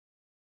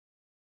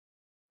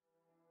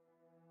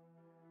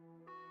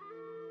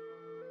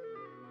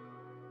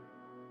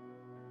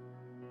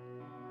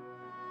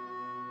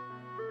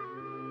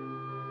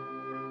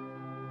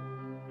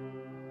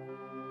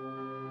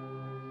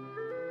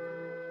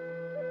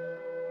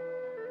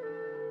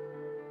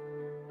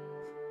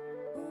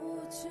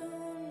Uchu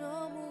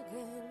no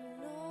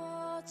Mugen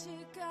no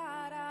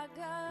Chikara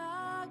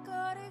ga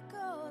Kori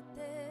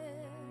kotte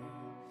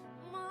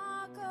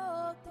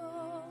Makoto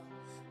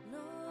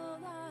no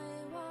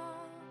Daiwa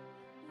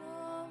no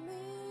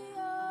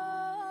Miyo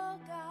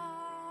ga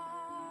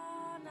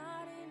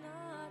Nari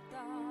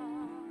natta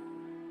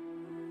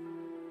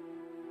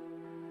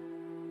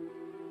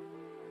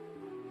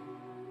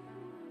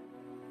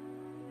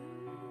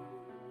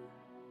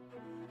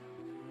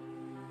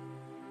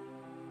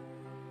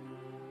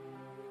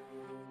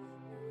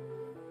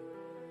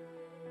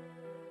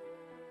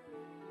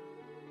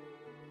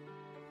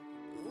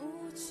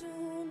Uchu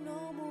no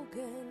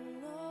Mugen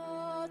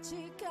no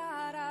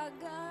Chikara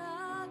ga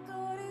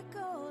Kori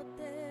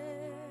kotte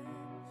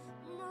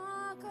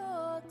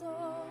Makoto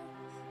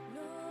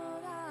no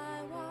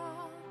Daiwa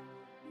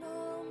no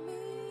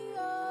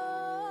Miyo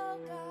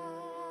ga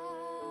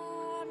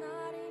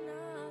Nari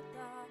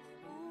natta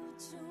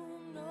Uchu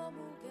no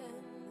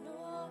Mugen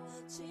no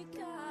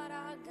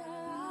Chikara ga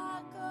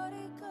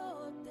Kori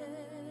kotte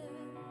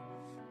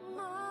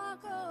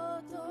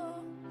Makoto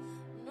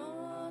no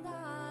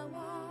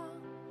Daiwa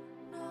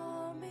no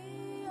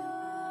Miyo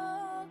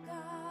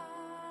ga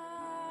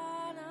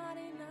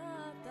Nari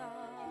natta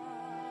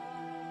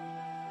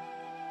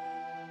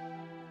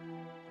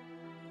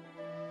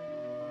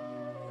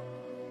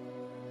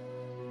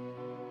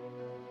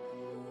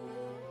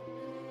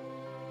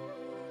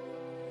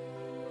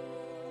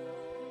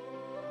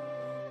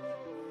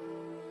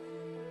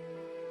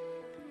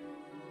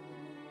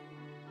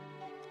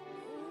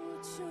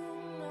Uchu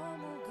no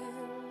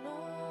Mugen no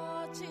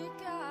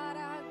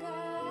Chikara ga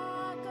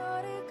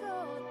Kori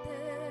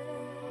kotte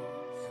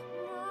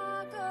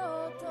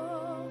Makoto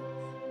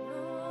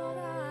no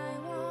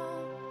Daiwa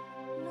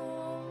no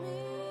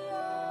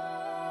Miyo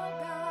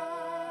ga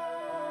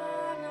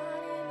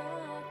Nari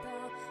natta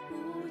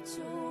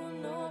Uchu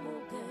no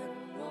Mugen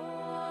no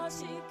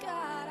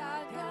Chikara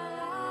ga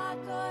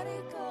Kori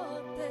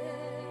kotte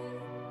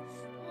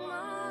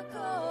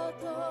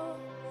Makoto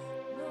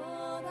no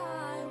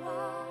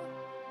Daiwa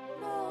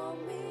no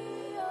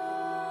Miyo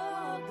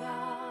ga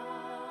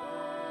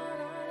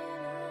Nari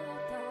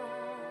natta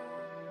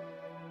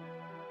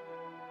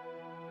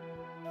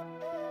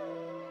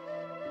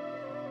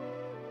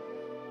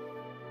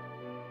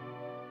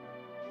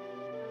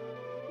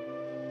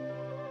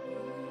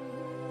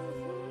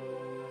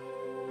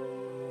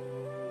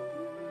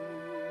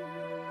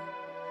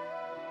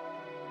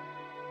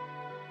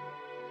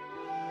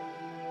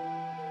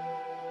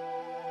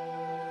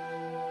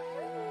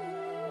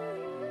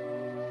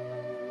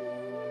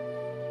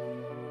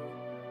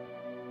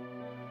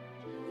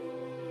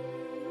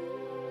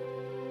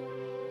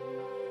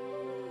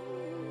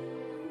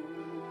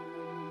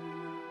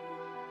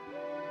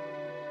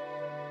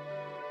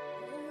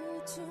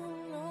Uchu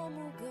no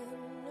Mugen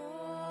no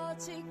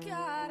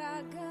Chikara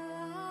ga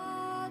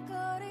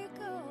Kori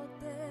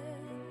kotte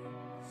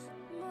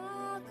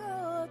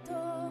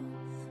Makoto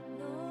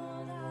no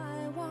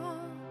Daiwa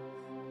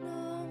no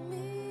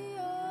Miyo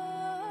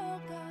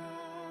ga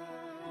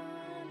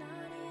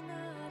Nari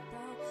natta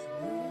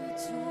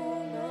Uchu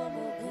no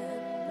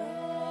Mugen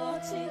no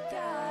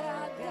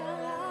Chikara ga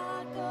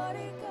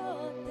Kori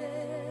kotte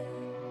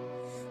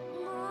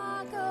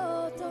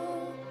Makoto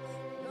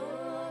no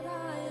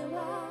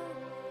Daiwa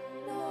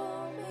no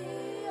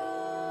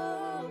Miyo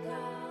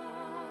ga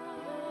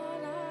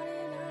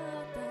Nari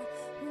natta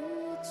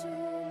Uchu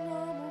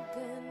no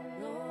Mugen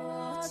no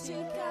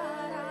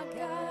Chikara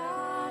ga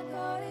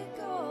Kori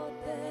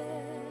kotte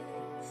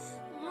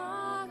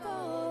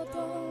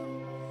Makoto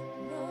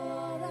no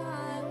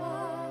Daiwa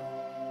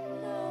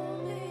no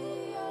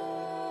Miyo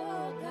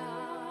ga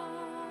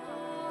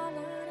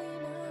Nari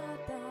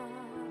natta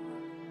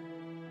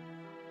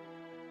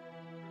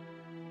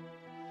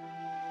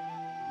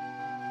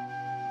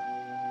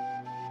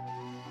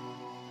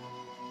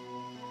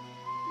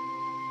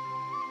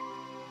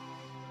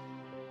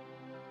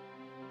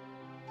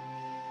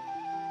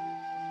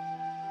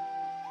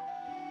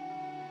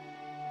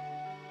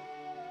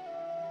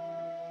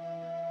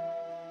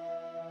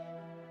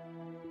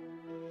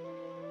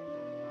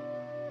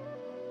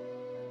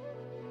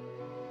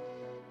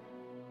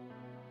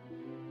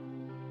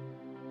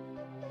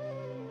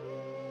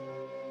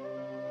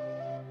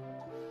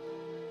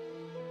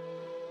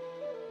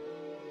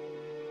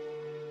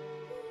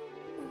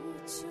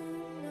Uchu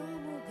no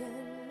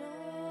Mugen no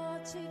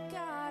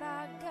Chikara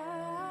ga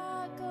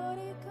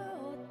Kori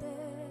kotte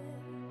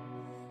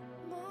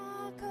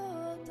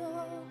Makoto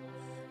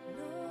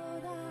no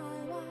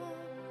Daiwa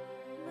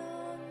no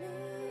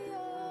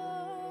Miyo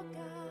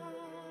ga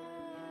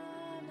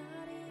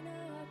Nari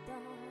natta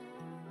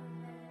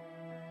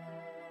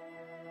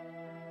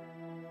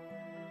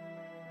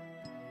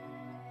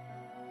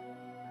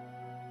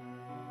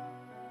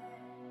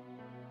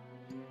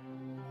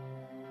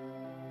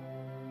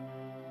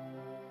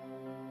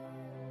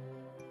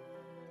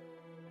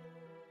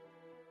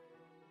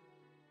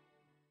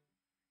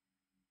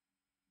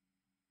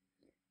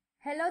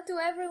Hello to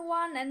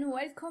everyone and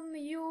welcome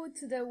you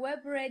to the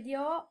web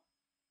radio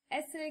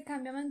essere il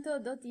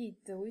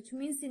cambiamento.it, which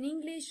means in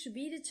English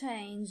be the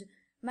change.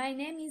 My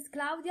name is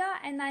Claudia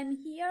and I'm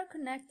here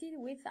connected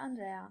with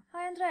Andrea.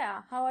 Hi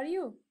Andrea, how are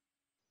you?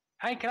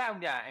 Hi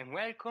Claudia and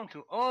welcome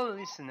to all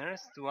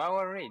listeners to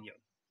our radio.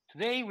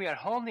 Today we are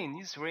holding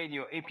this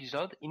radio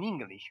episode in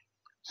English,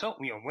 so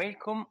we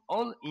welcome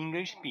all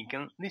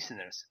English-speaking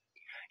listeners.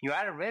 You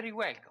are very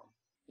welcome.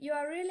 You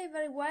are really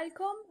very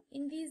welcome.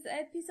 In this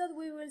episode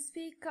we will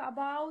speak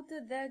about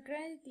the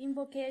Great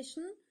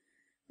Invocation,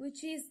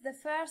 which is the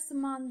first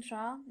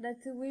mantra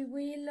that we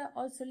will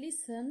also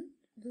listen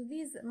to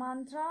this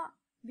mantra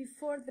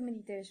before the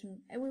meditation.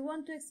 And we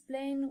want to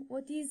explain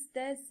what is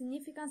the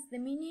significance, the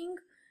meaning,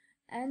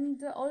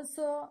 and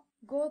also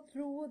go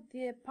through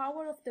the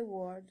power of the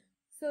word.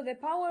 So the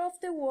power of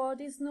the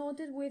word is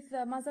noted with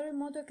the Masaru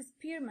Emoto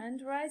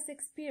experiment, rice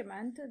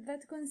experiment,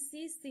 that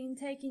consists in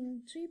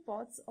taking 3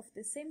 pots of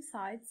the same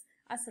size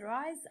as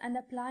rice and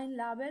applying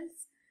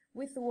labels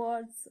with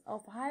words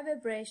of high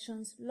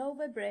vibrations, low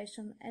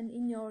vibration, and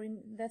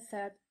ignoring the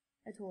third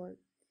at all.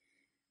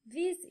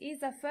 This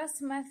is a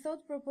first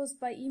method proposed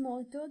by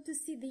Emoto to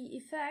see the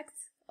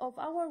effects of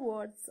our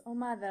words on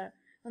matter,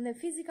 on the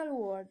physical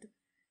world,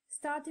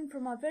 starting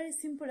from a very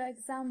simple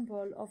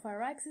example of a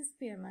rice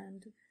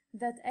experiment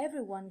that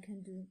everyone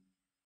can do.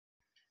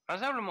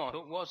 Masaru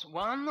Emoto was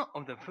one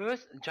of the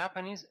first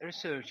Japanese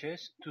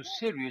researchers to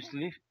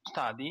seriously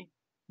study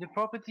the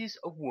properties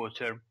of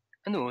water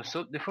and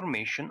also the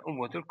formation of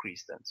water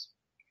crystals.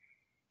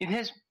 It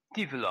has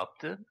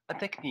developed a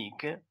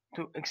technique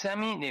to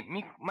examine the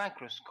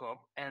microscope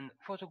and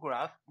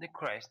photograph the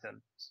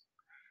crystals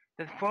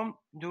that form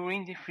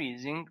during the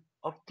freezing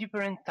of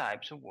different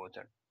types of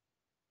water.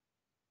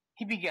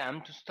 He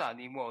began to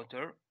study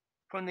water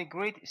from the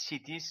great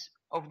cities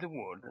of the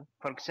world,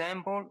 for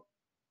example,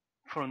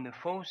 from the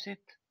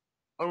faucet,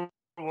 or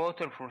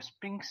water from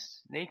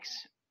springs,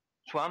 lakes,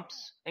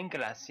 swamps, and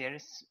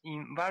glaciers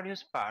in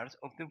various parts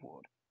of the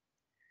world.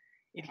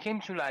 It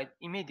came to light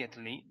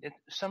immediately that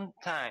some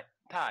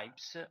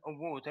types of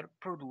water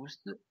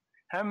produced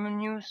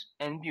harmonious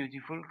and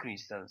beautiful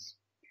crystals.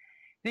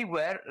 They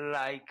were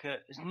like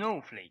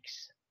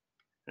snowflakes,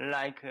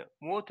 like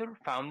water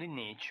found in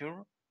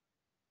nature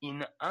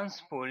in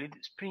unspoiled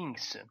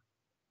springs,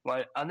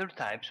 while other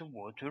types of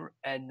water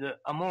had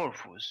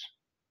amorphous,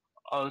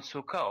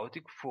 also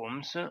chaotic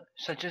forms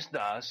such as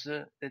those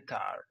that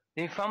are.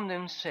 They found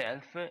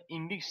themselves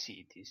in big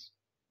cities.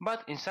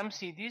 But in some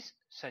cities,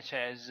 such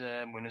as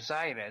Buenos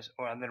Aires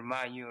or other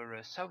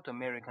major South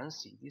American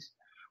cities,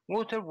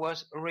 water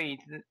was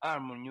rated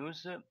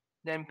harmonious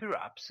than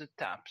perhaps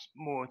tap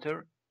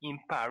water in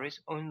Paris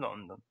or in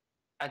London.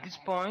 At this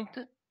point,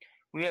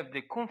 we have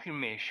the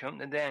confirmation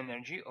that the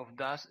energy of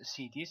those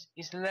cities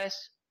is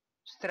less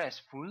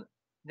stressful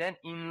than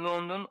in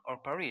London or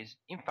Paris.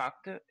 In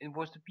fact, it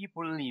was the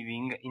people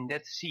living in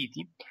that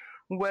city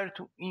who were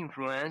to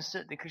influence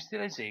the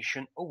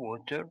crystallization of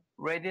water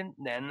rather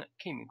than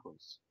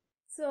chemicals.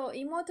 So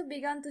Emoto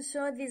began to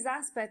show this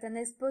aspect and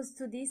exposed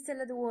to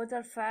distilled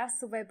water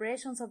first to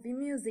vibrations of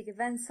music,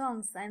 then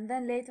songs, and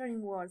then later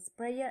in words,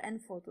 prayer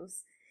and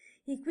photos.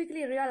 He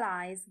quickly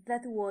realized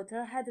that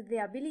water had the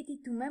ability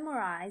to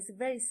memorize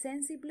very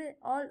sensibly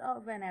all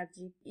of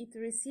energy it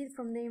received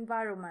from the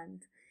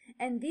environment,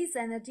 and this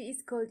energy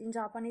is called in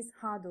Japanese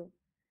hado.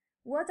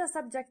 Water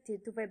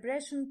subjected to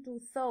vibration to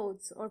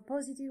thoughts or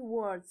positive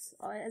words,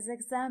 or as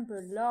example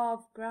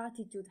love,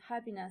 gratitude,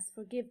 happiness,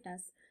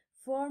 forgiveness,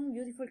 form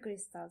beautiful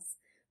crystals,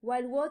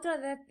 while water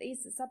that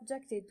is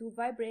subjected to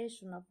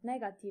vibration of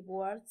negative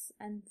words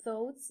and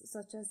thoughts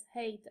such as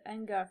hate,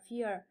 anger,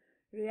 fear,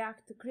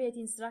 react,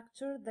 creating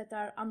structures that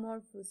are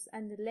amorphous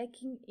and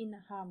lacking in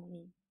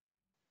harmony.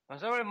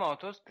 Masaru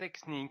Emoto's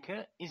technique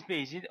is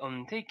based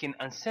on taking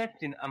a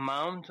certain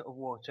amount of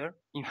water,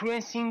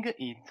 influencing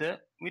it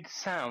with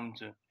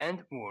sound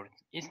and words.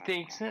 It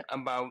takes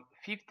about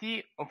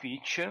 50 of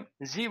each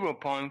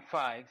 0.5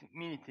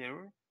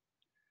 milliliter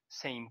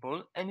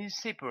sample and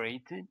is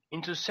separated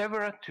into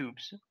several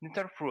tubes that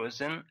are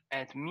frozen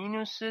at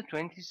minus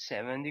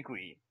 27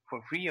 degrees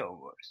for 3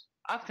 hours,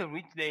 after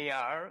which they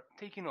are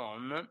taken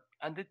on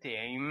at the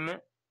time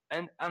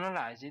and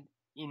analyzed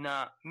in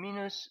a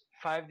minus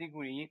 5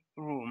 degree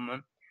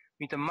room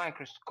with a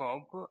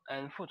microscope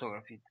and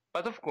photographed.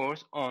 But of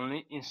course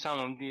only in some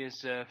of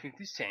these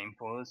 50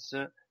 samples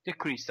the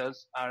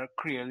crystals are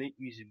clearly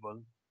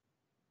visible.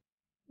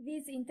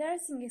 These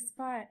interesting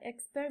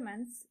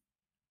experiments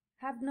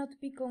have not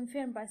been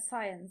confirmed by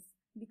science,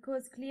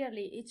 because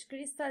clearly each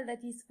crystal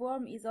that is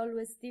formed is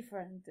always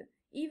different,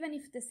 even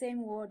if the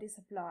same word is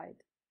applied.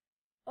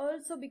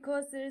 Also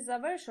because there is a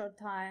very short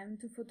time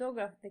to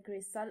photograph the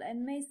crystal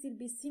and may still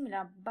be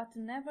similar but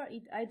never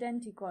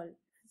identical.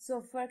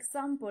 So for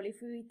example,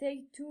 if we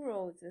take 2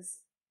 roses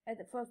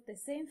for the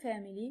same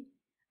family,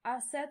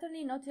 are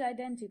certainly not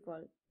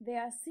identical. They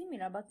are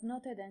similar but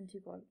not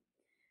identical.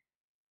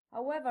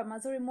 However,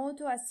 Masaru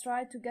Emoto has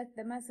tried to get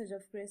the message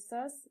of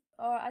crystals,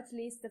 or at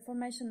least the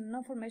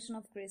non-formation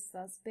of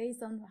crystals,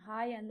 based on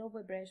high and low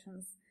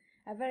vibrations,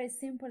 A very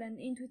simple and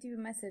intuitive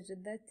message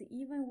that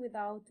even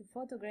without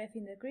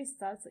photographing the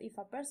crystals, if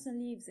a person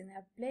lives in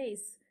a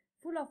place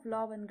full of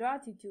love and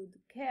gratitude,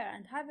 care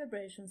and high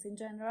vibrations in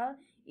general,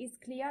 it's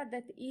clear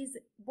that is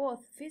both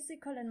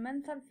physical and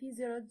mental,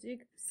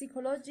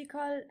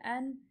 psychological,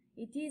 and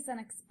it is an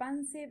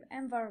expansive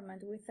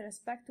environment with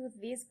respect to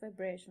these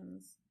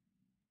vibrations.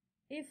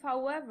 If,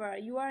 however,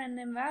 you are in an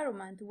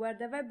environment where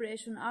the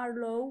vibrations are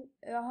low,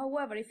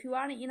 if you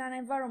are in an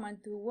environment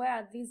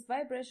where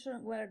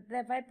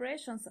the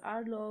vibrations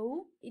are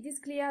low, it is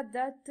clear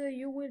that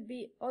you will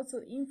be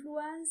also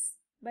influenced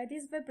by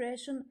this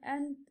vibration,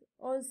 and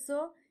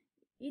also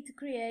it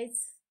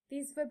creates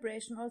this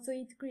vibration. Also,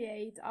 it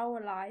creates our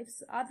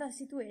lives, other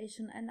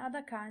situations, and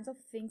other kinds of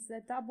things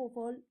that, above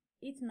all,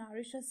 it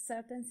nourishes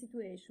certain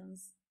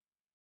situations.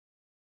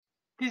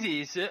 This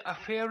is a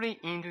fairly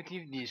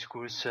intuitive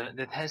discourse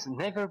that has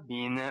never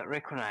been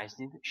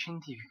recognized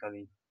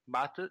scientifically,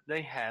 but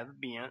there have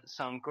been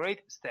some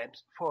great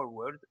steps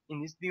forward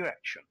in this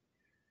direction,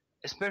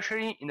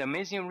 especially in the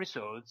amazing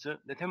results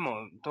that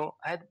Makoto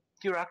had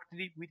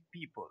directly with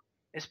people,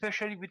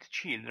 especially with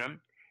children,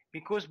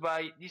 because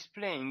by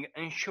displaying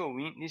and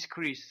showing this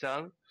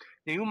crystal,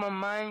 the human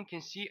mind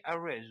can see a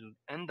result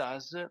and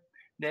thus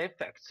the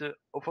effects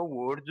of a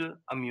word,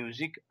 a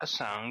music, a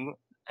song,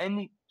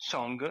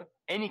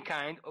 any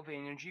kind of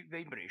energy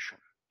vibration.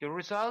 The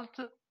result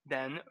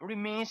then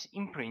remains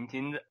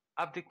imprinted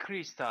of the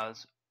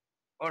crystals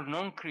or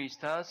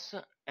non-crystals,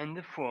 and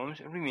the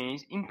forms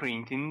remains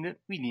imprinted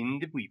within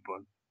the people.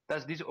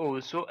 Thus this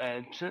also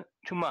helps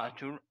to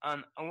mature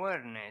an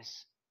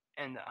awareness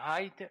and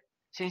higher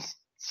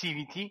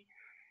sensitivity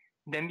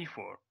than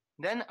before.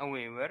 Then,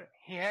 however,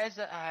 he has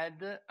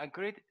had a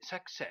great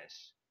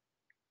success.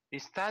 The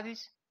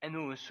studies and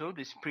also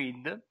the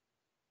spread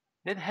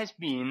that has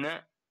been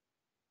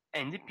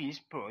and the peace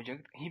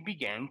project he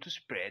began to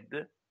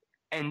spread,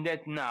 and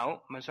that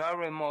now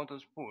Masaru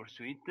Emoto's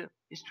pursuit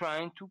is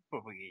trying to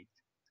propagate.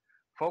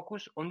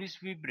 Focus on these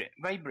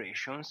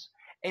vibrations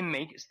and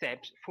make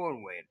steps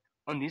forward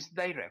on this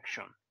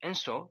direction, and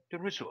so the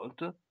result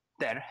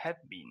there have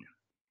been.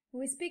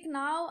 We speak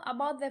now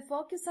about the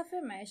focus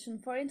affirmation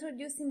for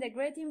introducing the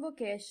Great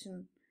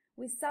Invocation.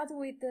 We start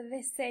with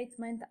the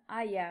statement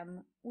I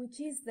am,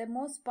 which is the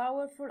most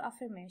powerful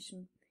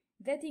affirmation.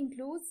 That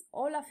includes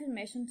all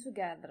affirmations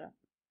together.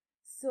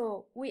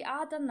 So, we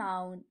add a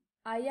noun,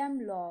 I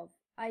am love,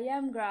 I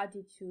am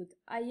gratitude,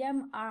 I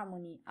am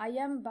harmony, I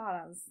am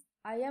balance,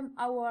 I am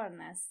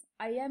awareness,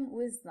 I am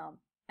wisdom,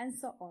 and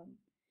so on.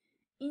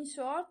 In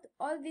short,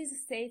 all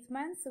these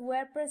statements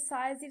were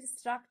precisely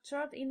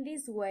structured in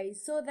this way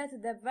so that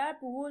the verb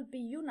would be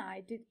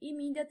united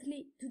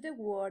immediately to the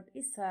word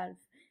itself,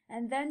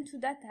 and then to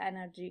that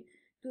energy,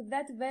 to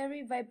that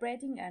very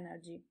vibrating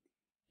energy.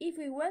 If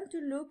we want to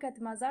look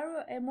at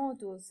Masaru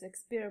Emoto's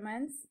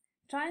experiments,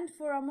 trying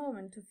for a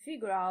moment to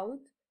figure out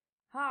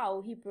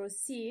how he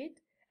proceeded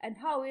and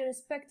how he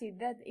respected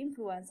that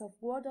influence of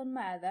word on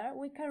matter,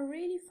 we can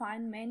really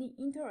find many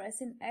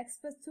interesting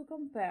aspects to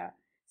compare.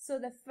 So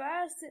the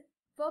first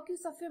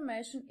focus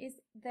affirmation is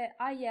the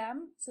I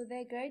am, so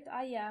the great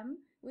I am,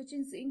 which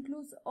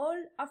includes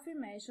all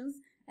affirmations,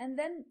 and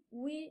then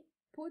we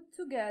put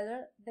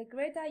together the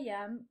great I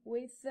am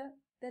with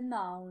the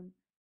noun.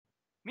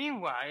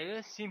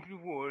 Meanwhile, simple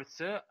words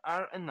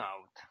are a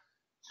noun.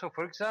 So,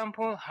 for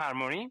example,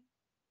 harmony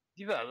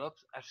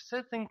develops a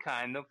certain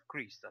kind of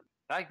crystal,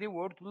 like the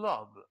word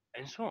love,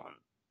 and so on.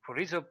 For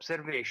his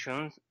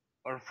observations,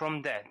 or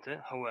from that,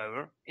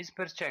 however, his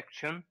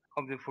perception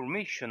of the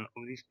formation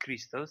of these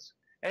crystals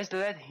has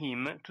led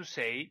him to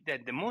say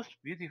that the most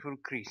beautiful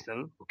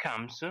crystal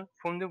comes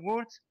from the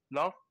words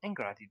love and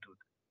gratitude.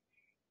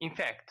 In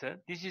fact,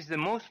 this is the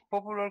most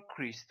popular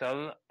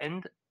crystal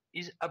and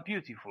is a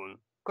beautiful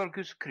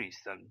Corpus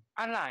crystal.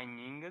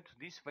 Aligning to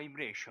these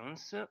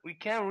vibrations, we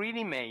can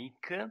really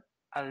make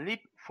a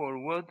leap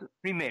forward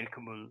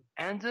remarkable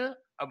and,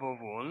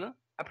 above all,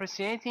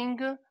 appreciating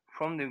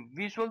from the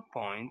visual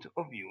point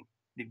of view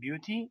the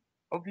beauty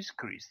of this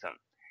crystal.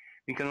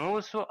 We can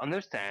also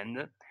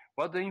understand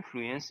what the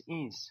influence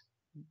is,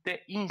 the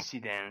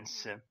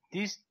incidence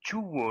these two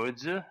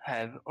words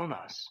have on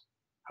us,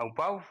 how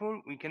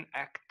powerful we can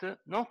act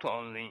not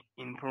only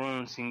in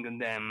pronouncing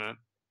them,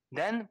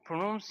 then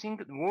pronouncing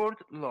the word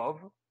love,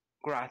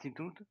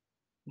 gratitude,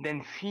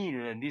 then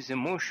feel these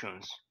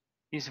emotions,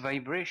 these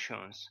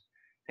vibrations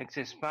that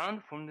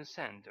expand from the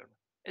center,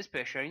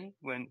 especially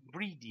when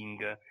breathing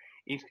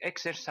is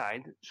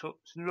exercised so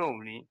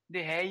slowly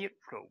the air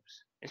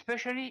flows,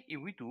 especially if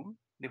we do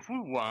the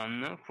full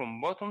one from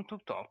bottom to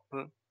top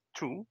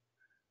through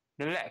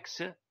the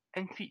legs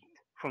and feet,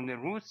 from the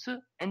roots,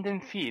 and then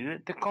feel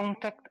the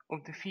contact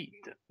of the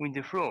feet with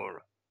the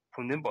floor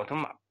from the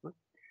bottom up.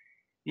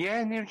 The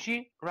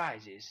energy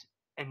rises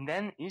and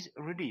then is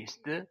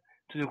released to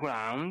the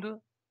ground,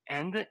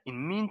 and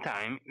in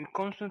meantime we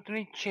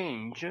constantly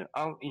change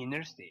our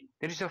inner state.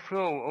 There is a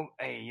flow of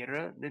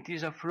air that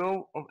is a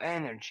flow of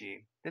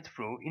energy that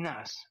flows in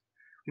us.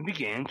 We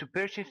begin to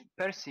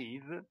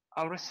perceive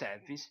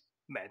ourselves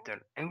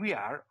better, and we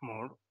are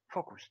more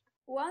focused.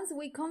 Once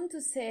we come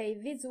to say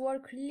this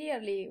word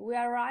clearly, we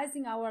are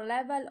raising our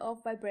level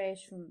of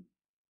vibration.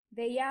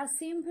 They are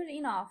simple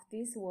enough,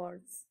 these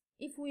words.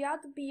 If we add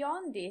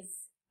beyond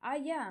this, I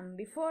am,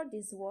 before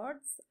these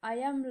words, I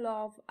am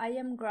love, I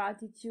am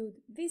gratitude,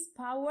 this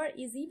power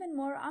is even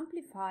more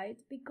amplified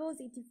because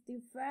it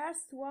refers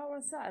to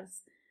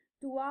ourselves,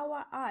 to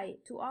our I,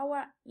 to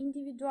our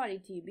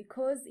individuality,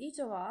 because each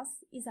of us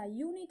is a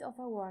unit of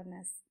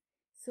awareness.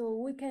 So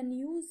we can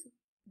use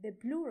the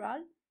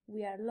plural,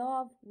 we are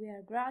love, we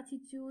are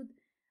gratitude,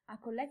 a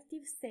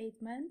collective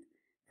statement.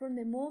 From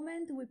the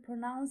moment we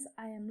pronounce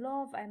I am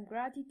love, I am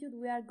gratitude,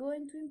 we are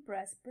going to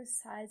impress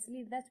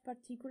precisely that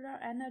particular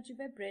energy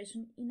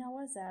vibration in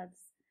ourselves.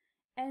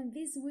 And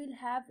this will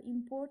have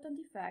important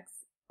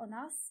effects on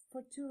us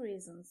for two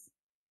reasons.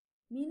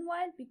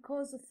 Meanwhile,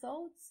 because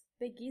thoughts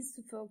begins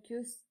to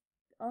focus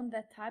on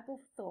that type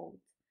of thought,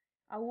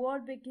 a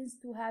word begins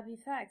to have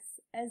effects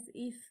as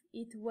if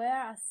it were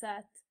a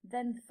set,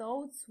 then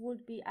thoughts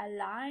would be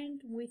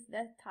aligned with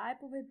that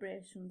type of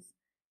vibrations.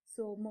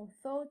 So more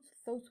thoughts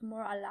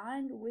more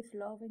aligned with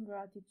love and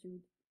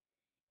gratitude.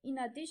 In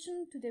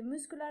addition to the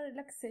muscular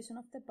relaxation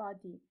of the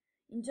body,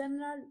 in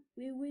general,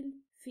 we will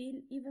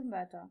feel even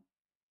better.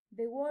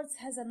 The words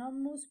has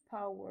enormous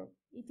power.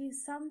 It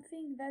is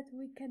something that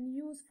we can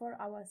use for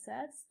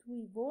ourselves to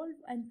evolve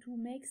and to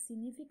make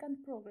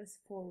significant progress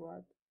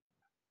forward.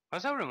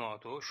 Masaru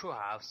Emoto shows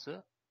us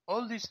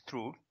all this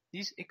through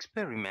these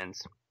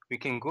experiments. We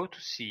can go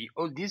to see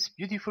all these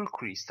beautiful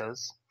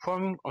crystals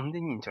forming on the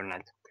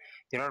internet.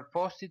 They are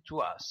posted to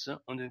us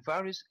on the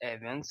various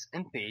events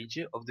and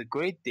pages of the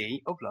Great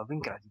Day of Love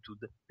and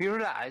Gratitude. We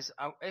realize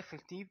how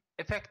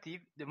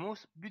effective the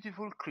most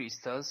beautiful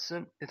crystals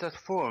that are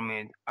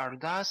formed are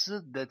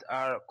those that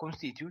are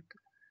constituted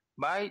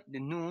by the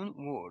known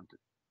word.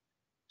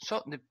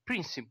 So the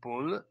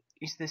principle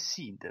is the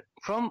seed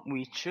from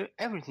which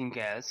everything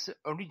else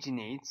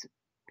originates,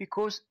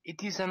 because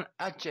it is an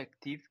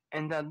adjective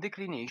and a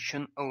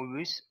declination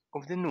always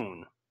of the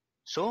known.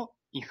 So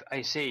if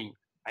I say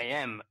I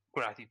am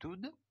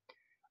gratitude,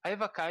 I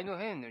have a kind of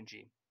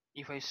energy.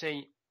 If I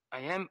say I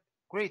am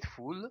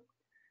grateful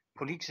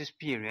for this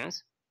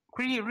experience,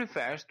 clearly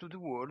refers to the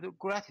word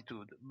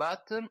gratitude,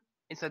 but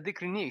it's a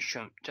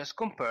declination just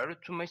compared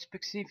to my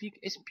specific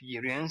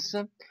experience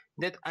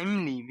that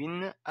I'm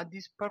living at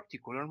this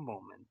particular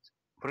moment.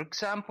 For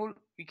example,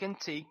 we can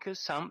take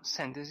some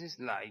sentences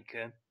like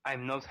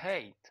I'm not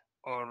hate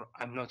or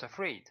I'm not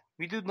afraid.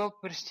 We do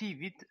not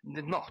perceive it,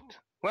 the not.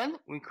 When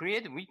we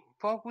create, we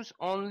focus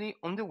only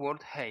on the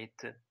word hate,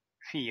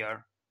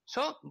 fear.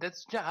 So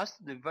that's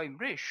just the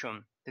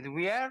vibration that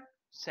we are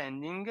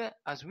sending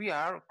as we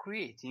are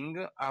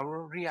creating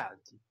our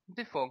reality.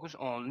 They focus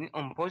only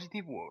on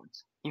positive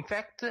words. In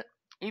fact,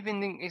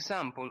 even in the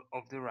example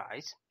of the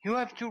rice, you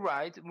have to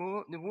write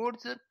the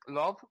words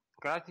love,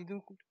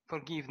 gratitude,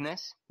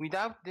 forgiveness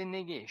without the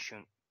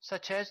negation,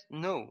 such as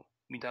no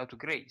without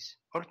grace,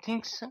 or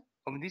things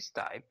of this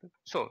type.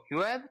 So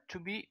you have to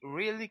be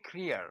really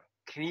clear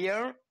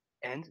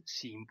and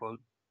simple.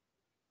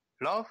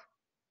 Love,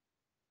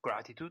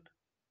 gratitude,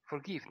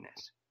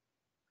 forgiveness.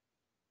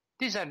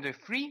 These are the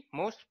three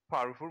most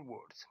powerful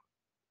words.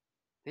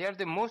 They are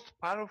the most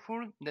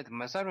powerful that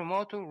Masaru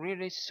Emoto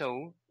really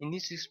saw in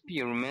his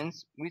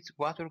experiments with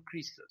water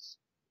crystals.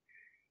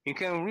 You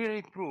can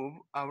really prove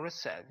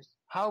ourselves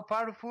how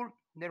powerful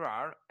they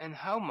are and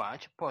how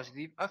much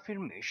positive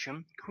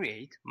affirmation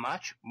create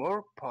much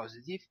more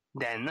positive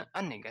than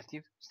a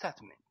negative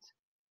statement.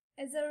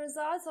 As a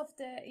result of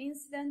the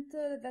incident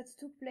that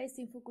took place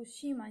in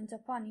Fukushima in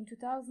Japan in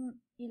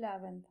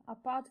 2011,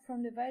 apart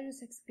from the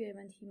various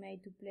experiments he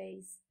made to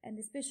place, and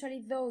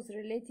especially those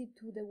related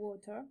to the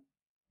water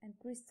and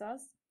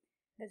crystals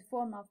that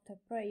form after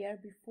prayer,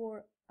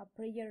 before a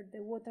prayer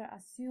the water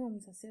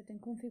assumes a certain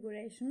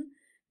configuration,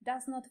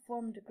 does not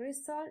form the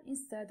crystal,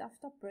 instead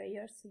after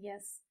prayers,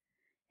 yes.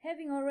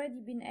 Having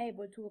already been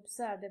able to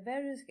observe the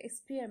various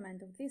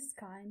experiments of this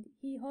kind,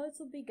 he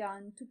also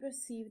began to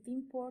perceive the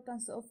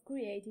importance of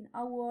creating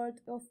a world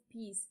of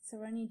peace,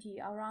 serenity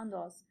around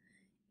us,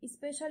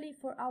 especially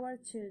for our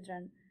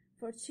children,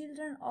 for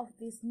children of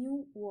this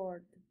new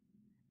world,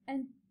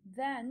 and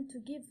then to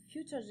give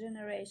future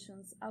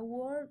generations a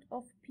world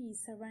of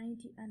peace,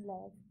 serenity and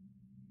love.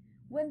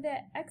 When the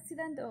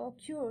accident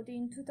occurred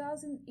in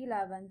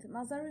 2011,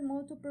 Masaru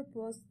Emoto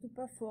proposed to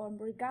perform,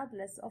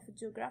 regardless of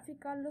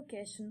geographical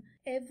location,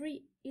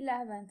 every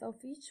 11th of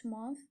each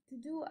month to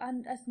do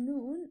and at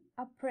noon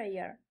a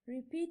prayer,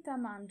 repeat a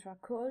mantra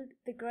called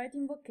the Great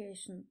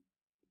Invocation,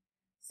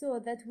 so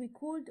that we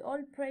could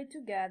all pray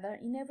together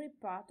in every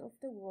part of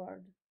the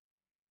world.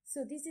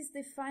 So this is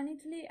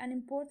definitely an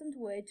important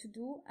way to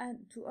do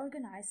and to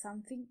organize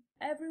something.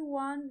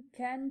 Everyone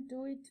can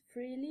do it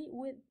freely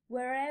with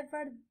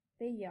wherever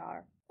they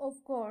are.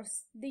 Of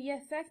course, the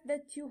effect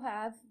that you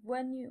have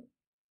when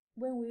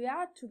we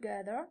are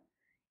together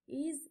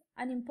is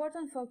an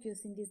important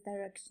focus in this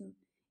direction.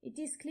 It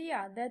is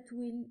clear that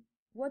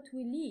what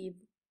we live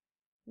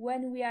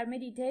when we are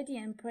meditating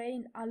and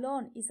praying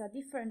alone is a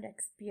different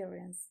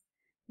experience.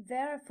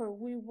 Therefore,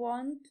 we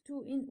wanted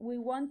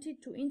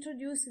to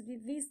introduce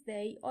this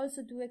day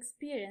also to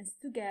experience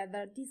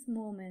together these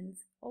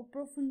moments of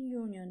profound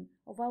union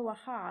of our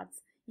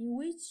hearts, in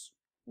which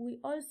we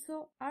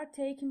also are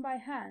taken by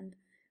hand,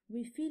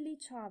 we feel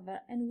each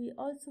other, and we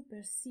also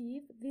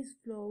perceive this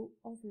flow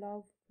of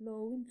love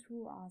flowing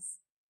through us.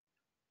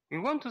 We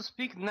want to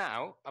speak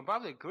now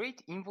about the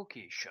great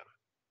invocation.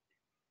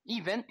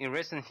 Even in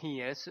recent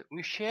years,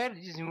 we share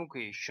this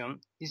invocation.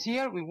 This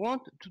year we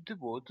want to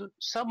devote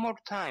some more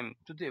time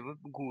to develop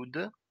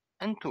good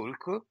and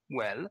talk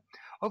well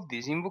of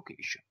this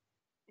invocation.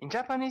 In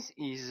Japanese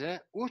is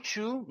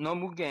Uchu no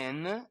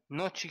Mugen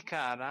no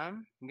Chikara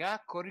ga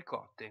Kori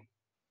kotte.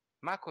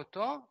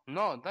 Makoto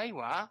no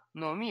Daiwa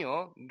no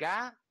Miyo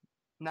ga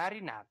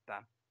Nari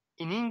natta.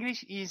 In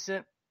English is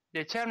the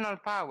eternal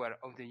power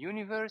of the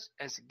universe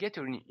has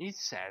gathered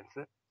itself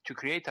to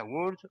create a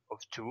world of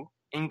true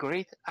and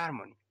great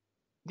harmony.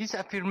 This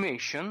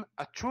affirmation,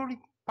 a truly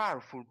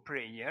powerful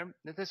prayer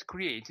that is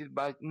created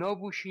by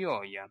Nobu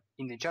Shioya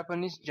in the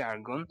Japanese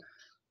jargon,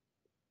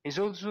 is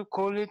also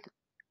called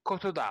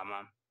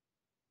Kotodama,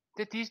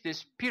 that is the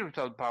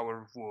spiritual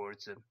power of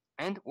words,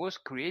 and was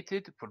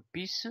created for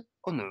peace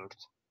on earth.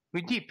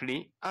 We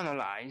deeply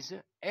analyze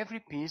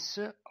every piece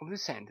of the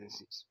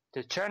sentences. The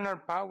eternal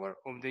power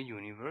of the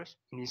universe,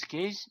 in this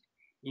case,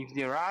 if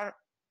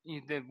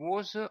there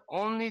was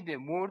only the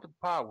word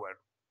power,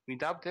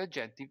 without the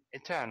adjective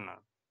eternal,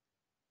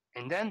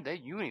 and then the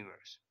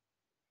universe.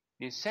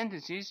 These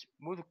sentences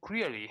would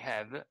clearly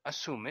have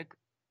assumed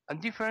a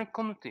different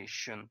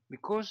connotation,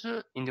 because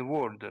in the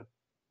word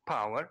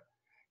power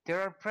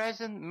there are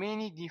present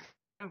many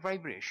different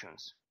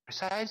vibrations,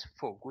 precise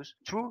focus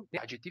through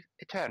the adjective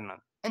eternal,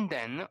 and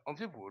then of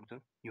the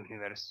word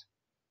universe.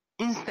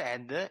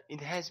 Instead,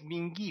 it has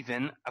been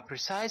given a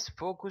precise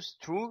focus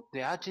through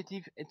the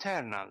adjective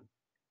eternal,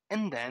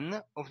 and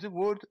then of the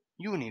word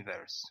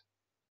universe.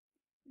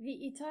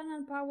 The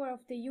eternal power of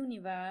the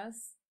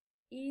universe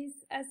is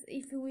as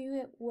if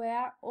we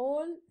were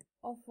all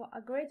of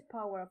a great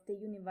power of the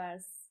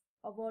universe,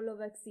 of all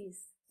of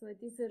exists. So it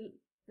is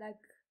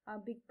like a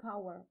big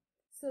power.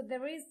 So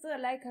there is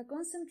like a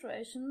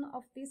concentration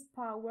of this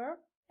power,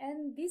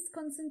 and this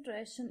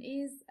concentration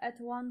is at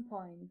one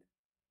point.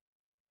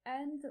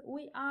 And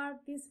we are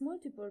these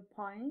multiple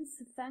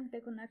points, thanks the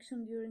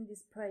connection during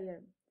this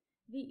prayer.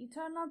 The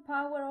eternal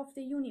power of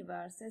the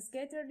universe has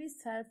gathered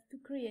itself to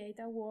create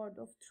a world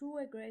of true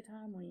and great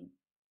harmony.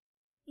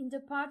 In the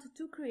part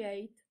to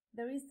create,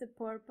 there is the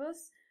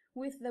purpose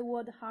with the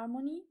word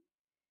harmony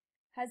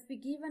has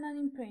been given an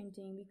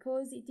imprinting,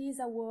 because it is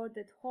a word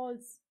that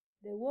holds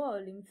the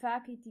world. In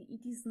fact,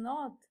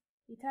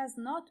 it has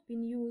not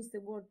been used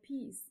the word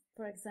peace,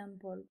 for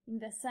example, in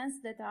the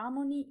sense that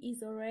harmony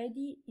is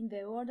already in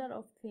the order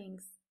of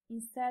things.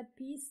 Instead,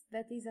 peace,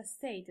 that is a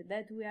state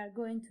that we are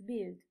going to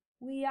build.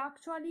 We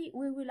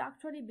will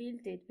actually build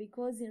it,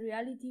 because in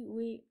reality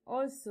we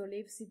also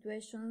live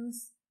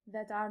situations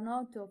that are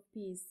not of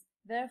peace,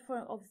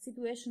 therefore of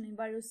situation in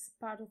various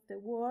parts of the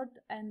world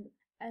and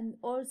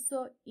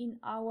also in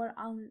our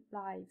own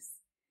lives.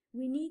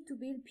 We need to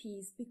build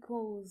peace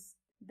because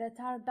that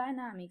are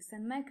dynamics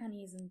and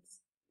mechanisms.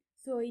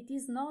 So it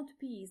is not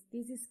peace,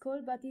 this is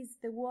called, but is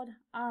the word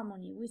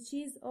harmony, which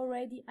is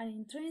already an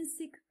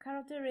intrinsic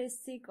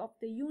characteristic of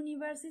the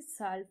universe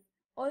itself,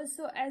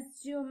 also as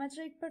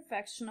geometric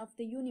perfection of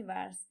the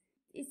universe.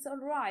 It's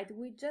alright,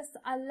 we just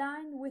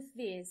align with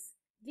this.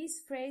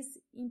 This phrase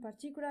in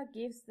particular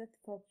gives that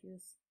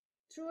focus.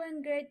 True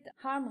and great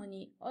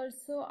harmony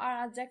also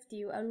are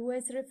adjective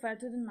always refer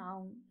to the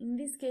noun. In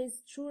this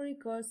case, true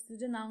recurs to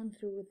the noun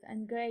truth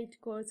and great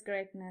calls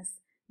greatness.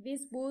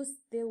 This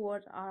boosts the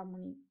word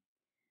harmony.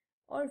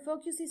 All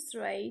focus is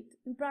straight.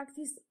 In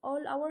practice,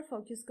 all our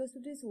focus goes to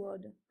this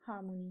word,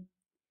 harmony.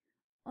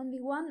 On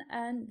the one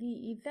hand,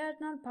 the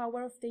eternal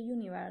power of the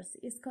universe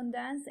is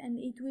condensed and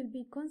it will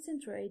be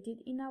concentrated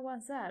in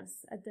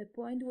ourselves at the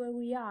point where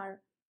we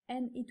are,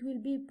 and it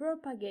will be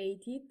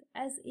propagated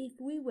as if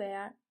we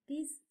were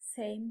this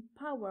same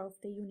power of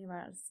the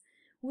universe,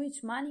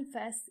 which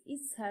manifests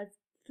itself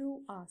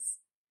through us.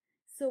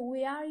 So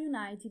we are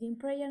united in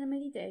prayer and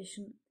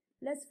meditation.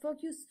 Let's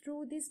focus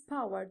through this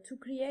power to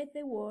create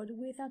the world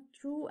with a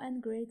true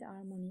and great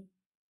harmony.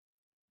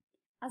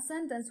 A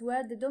sentence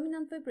where the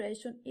dominant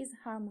vibration is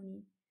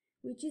harmony,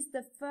 which is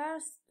the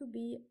first to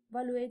be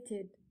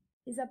evaluated,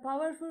 is a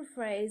powerful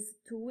phrase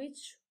to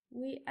which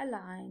we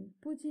align,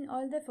 putting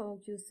all the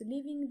focus,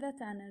 leaving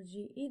that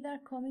energy either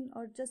coming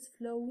or just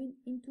flowing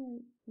into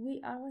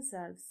we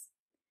ourselves.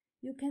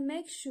 You can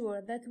make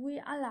sure that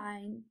we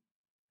align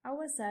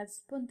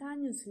ourselves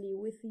spontaneously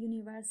with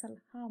universal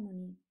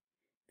harmony.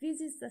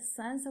 This is the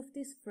sense of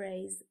this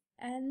phrase,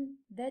 and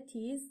that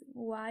is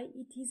why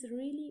it is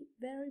really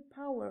very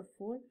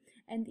powerful,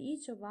 and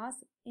each of us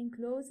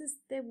encloses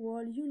the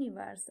whole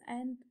universe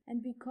and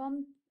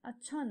becomes a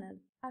channel,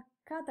 a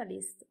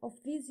catalyst of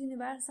this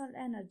universal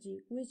energy,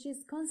 which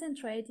is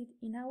concentrated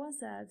in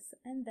ourselves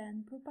and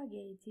then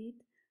propagated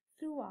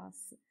through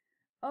us.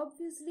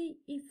 Obviously,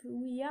 if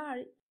we are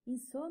in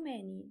so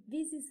many.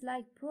 This is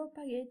like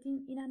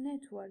propagating in a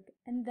network,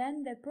 and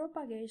then the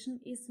propagation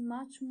is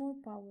much more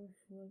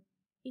powerful.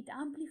 It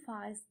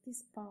amplifies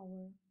this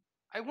power.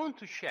 I want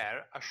to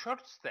share a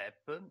short step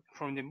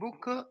from the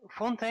book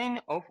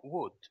Fountain of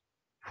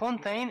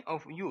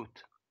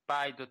Youth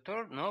by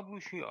Dr.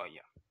 Nobu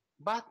Shioya.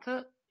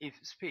 But if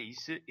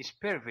space is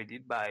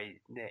pervaded by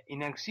the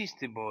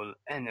inexhaustible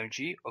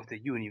energy of the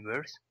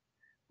universe,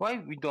 why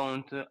we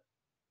don't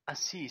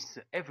assist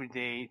every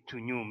day to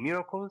new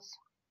miracles?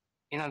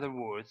 In other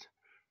words,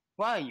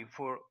 why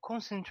for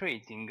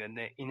concentrating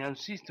the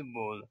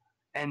inexhaustible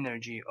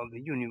energy of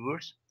the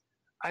universe,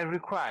 I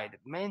required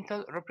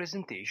mental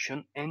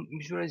representation and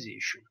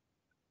visualization.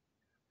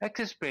 Let's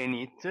explain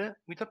it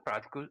with a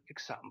practical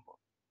example.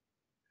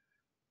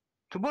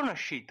 To burn a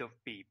sheet of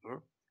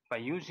paper by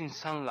using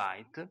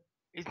sunlight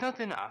is not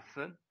enough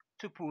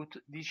to put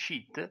the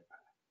sheet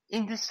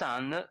in the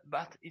sun,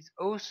 but it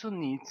also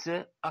needs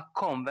a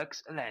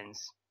convex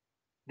lens.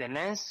 The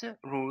lens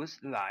rules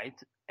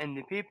light and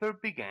the paper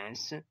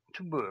begins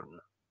to burn.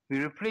 We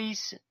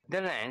replace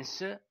the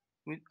lens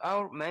with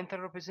our mental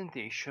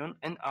representation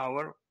and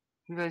our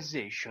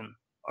visualization,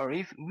 or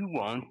if we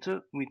want,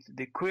 with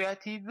the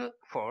creative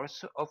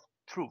force of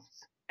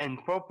truth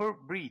and proper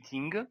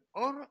breathing,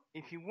 or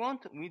if you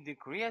want, with the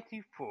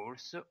creative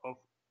force of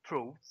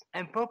truth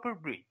and proper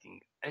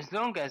breathing, as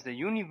long as the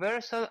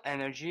universal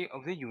energy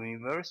of the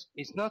universe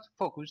is not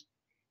focused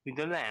with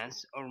the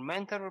lens or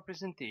mental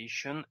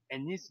representation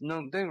and is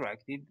not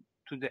directed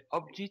to the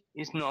object,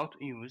 is not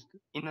used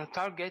in a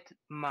target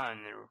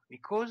manner,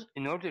 because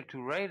in order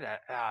to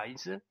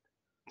realize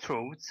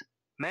truth,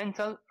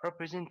 mental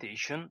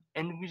representation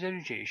and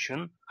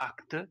visualization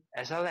act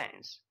as a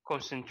lens,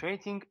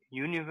 concentrating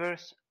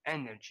universe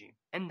energy,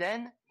 and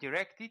then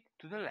direct it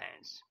to the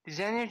lens. This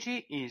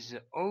energy is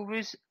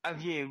always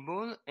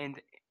available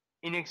and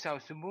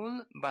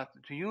inexhaustible, but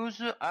to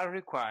use are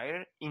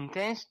required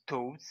intense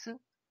thoughts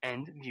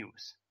and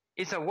views.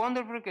 It's a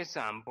wonderful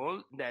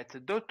example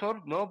that Dr.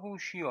 Nobu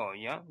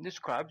Shioya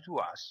described to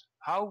us,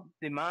 how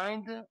the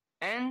mind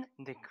and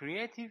the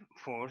creative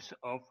force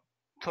of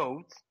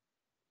thought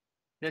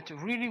that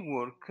really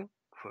work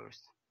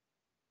first.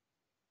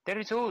 There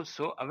is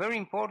also a very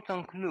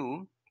important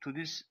clue to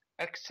this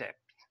concept.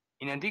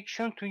 In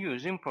addition to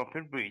using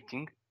proper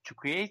breathing to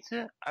create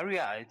a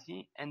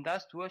reality and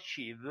thus to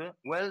achieve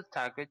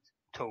well-targeted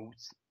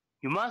thoughts,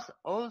 you must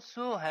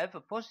also have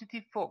a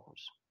positive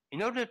focus.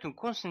 In order to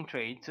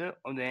concentrate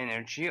on the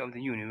energy of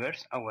the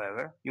universe,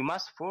 however, you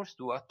must force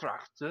to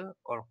attract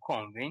or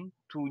convey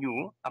to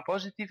you a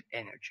positive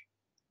energy.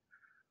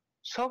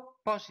 So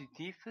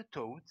positive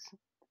thoughts,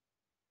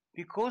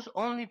 because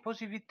only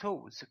positive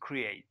thoughts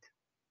create,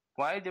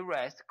 while the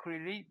rest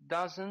clearly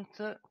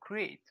doesn't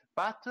create.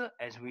 But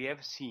as we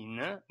have seen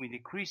with the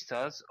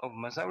crystals of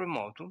Masaru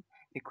Emoto,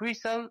 the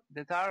crystals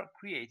that are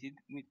created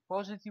with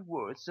positive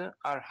words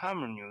are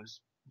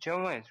harmonious,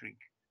 geometric,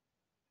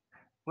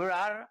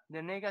 whereas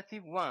the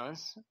negative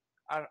ones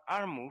are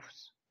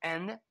amorphous,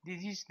 and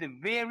this is the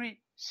very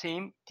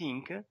same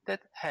thing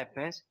that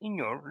happens in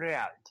your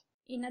reality.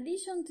 In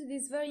addition to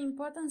this very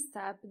important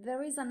step,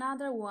 there is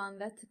another one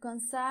that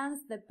concerns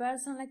the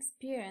personal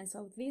experience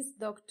of this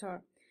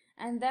doctor,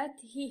 and that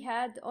he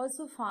had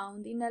also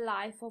found in the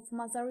life of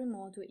Masaru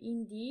Emoto.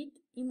 Indeed,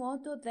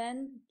 Emoto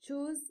then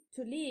chose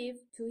to leave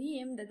to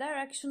him the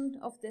direction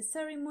of the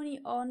ceremony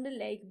on the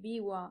Lake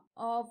Biwa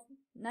of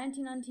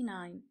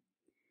 1999.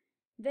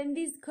 Then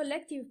this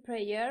collective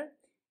prayer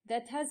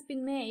that has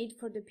been made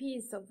for the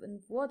peace of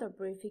water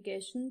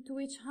purification, to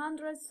which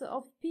hundreds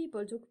of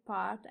people took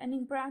part, and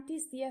in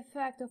practice the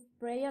effect of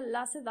prayer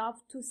lasted up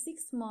to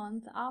 6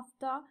 months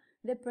after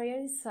the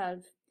prayer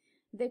itself.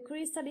 The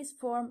crystal is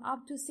formed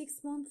up to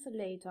 6 months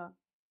later.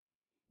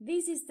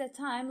 This is the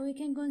time we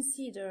can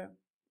consider.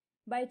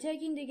 By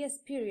taking the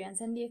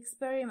experience and the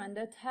experiment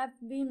that have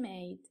been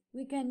made,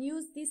 we can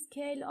use this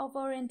scale of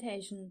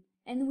orientation,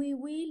 and we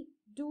will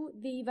do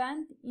the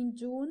event in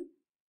June,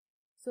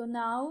 so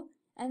now,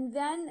 and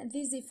then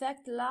this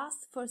effect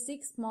lasts for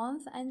 6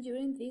 months, and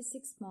during these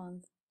 6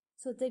 months.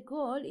 So the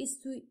goal is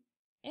to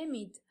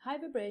emit high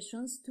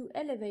vibrations to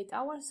elevate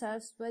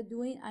ourselves by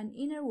doing an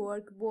inner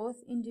work both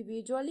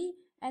individually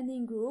and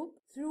in group,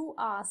 through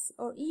us,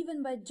 or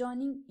even by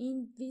joining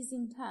in this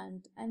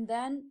intent, and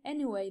then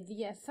anyway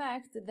the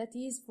effect that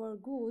is for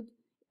good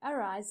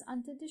arise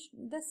until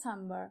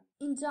December.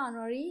 In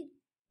January,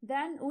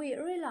 then we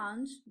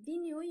relaunch the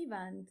new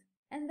event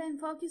and then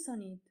focus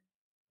on it.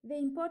 The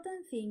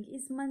important thing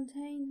is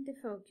maintain the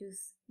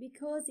focus,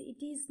 because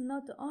it is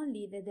not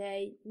only the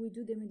day we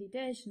do the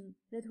meditation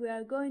that we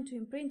are going to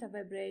imprint a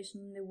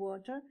vibration in the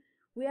water.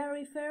 We are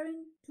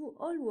referring to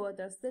all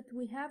waters that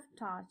we have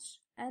touched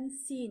and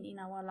seen in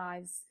our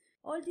lives.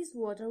 All this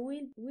water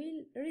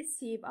will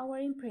receive our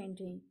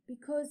imprinting,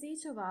 because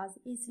each of us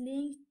is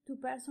linked to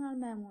personal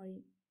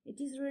memory.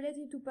 It is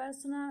related to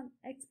personal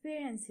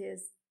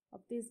experiences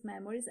of these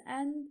memories,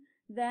 and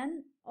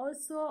Then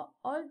also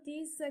all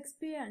these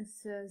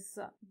experiences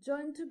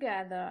join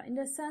together in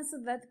the sense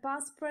that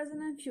past,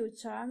 present and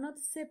future are not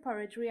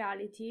separate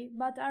reality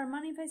but are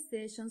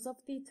manifestations of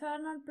the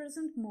eternal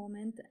present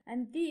moment,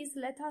 and these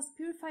let us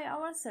purify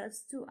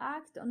ourselves to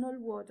act on all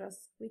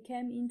waters we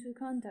came into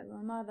contact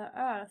with Mother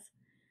Earth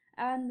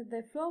and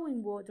the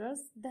flowing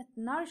waters that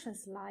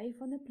nourishes life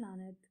on the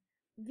planet.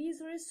 This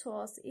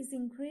resource is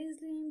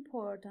increasingly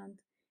important.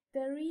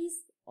 There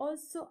is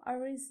also a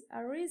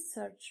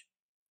research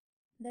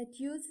that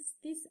uses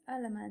this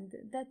element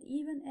that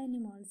even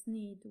animals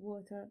need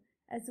water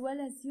as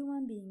well as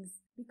human beings,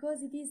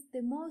 because it is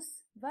the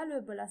most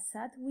valuable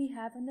asset we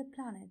have on the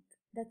planet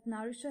that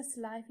nourishes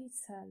life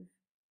itself.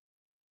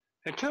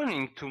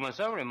 Returning to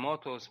Masaru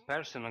Emoto's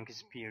personal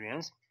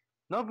experience,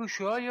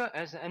 Nobushio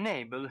has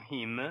enabled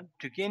him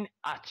to gain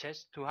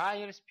access to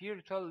higher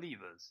spiritual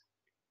levels.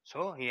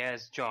 So he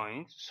has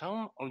joined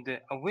some of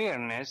the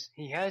awareness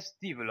he has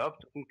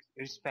developed with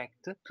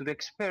respect to the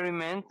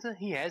experiment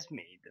he has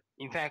made.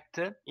 In fact,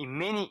 in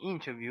many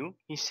interviews,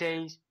 he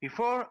says,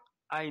 "Before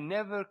I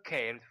never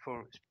cared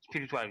for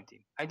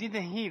spirituality. I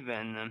didn't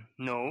even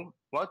know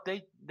what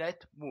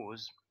that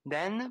was.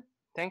 Then,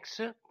 thanks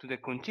to the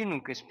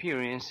continuing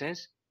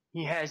experiences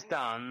he has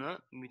done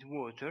with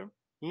water,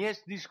 he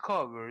has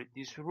discovered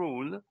this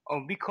rule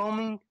of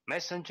becoming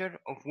messenger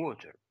of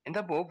water, and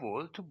above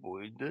all to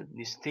build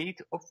the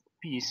state of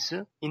peace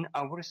in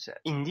ourselves.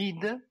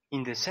 Indeed,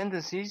 in the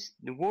sentences,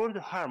 the word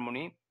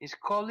harmony is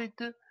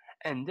called,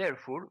 and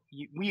therefore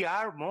we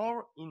are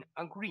more in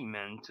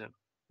agreement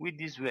with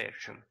this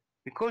version,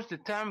 because the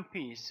term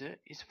peace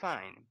is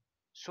fine.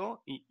 So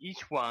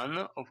each one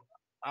of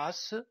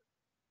us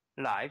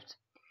lives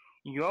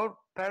your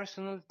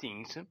personal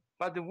things,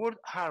 but the word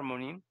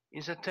harmony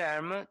is a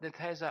term that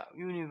has a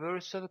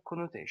universal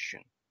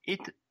connotation.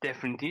 It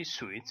definitely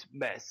suits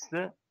best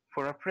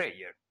for a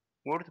prayer,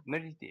 word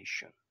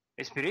meditation.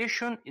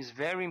 Respiration is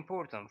very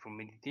important for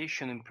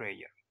meditation and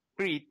prayer.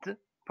 Breathe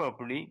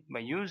properly by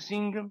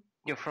using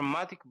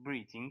diaphragmatic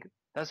breathing.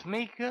 Thus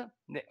make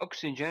the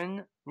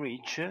oxygen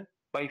reach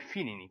by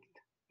feeling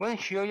it. When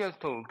Shioya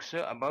talks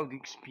about the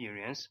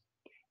experience,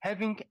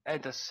 having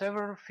had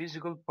several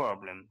physical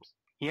problems,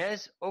 he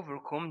has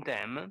overcome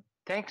them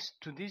thanks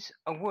to this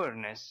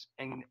awareness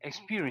and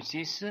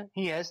experiences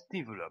he has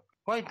developed.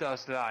 Why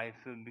does life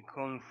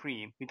become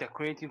free with a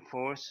creative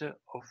force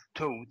of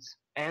thoughts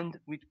and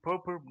with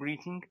proper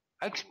breathing?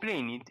 I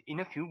explain it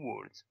in a few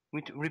words.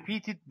 With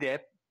repeated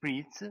deep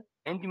breaths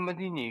and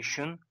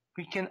imagination,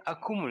 we can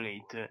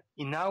accumulate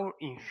in our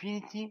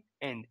infinity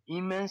and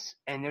immense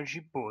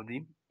energy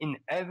body in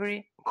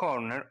every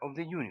corner of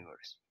the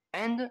universe.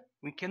 And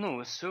we can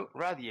also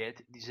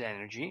radiate this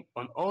energy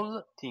on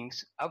all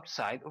things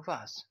outside of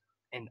us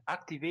and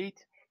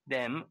activate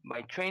them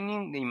by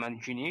training the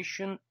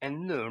imagination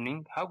and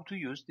learning how to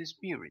use the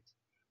spirit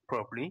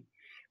properly.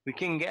 We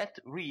can get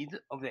rid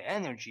of the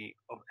energy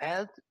of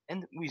health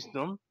and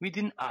wisdom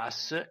within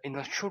us in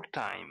a short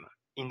time.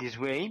 In this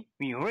way,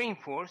 we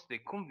reinforce the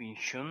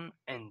conviction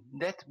and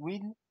that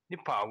with the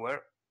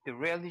power the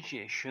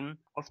realization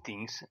of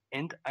things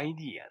and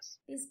ideas.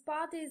 This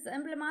part is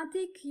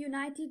emblematic,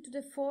 united to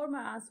the former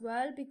as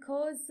well,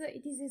 because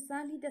it is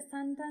exactly the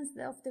sentence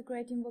of the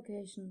Great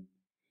Invocation.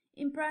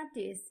 In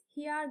practice,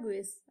 he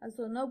argues,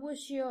 also Nobuo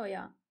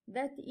Shioya,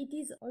 that it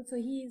is also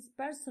his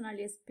personal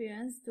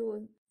experience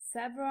to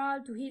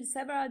heal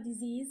several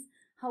diseases.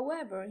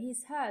 However,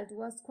 his health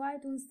was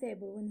quite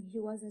unstable when he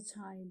was a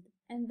child.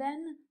 And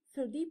then,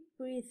 through deep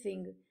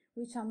breathing,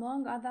 which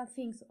among other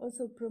things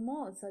also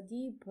promotes a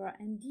deeper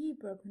and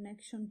deeper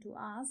connection to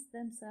us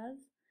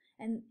themselves,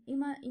 and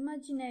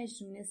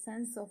imagination in a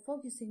sense of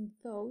focusing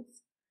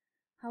thoughts.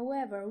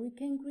 However, we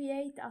can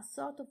create a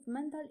sort of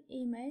mental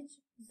image,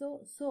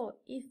 so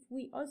if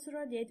we also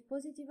radiate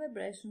positive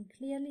vibration,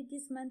 clearly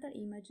this mental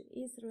image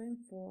is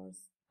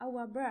reinforced.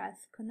 Our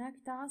breath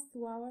connects us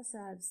to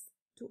ourselves,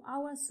 to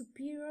our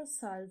superior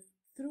self.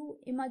 Through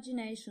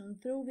imagination,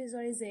 through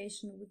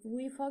visualization,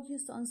 we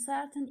focus on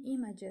certain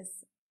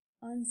images,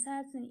 on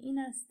certain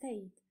inner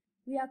state.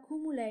 We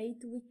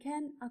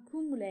can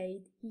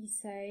accumulate, he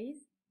says,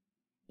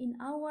 in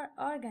our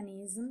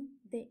organism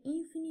the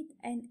infinite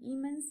and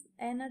immense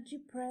energy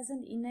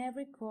present in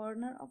every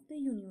corner of the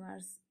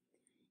universe.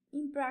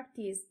 In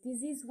practice,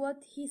 this is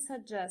what he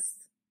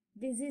suggests.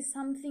 This is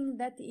something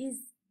that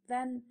is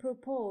then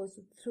proposed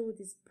through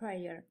this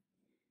prayer.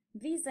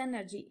 This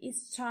energy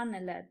is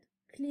channeled.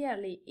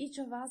 Clearly, each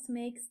of us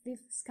makes this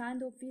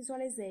kind of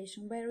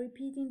visualization by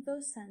repeating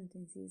those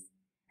sentences.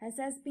 As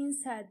has been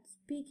said,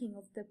 speaking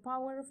of the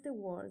power of the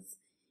words,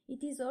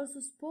 it is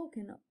also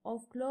spoken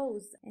of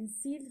closed and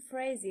sealed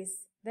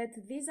phrases,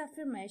 that this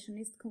affirmation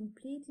is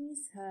complete in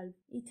itself.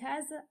 It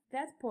has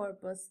that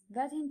purpose,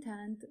 that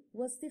intent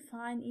was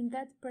defined in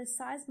that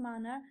precise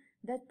manner,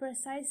 that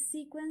precise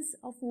sequence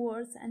of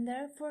words, and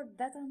therefore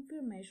that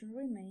affirmation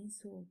remains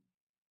so.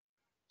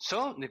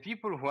 So the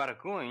people who are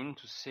going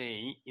to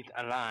say it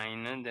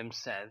align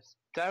themselves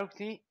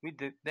directly with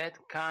that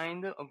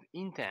kind of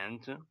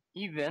intent,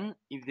 even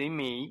if they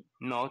may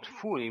not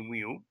fully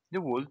view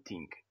the whole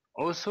thing.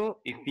 Also,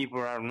 if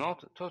people are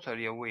not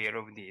totally aware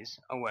of this,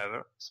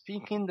 however,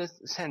 speaking the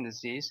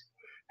sentences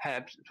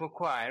helps to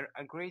acquire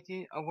a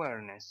greater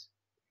awareness.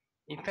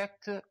 In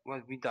fact,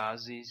 what we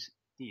does is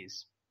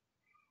this.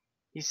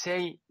 He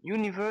say,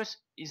 universe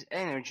is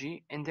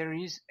energy and there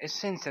is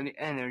essentially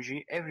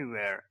energy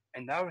everywhere,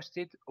 and our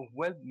state of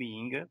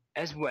well-being,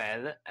 as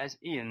well as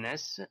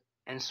illness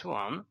and so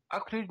on,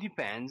 actually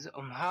depends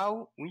on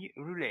how we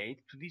relate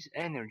to this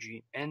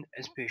energy, and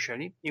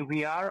especially if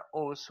we are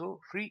also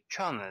free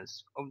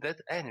channels of that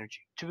energy.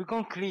 To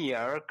become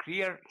clear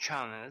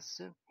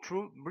channels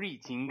through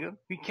breathing,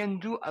 we can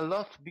do a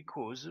lot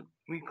because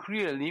we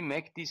clearly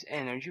make this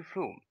energy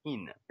flow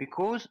in,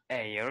 because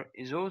air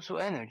is also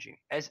energy,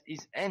 as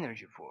is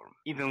energy form.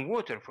 Even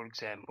water, for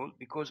example,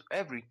 because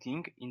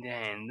everything in the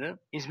end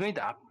is made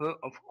up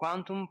of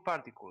quantum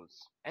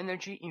particles.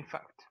 Energy, in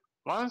fact.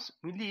 Once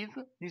we leave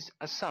this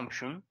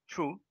assumption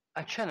through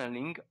a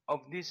channeling of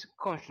this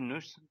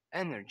consciousness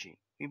energy,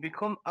 we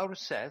become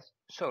ourselves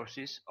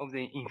sources of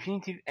the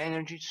infinitive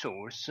energy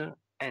source,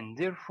 and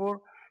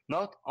therefore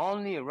not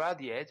only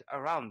radiate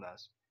around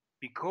us,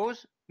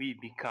 because we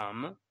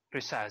become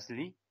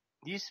precisely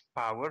this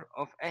power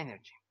of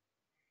energy.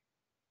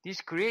 This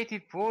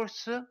creative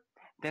force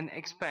then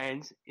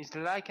expands is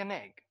like an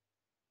egg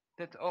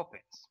that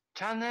opens.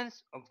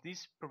 Channels of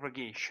this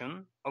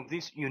propagation of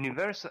this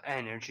universal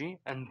energy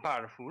and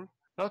powerful,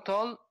 not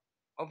all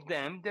of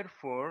them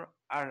therefore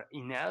are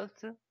in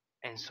health,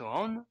 and so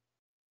on.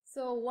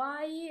 So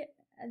why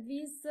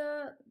this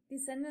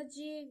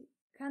energy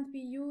can't be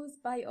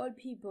used by all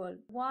people?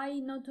 Why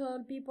not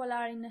all people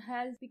are in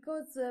health?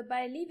 Because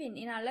by living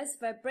in a less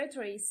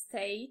vibratory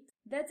state,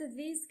 that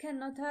this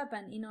cannot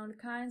happen in all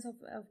kinds of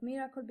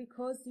miracle,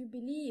 because you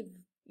believe,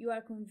 you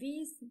are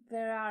convinced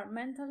there are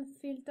mental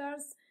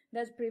filters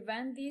that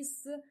prevent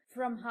this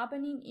from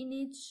happening in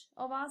each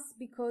of us,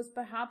 because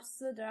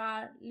perhaps there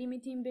are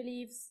limiting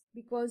beliefs,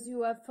 because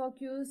you have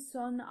focused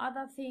on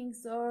other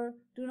things or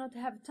do not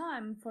have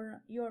time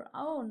for your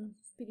own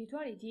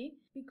spirituality,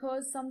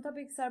 because some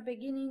topics are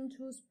beginning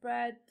to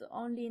spread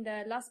only in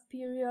the last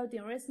period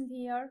in recent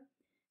years.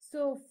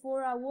 So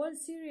for a whole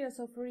series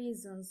of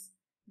reasons,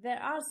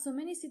 there are so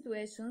many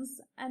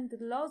situations and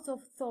lots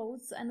of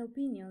thoughts and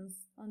opinions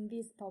on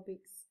these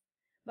topics.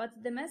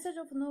 But the message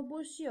of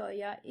Nobushi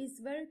Oya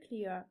is very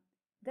clear.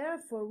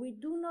 Therefore, we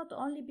do not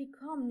only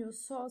become new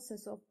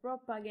sources of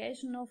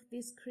propagation of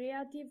this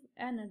creative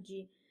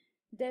energy,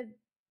 the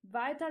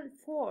vital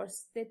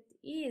force that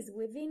is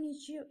within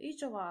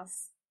each of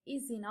us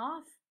is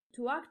enough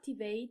to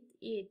activate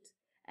it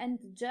and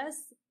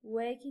just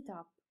wake it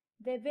up.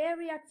 The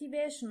very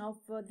activation of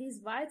this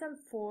vital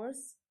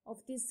force, of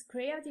this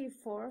creative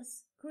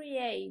force,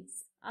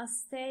 creates a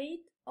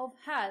state of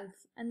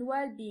health and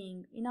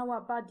well-being in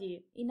our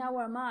body, in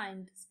our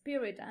mind,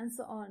 spirit, and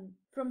so on.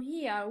 From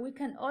here we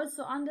can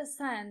also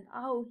understand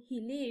how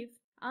he lived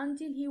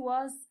until he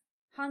was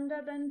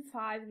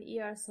 105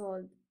 years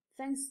old,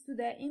 thanks to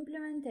the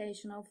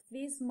implementation of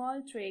these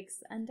small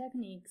tricks and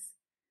techniques,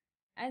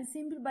 and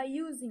simply by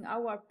using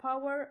our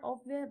power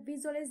of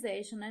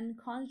visualization and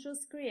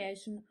conscious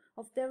creation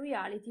of the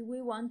reality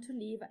we want to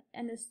live,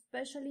 and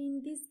especially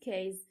in this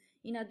case,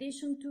 in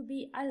addition to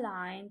be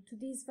aligned to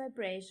these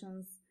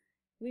vibrations,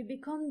 we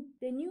become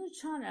the new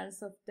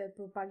channels of the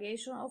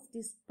propagation of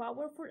this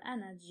powerful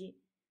energy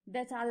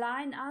that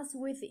align us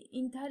with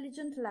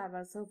intelligent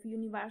levels of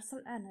universal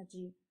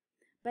energy.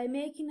 By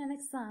making an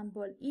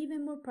example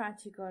even more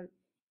practical,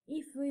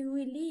 if we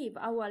live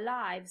our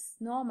lives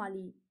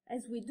normally,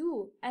 as we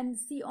do, and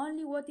see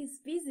only what is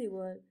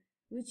visible,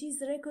 which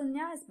is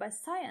recognized by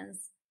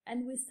science,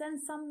 and we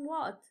stand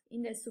somewhat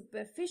in the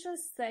superficial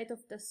state of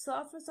the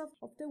surface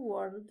of the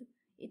world,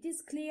 it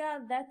is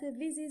clear that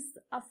this is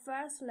a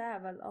first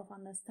level of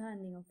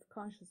understanding of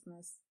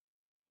consciousness.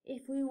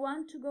 If we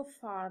want to go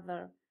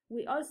further,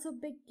 we also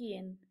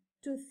begin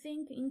to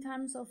think in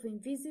terms of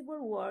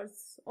invisible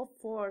worlds of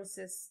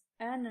forces,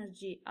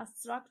 energy, a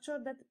structure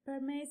that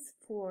permeates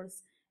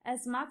force.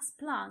 As Max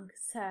Planck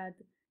said,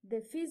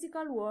 the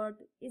physical world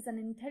is an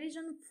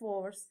intelligent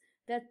force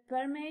that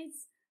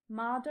permeates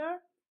matter,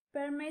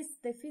 permeates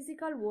the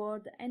physical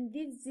world, and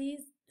this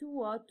is to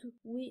what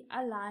we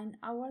align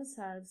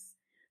ourselves.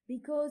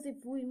 Because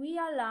if we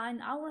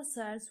align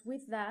ourselves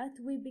with that,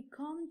 we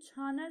become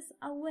channels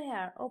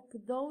aware of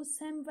those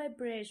same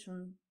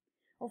vibrations,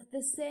 of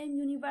the same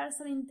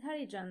universal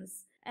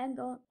intelligence, and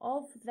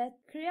of that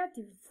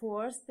creative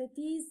force that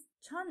is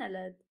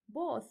channeled,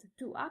 both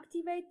to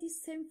activate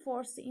this same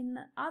force in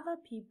other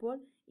people,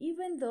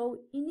 even though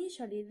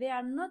initially they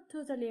are not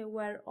totally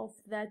aware of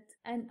that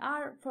and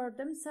are for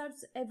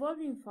themselves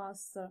evolving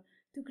faster,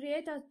 to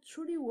create a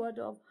truly world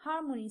of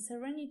harmony,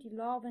 serenity,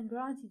 love and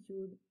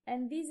gratitude.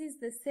 And this is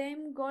the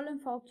same goal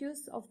and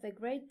focus of the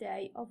great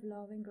day of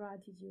love and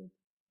gratitude.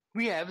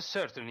 We have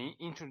certainly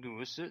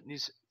introduced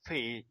this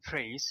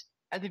phrase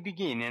at the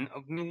beginning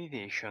of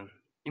meditation.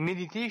 In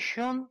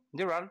meditation,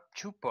 there are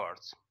two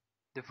parts.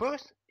 The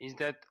first is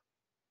that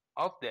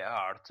of the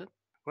heart,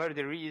 where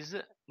there is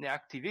the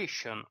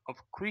activation of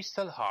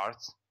crystal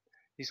hearts,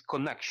 this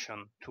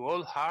connection to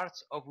all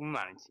hearts of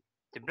humanity,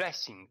 the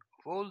blessing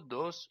of all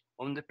those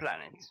on the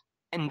planet.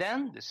 And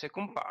then the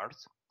second part,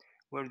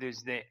 where there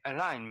is the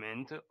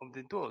alignment of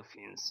the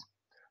dolphins.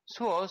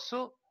 So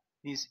also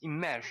this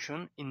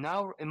immersion in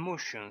our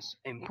emotions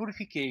and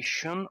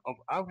purification of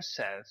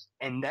ourselves,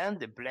 and then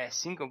the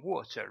blessing of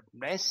water,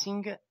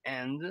 blessing,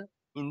 and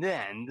in the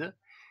end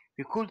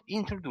we could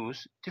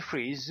introduce the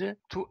phrase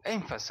to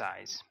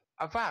emphasize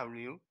a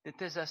value that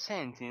has a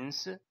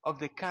sentence of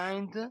the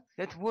kind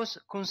that was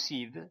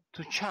conceived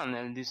to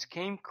channel this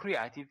same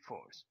creative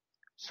force.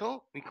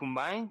 So we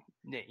combine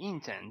the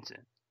intent.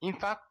 In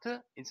fact,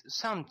 it's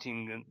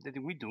something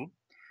that we do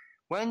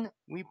when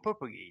we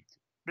propagate,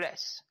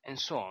 bless, and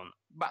so on.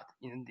 But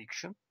in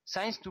addition,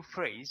 science to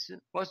phrase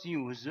was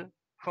used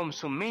from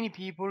so many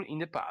people in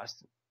the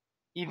past.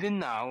 Even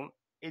now,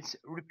 it's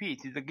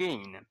repeated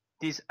again.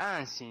 This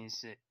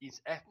enhances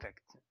its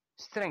effect,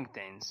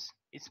 strengthens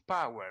its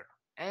power,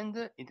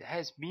 and it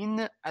has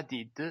been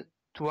added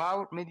to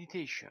our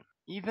meditation,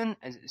 even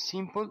as a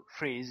simple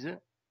phrase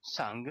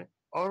sung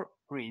or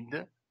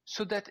read,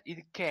 so that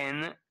it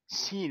can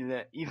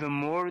seal even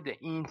more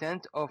the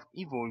intent of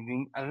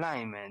evolving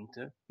alignment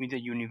with the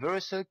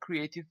universal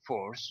creative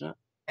force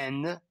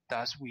and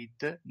thus with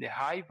the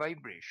high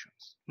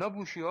vibrations.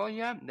 Nobushi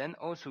Oya then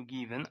also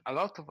given a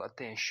lot of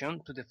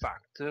attention to the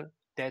fact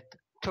that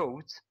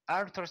thoughts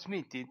are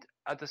transmitted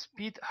at a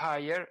speed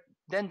higher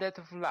than that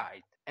of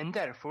light and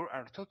therefore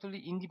are totally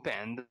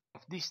independent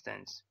of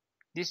distance.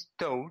 These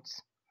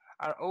thoughts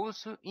are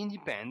also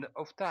independent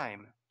of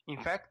time. In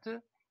fact,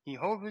 he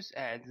always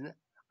adds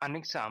an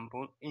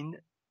example in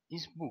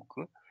his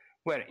book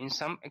where in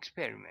some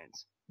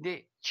experiments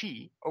the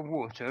chi of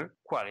water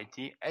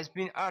quality has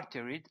been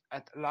altered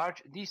at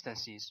large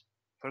distances.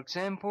 For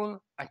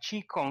example, a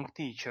Qigong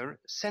teacher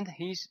sent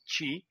his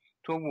chi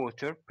to a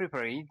water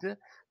prepared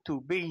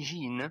to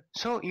Beijing,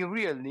 so he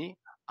really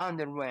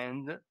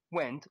underwent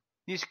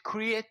this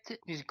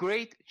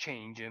great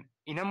change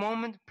in a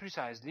moment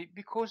precisely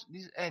because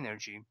this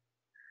energy.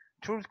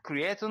 Truth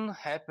creation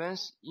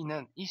happens in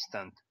an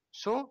instant,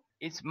 so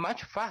it's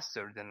much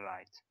faster than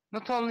light.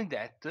 Not only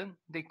that,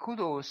 they could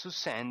also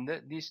send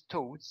these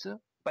thoughts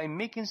by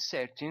making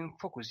certain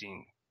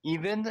focusing.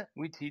 Even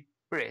with its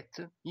breath,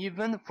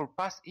 even for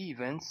past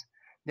events,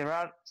 there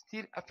are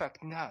still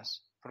affecting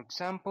us. For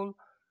example,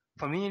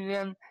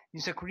 familial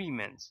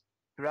disagreements,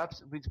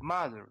 perhaps with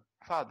mother,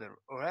 father,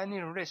 or any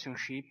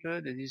relationship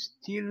that is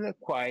still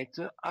quite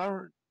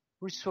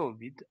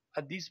unresolved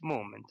at this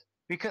moment.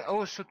 We can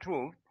also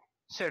throw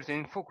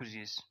certain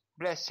focuses,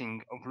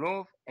 blessing of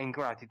love and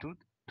gratitude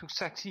to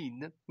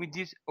succeed with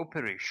this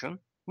operation,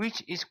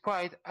 which is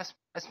quite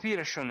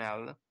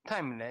aspirational,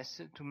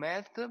 timeless, to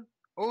melt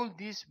all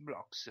these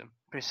blocks,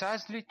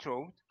 precisely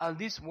through all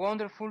this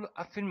wonderful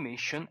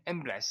affirmation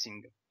and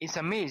blessing. It's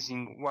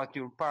amazing what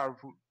your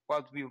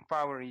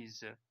power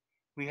is.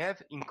 We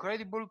have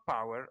incredible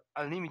power,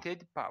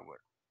 unlimited power.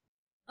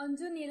 On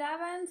June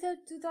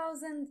 11th,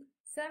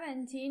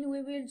 2017,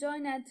 we will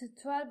join at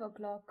 12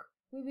 o'clock.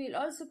 We will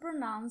also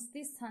pronounce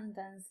this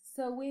sentence,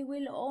 so we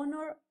will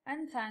honor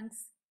and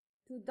thanks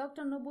to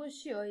Dr.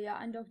 Nobushi Oya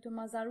and Dr.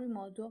 Masaru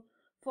Emoto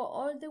for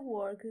all the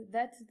work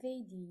that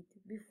they did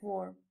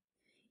before.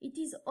 It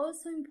is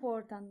also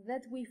important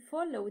that we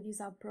follow this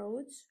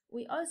approach.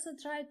 We also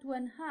try to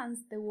enhance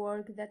the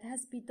work that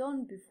has been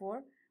done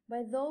before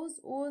by those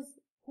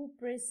who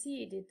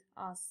preceded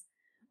us,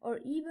 or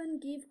even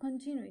give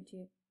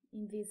continuity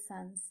in this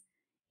sense.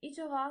 Each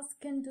of us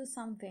can do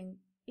something.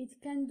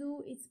 It can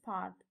do its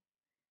part.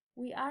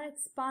 We are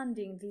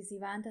expanding this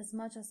event as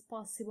much as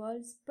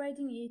possible,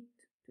 spreading it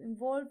to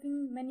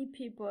involving many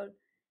people,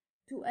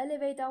 to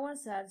elevate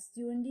ourselves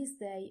during this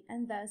day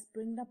and thus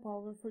bring a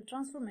powerful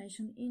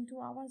transformation into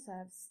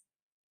ourselves.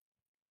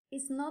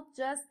 It's not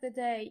just the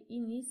day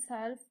in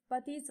itself,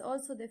 but it's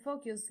also the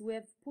focus we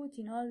have put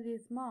in all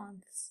these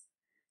months.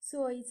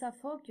 So it's a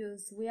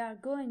focus we are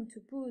going to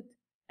put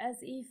as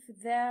if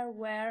there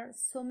were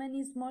so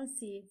many small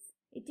seeds.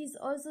 It is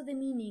also the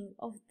meaning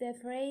of the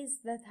phrase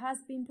that has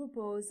been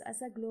proposed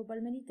as a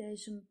global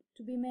meditation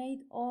to be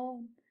made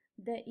on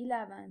the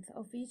 11th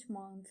of each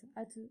month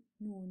at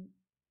noon.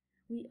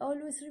 We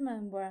always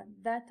remember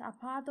that a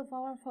part of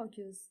our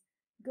focus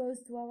goes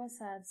to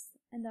ourselves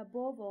and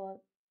above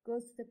all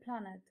goes to the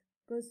planet,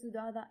 goes to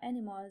the other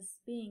animals,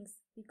 beings,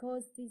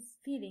 because this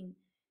feeling,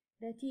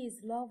 that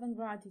is love and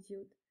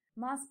gratitude,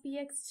 must be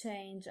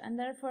exchanged and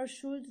therefore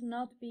should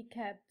not be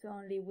kept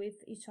only with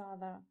each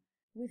other.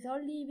 With all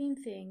living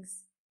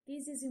things,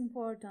 this is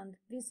important.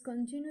 This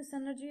continuous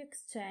energy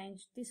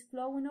exchange, this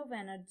flowing of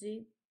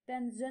energy,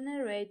 then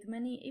generate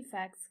many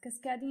effects,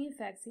 cascading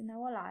effects in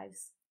our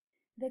lives.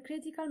 The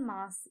critical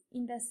mass,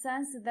 in the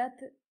sense that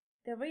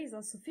there is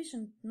a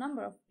sufficient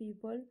number of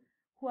people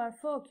who are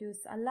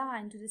focused,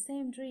 aligned to the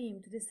same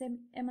dream, to the same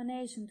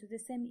emanation, to the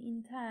same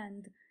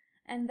intent,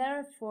 and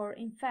therefore,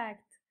 in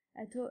fact,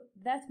 at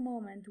that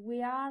moment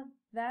we are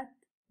that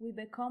we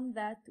become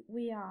that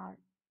we are.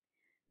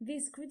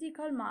 This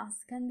critical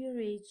mass can be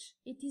reached.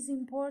 It is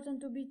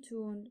important to be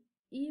tuned,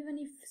 even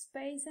if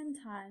space and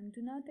time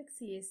do not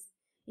exist.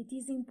 It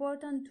is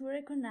important to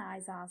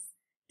recognize us,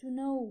 to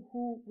know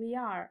who we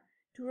are,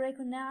 to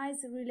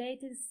recognize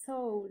related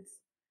souls,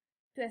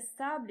 to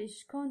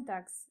establish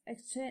contacts,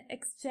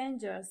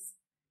 exchanges,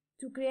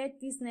 to create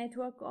this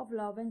network of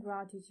love and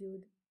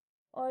gratitude.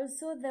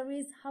 Also, there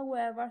is,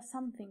 however,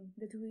 something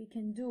that we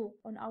can do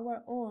on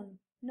our own,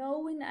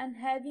 knowing and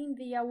having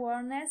the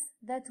awareness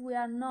that we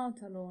are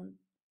not alone,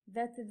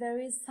 that there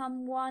is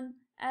someone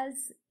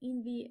else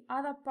in the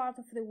other part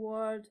of the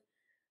world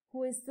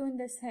who is doing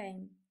the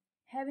same,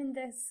 having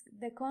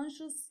the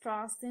conscious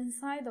trust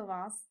inside of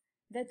us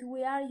that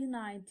we are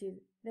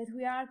united, that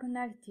we are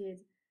connected,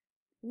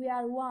 we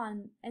are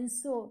one, and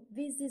so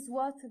this is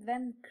what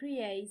then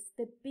creates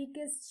the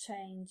biggest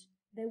change,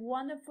 the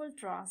wonderful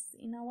trust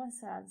in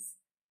ourselves,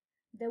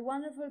 the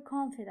wonderful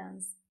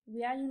confidence.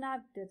 We are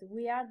united,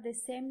 we are the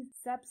same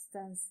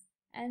substance,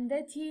 and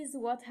that is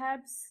what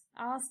helps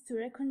us to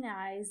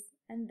recognize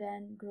and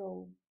then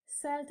grow.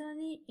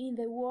 Certainly in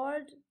the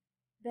world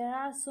there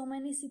are so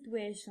many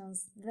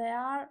situations, there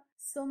are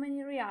so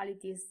many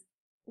realities.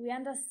 We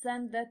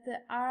understand that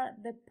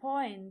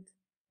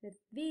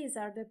these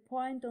are the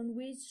point on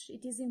which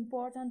it is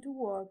important to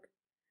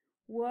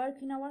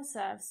work in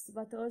ourselves,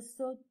 but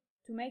also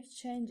to make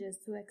changes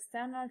to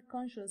external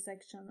conscious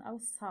action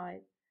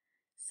outside.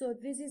 So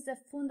this is the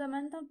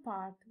fundamental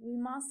part. We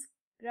must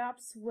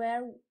grasp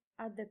where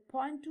at the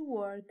point to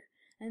work,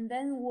 and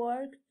then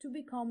work to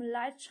become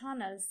light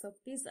channels of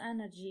this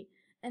energy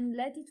and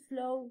let it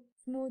flow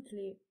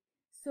smoothly.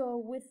 So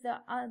with the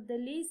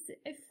least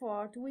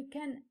effort we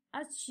can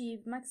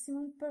achieve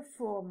maximum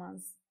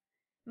performance,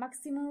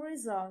 maximum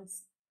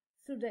results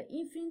through the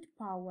infinite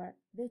power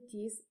that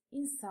is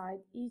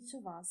inside each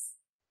of us.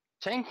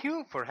 Thank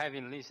you for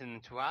having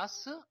listened to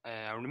us.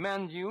 I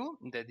remind you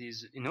that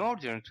in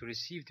order to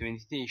receive the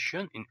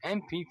meditation in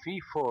MP3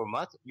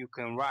 format, you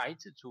can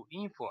write to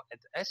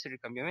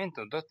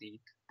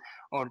info@essericambiamento.it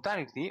or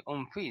directly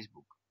on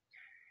Facebook.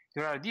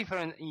 There are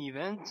different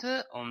events.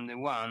 On the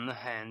one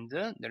hand,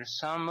 there are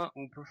some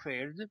who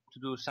preferred to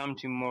do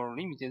something more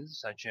limited,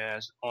 such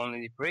as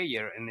only the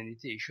prayer and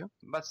meditation,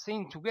 but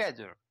staying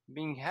together,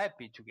 being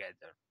happy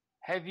together,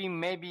 having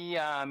maybe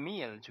a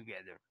meal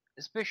together,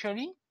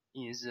 especially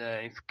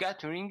if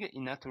gathering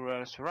in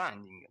natural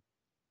surrounding.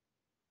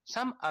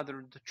 Some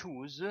others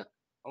choose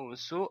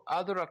also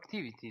other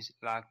activities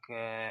like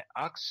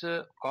acts,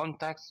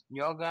 contacts,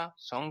 yoga,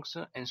 songs,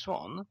 and so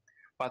on,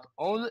 but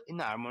all in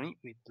harmony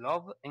with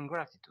love and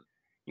gratitude.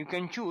 You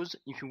can choose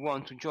if you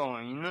want to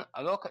join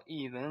a local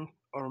event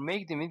or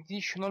make the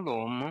meditation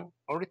alone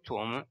or at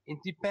home.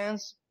 It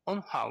depends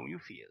on how you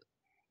feel.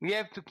 We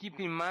have to keep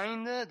in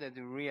mind that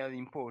the really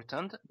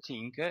important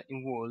thing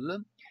in all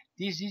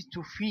this is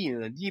to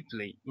feel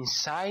deeply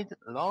inside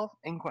love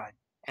and gratitude.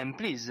 And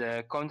please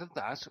contact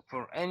us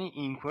for any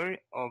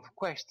inquiry or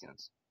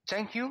questions.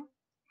 Thank you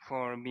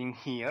for being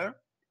here,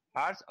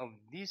 part of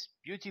this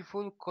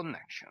beautiful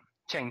connection.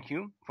 Thank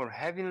you for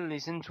having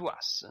listened to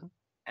us,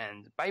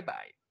 and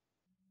bye-bye.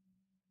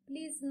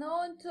 Please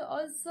note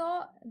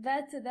also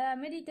that the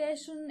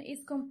meditation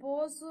is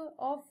composed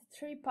of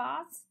 3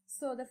 parts.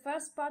 So the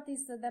first part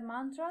is the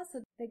mantra,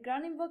 so the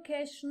grand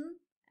invocation,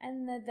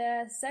 and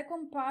the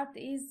second part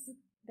is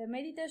the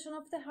meditation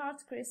of the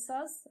heart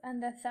crystals,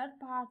 and the third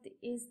part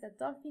is the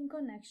dolphin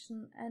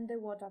connection and the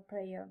water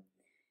prayer.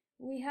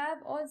 We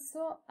have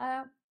also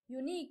a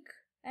unique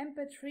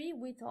MP3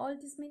 with all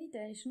this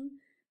meditation.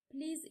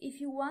 Please,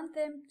 if you want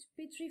the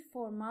MP3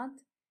 format,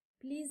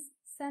 please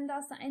send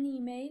us an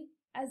email,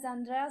 as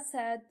Andrea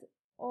said,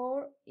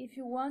 or if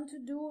you want to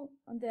do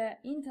on the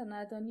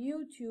internet, on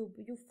YouTube,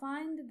 you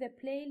find the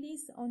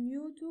playlist on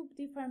YouTube,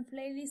 different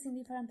playlists in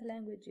different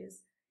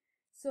languages.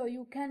 So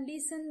you can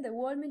listen the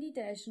whole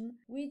meditation,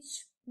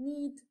 which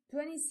need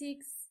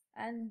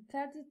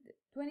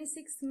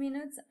 26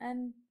 minutes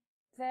and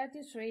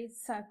 33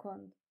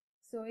 seconds.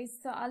 So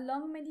it's a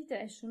long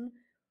meditation.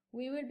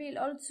 We will be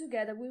all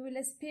together. We will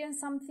experience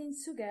something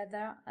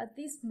together at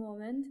this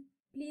moment.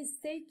 Please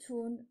stay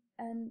tuned,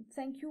 and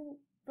thank you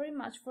very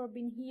much for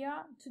being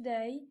here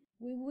today.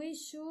 We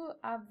wish you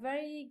a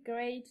very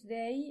great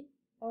day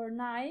or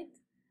night,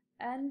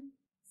 and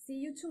see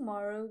you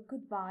tomorrow.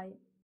 Goodbye.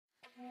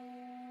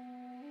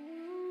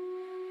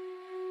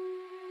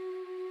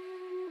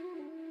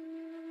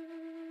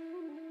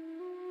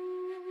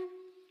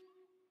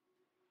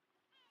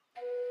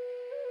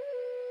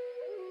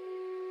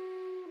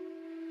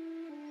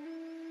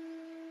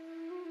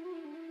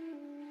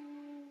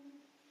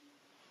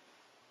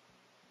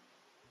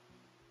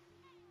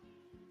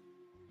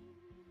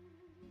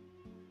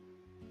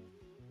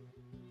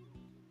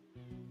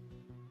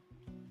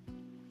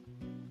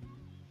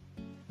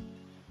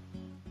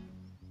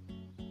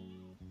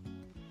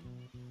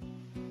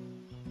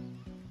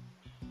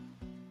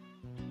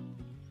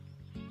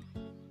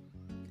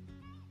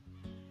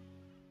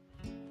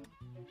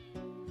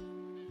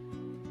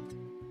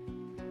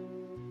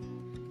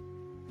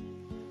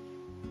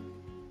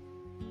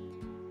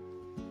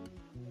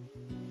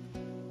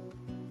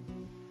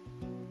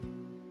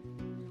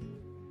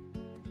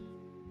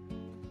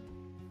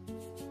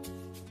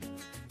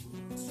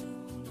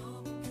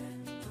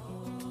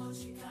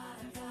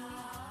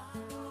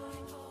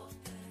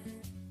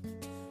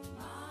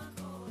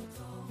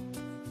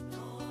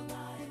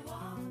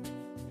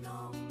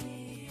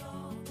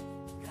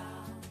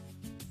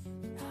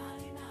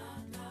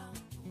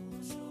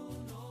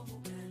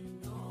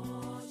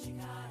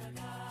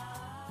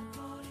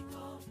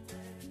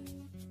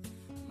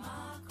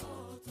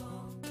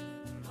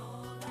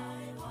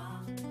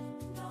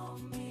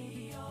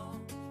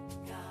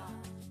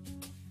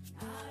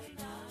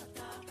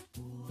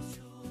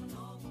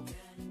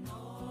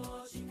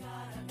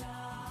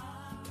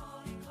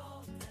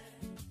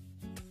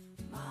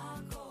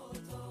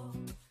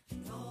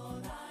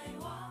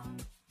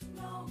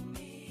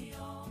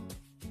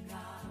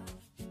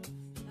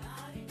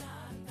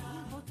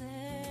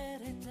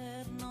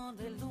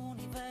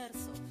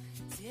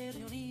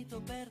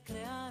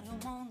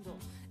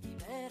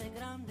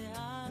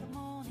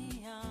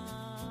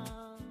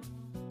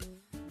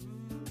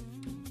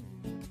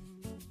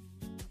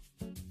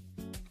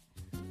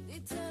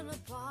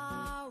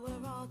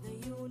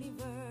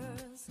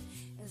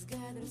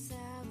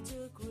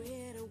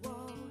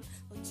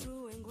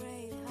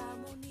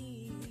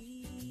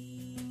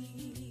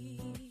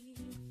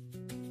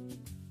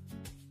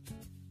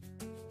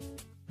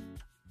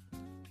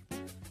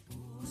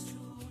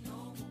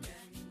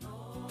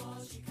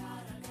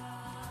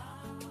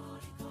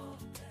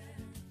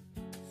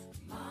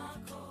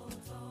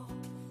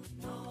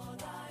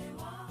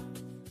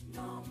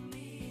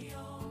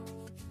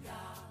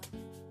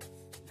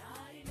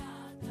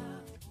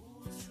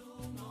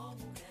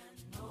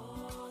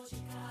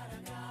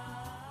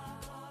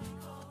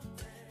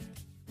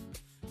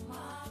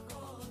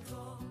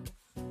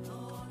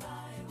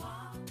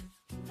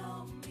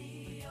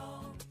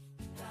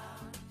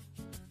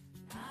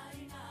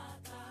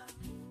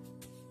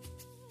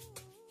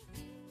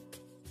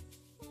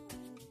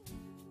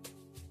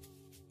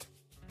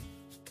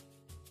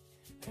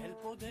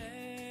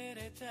 poder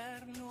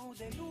eterno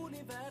del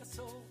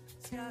universo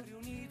se ha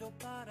reunido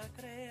para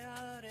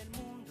crear el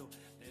mundo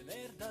de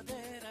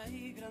verdadera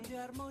y grande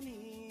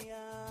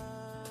armonía.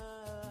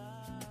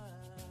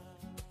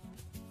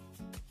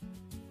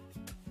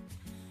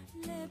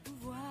 Les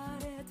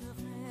pouvoirs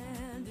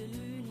éternels de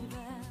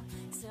l'univers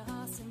s'est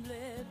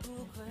rassemblé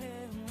pour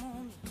créer un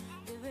monde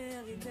de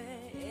vérité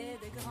et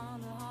de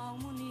grande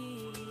harmonie.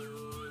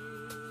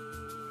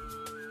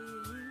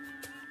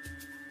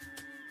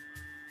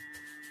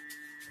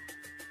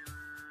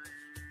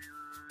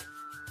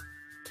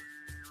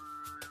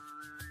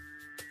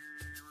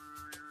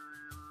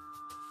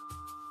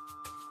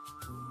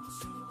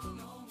 Uchu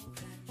no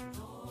Mugen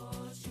no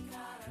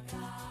Chikara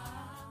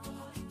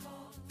Kori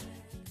kotte,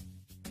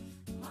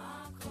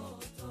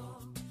 Makoto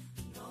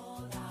no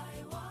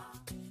Daiwa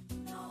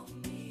no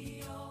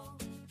Miyo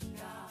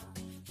ga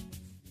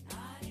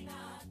Nari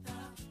natta.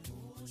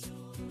 Uchu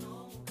no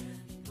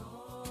Mugen no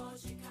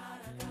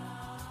Chikara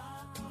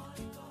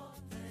Kori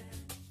kotte,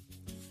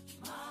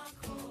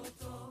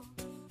 Makoto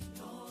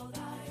no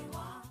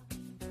Daiwa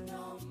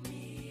no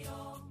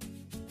Miyo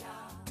ga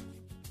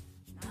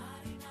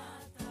Nari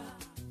natta.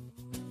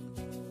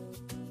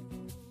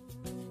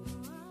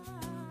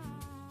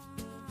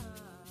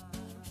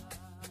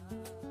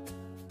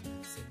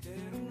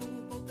 S'eterno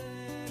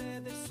potere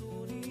del suo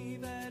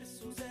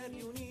universo si è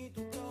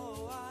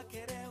riunito a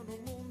creare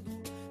un mondo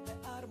di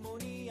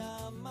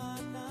armonia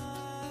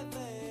mana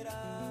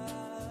vera.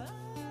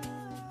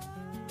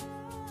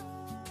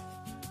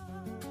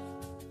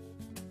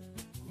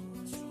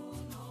 Uchu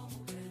no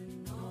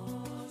Mugen no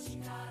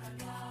Chikara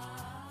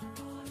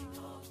Kori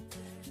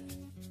kotte,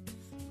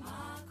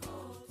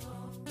 Makoto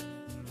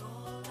no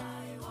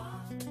Daiwa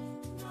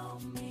no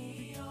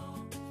Miyo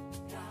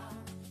ga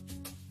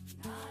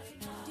Nari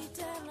natta. The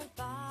eternal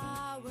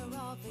power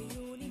of the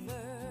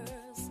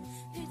universe,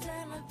 the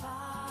eternal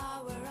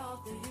power of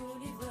the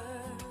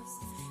universe,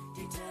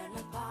 the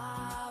eternal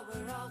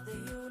power of the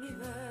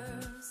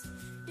universe,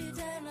 the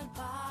eternal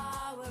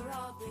power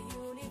of the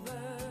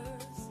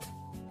universe.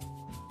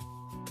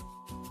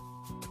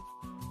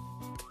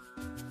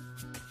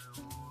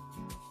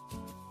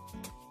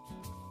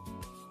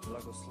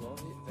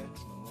 Blagoslovi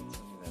večnu moć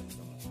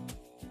univerzuma.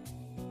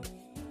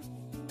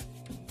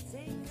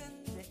 Zegen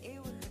de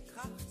eeuwige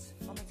kracht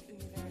van het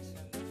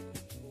universum.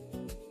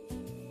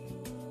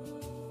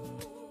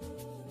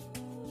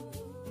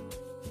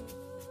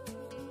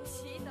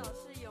 祈祷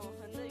是永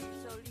恒的宇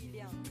宙力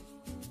量。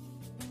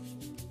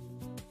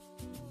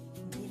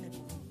 Bine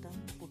cuvântăm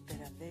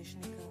puterea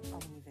veșnică a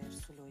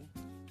universului.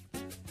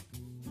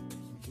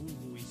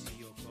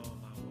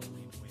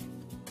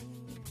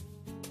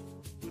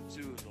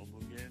 Uchu no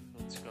Mugen no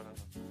Chikara.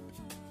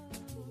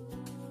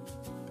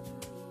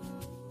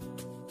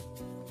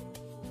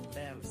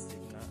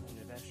 Välsigna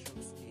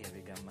universums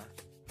eviga makt.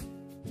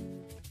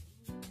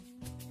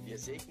 Wir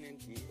segnen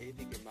die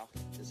ewige Macht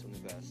des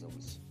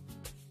Universums.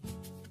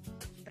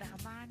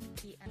 ब्रह्मांड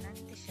की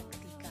अनंत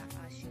शक्ति का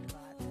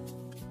आशीर्वाद।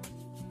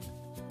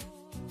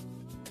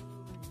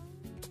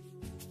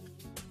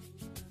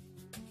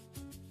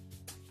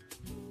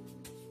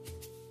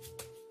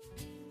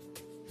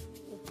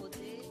 O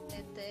poder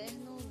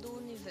eterno do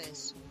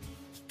universo.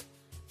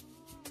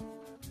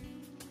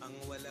 Ang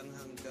walang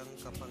hanggang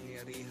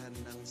kapangyarihan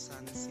ng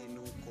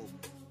sansinukob.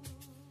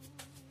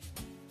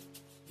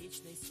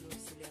 Вечной силы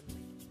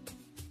Вселенной.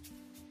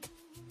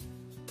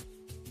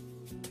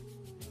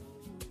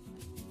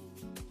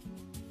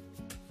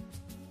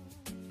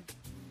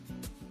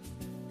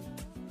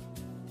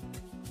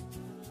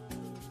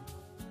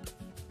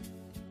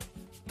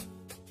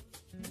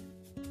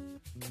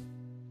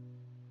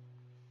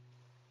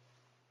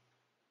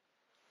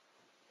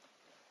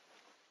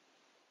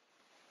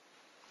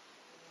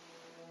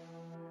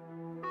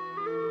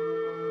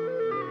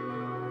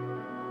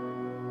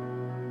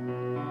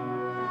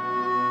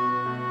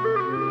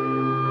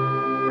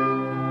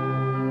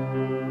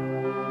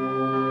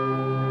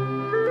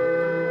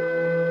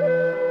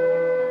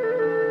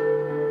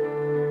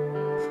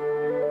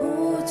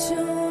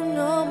 Uchu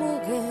no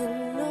Mugen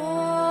no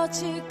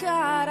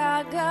Chikara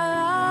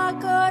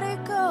Kori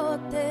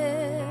kotte,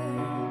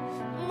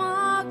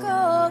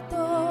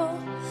 Makoto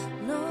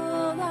no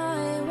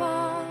Daiwa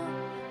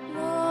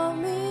no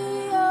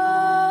Miyo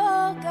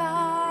ga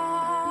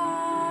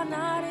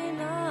Nari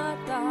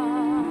natta.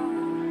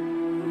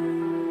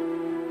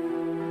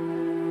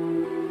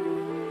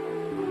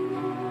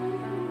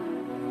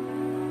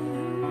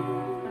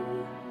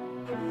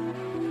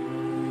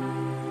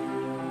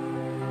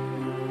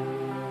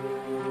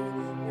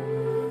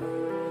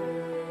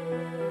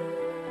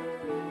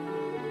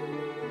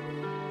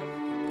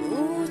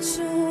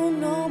 Uchu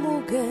no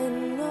Mugen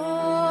no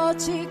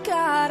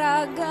Chikara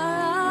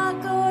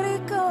Kori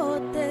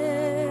kotte,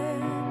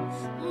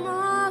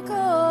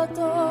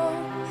 Makoto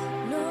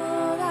no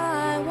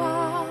Daiwa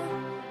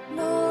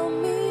no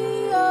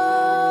Miyo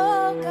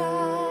ga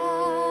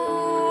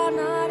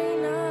Nari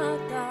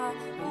natta.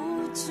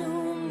 Uchu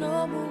no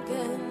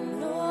Mugen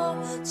no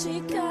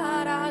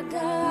Chikara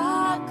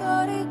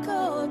Kori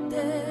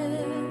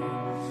kotte.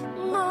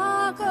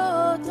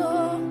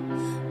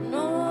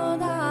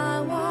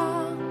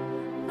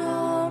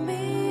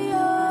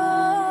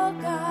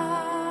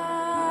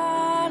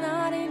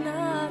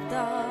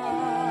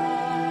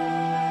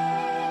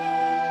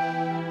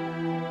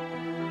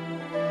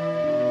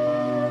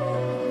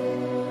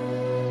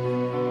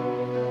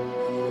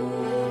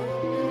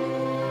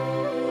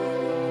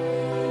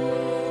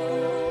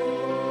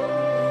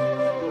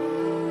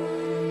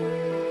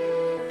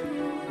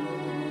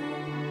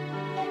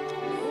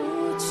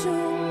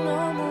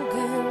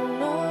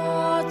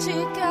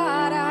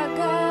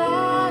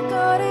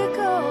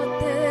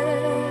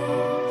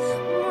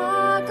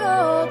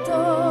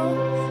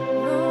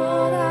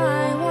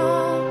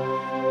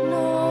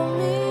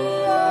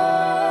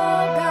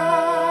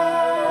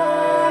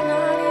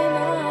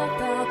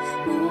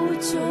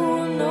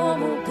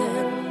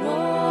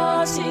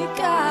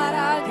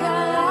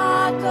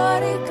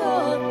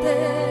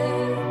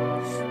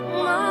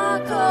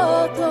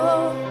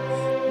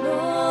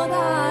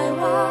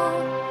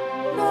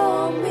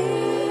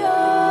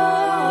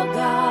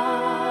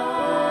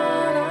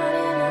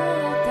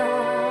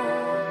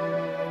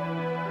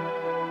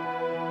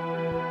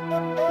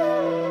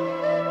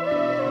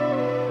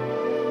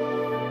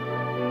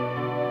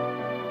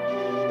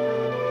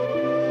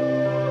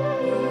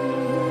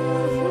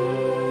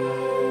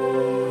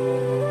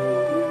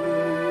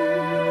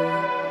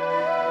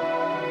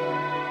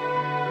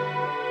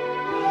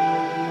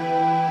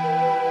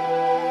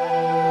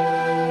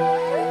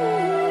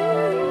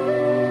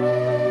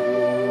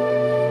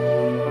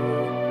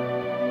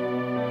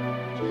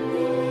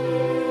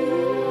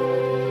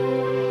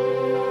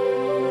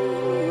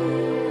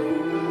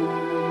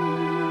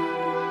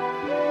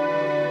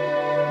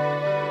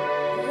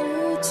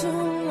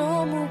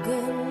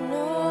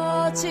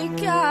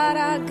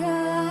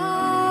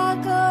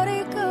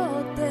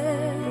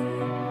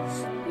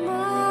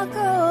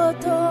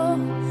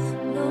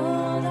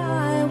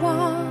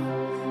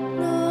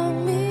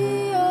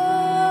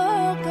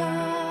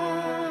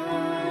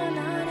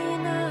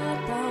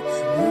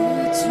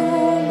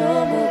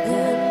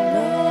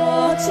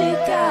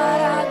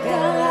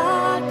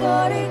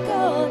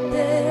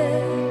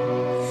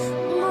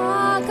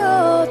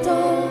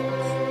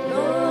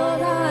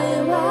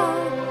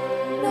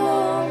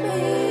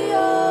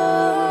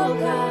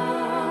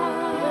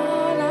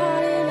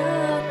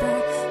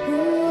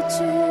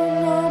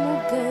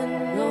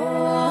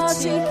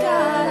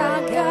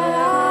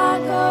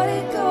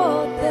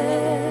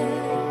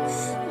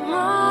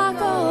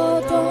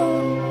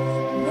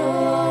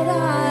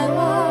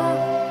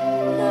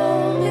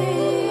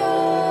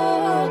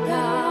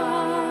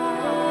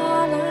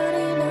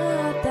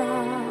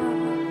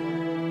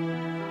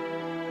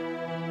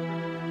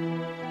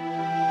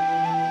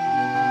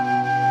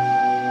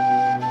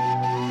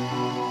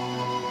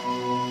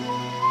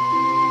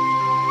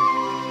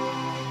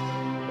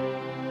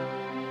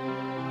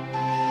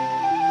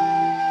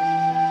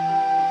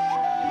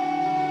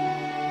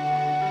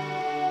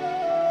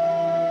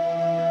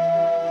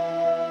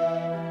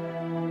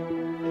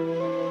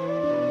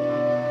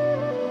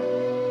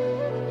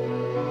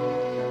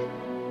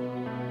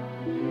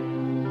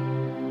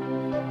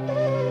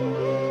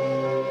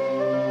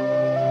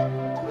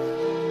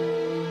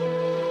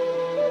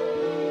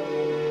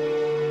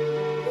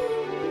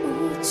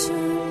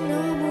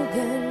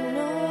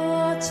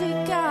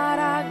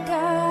 Chikara,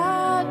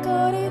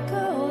 Kori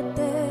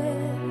kotte,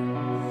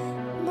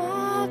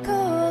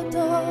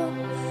 Makoto,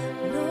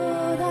 no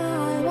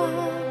Daiwa,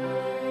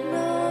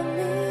 no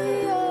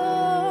Miyo,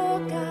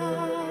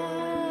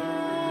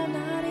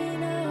 Nari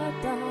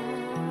natta.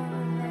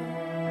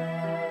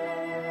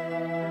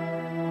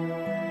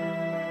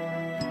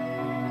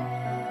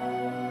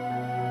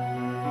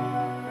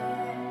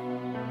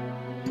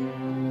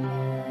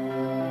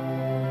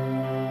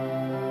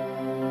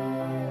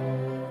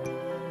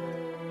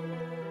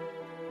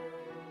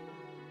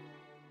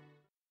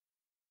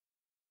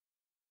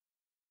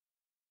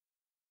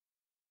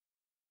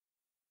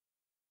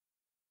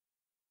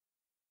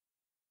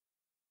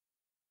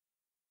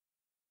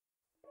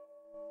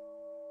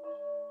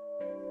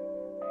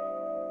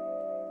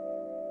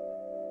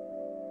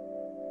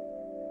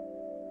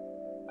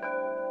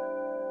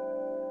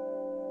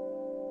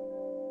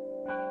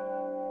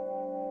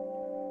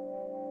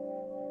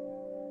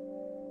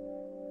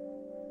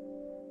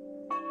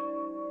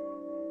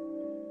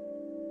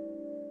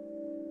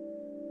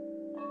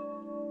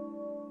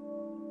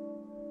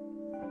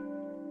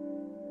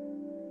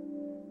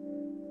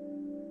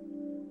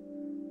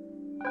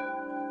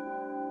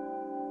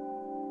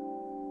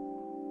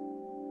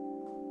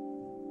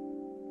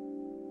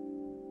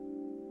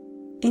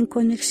 En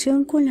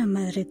conexión con la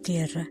Madre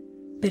Tierra,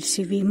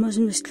 percibimos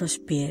nuestros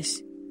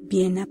pies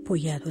bien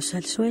apoyados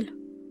al suelo.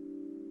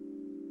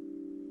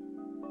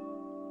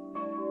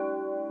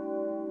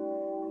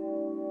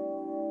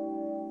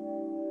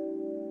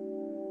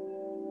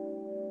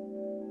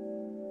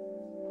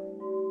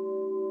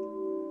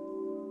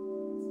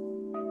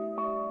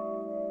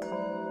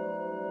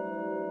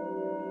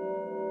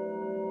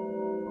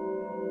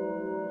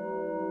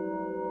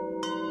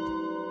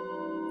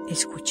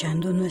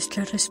 Escuchando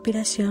nuestra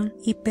respiración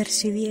y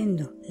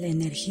percibiendo la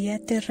energía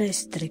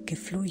terrestre que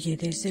fluye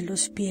desde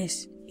los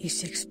pies y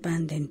se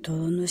expande en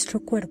todo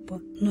nuestro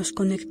cuerpo, nos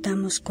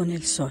conectamos con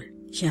el sol,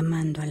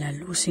 llamando a la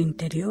luz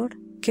interior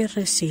que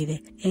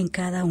reside en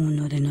cada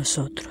uno de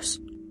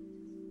nosotros.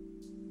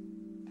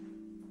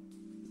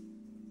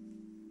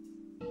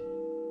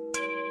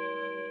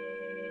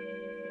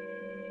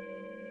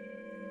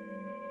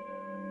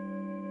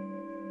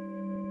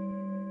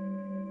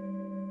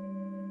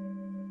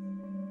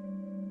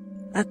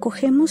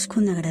 Acogemos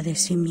con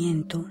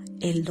agradecimiento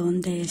el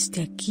don de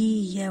este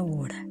aquí y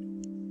ahora.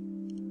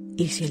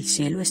 Y si el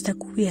cielo está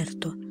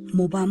cubierto,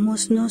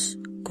 movámonos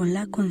con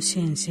la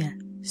conciencia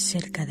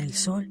cerca del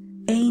sol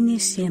e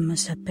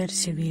iniciemos a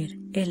percibir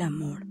el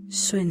amor,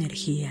 su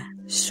energía,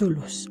 su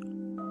luz.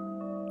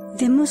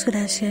 Demos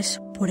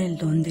gracias por el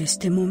don de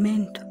este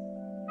momento.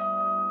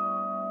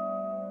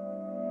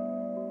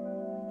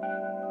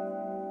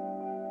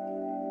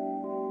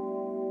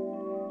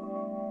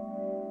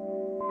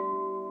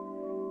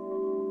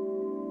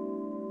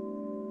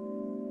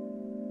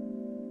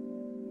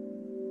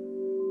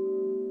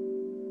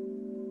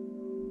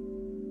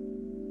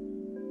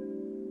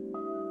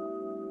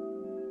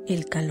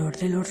 El calor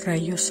de los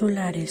rayos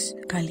solares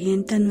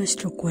calienta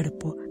nuestro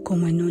cuerpo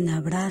como en un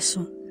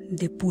abrazo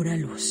de pura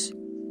luz.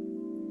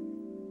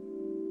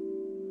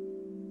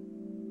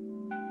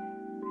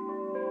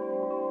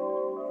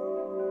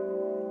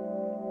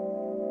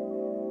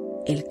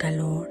 El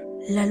calor,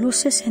 la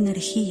luz es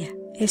energía,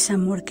 es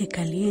amor que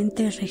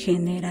calienta y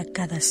regenera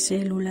cada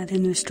célula de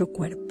nuestro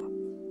cuerpo.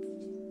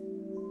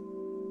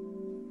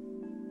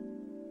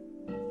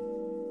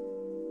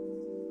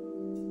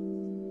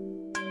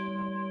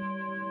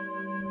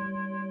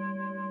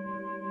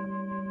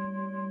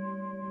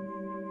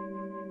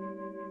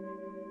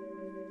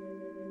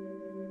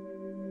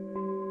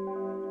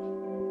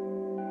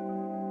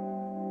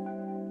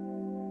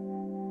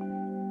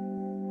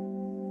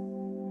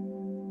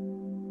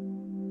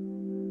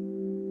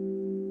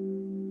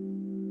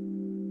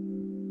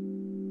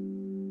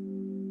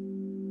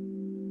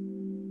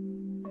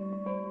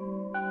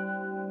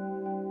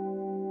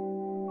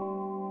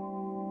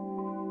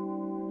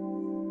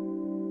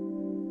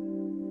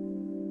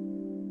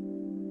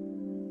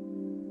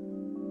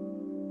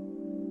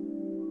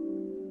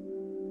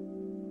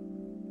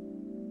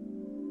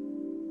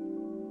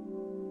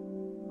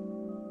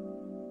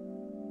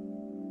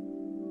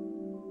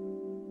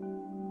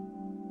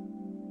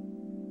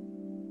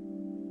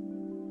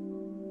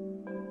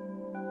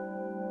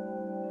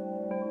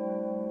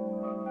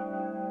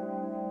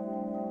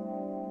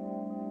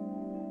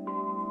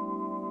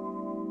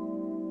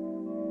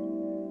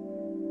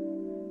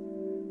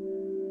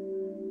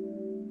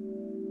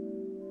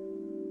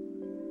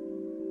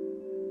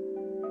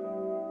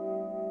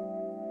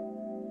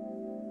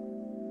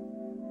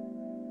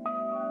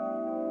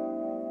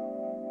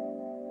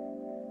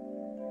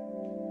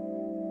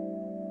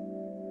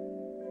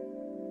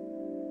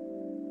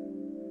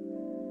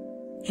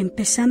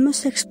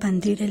 Empezamos a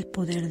expandir el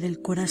poder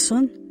del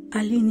corazón,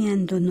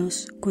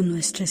 alineándonos con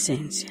nuestra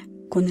esencia,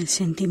 con el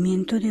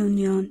sentimiento de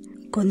unión,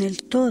 con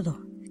el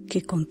todo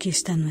que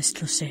conquista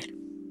nuestro ser.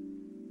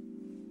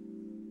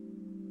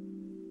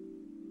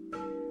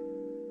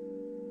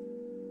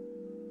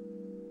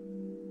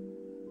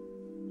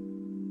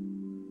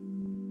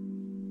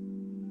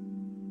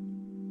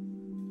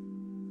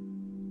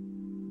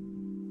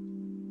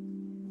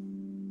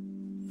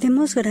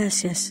 Damos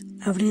gracias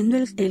abriendo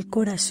el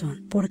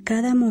corazón por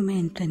cada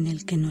momento en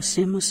el que nos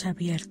hemos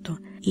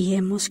abierto y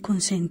hemos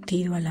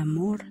consentido al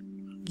amor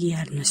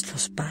guiar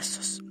nuestros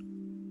pasos.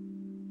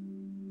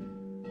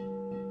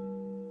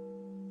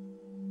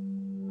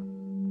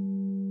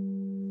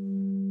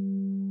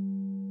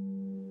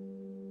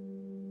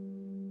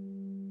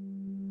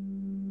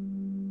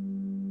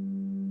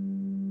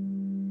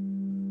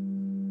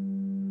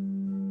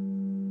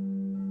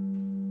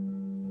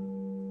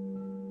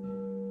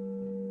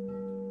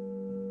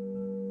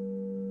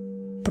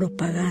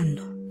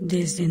 Propagando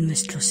desde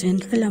nuestro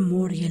centro el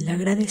amor y el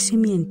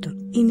agradecimiento,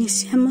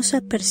 iniciamos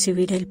a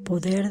percibir el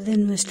poder de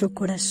nuestro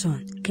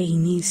corazón que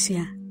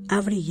inicia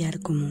a brillar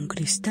como un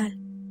cristal,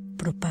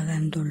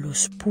 propagando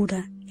luz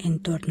pura en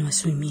torno a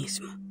sí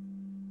mismo.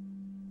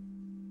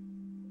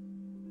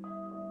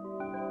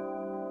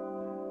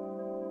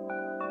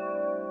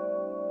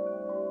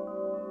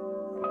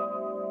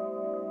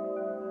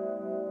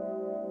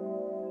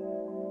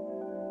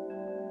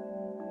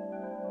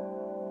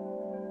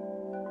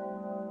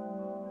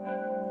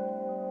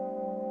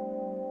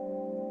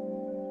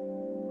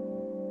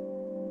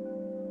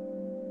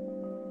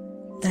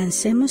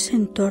 Dancemos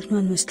en torno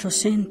a nuestro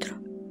centro,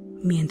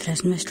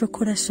 mientras nuestro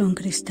corazón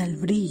cristal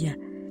brilla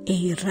e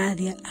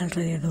irradia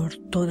alrededor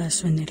toda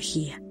su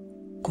energía,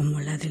 como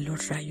la de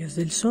los rayos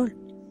del sol.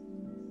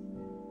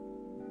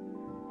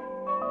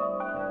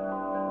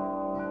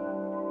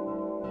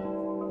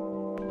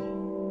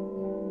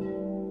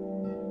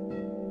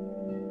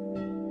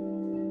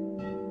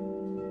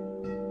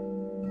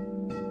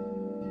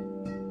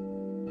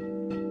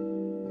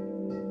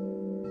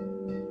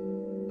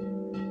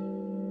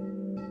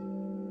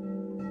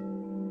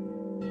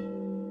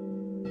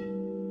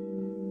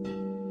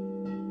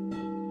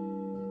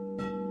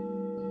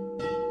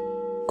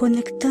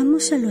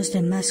 Conectamos a los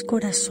demás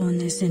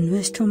corazones de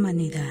nuestra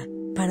humanidad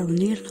para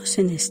unirnos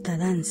en esta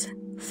danza,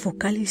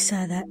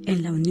 focalizada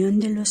en la unión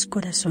de los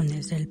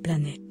corazones del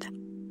planeta.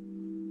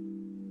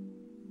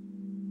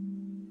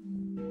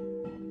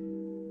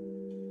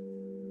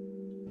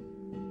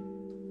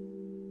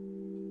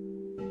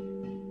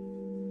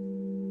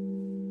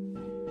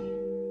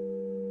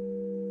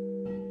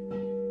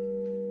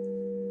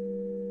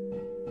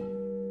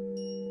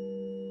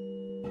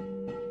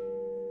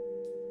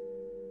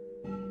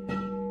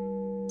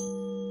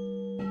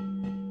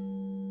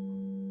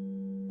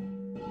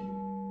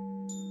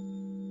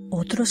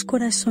 Otros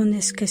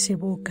corazones que se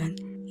evocan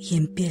y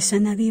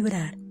empiezan a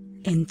vibrar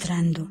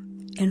entrando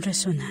en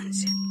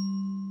resonancia.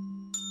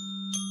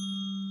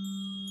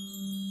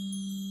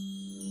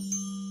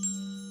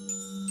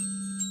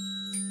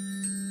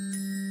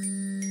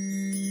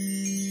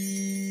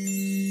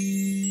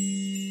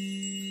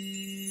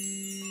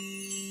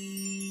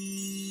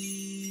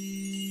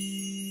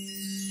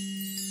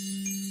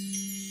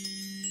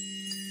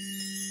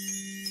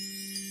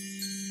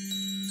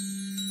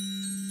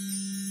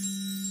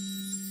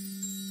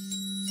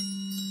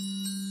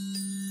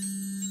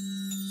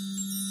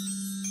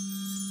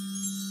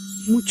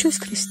 Muchos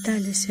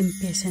cristales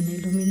empiezan a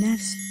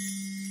iluminarse,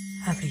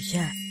 a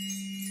brillar,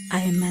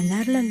 a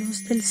emanar la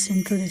luz del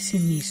centro de sí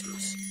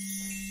mismos.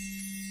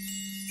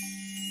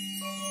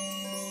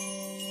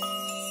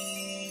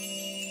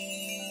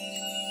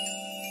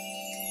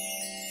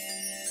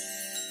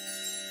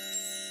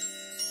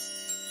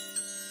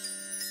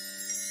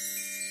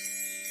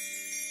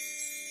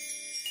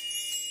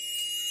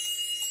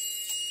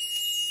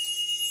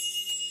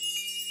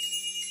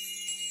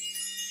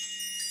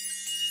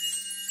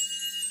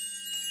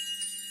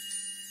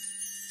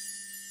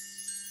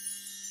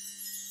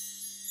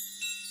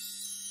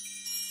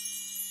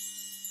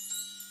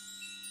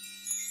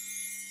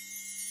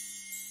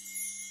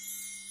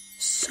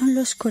 Son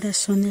los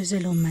corazones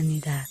de la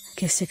humanidad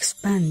que se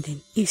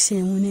expanden y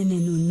se unen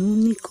en un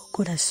único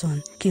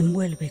corazón que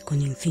envuelve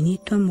con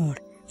infinito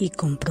amor y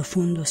con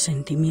profundo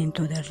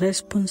sentimiento de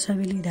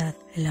responsabilidad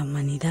la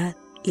humanidad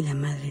y la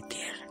Madre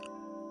Tierra.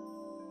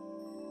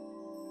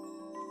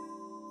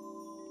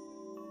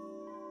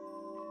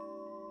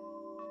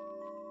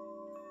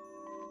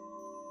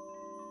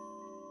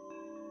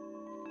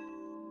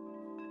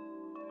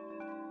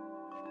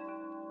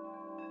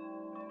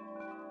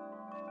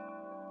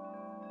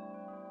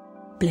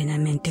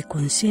 Plenamente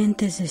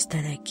conscientes de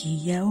estar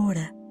aquí y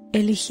ahora,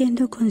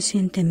 eligiendo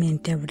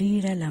conscientemente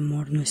abrir al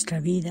amor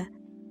nuestra vida,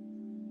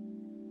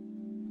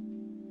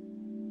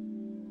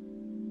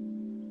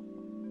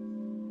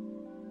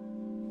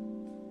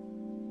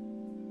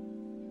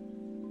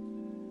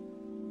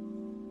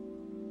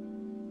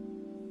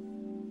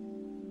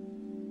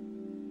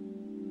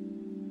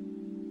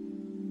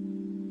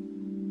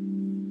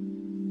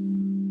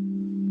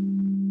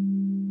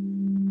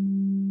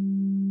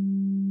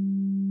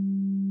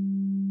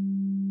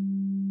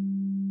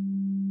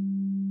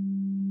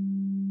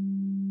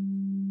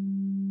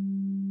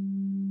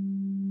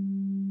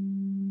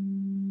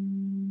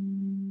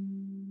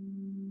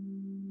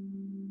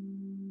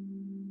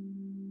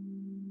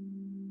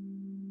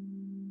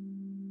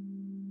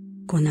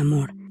 con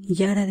amor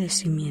y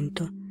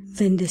agradecimiento,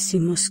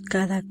 bendecimos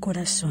cada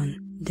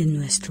corazón de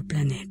nuestro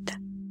planeta.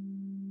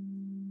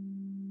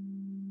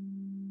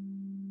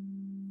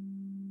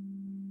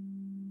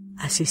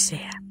 Así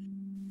sea.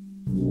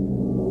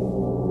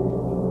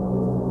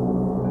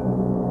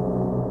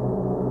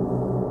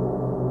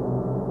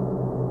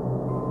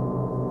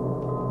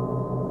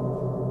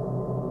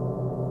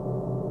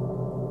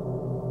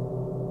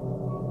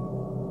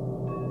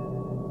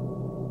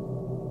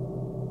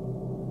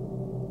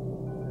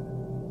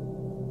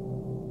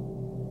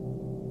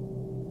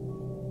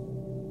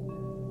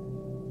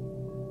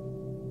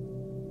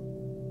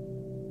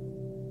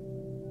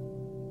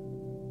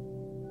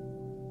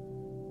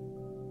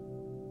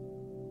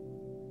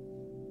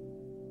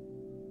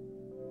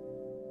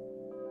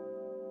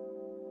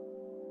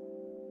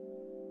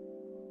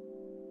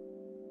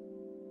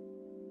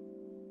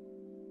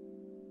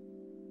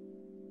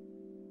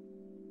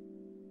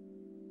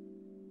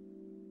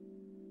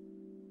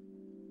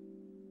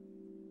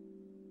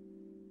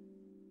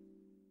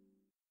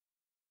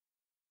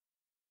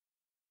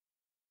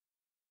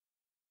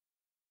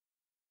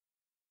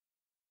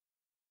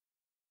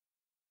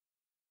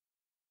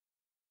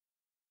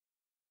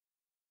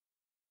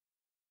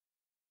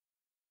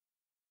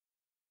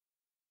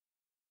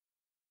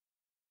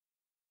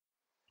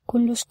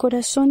 Con los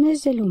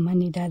corazones de la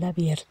humanidad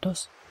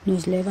abiertos,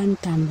 nos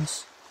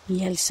levantamos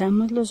y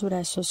alzamos los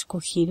brazos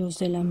cogidos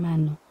de la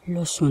mano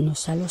los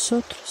unos a los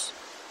otros,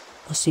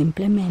 o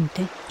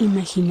simplemente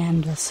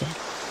imaginando hacerlo.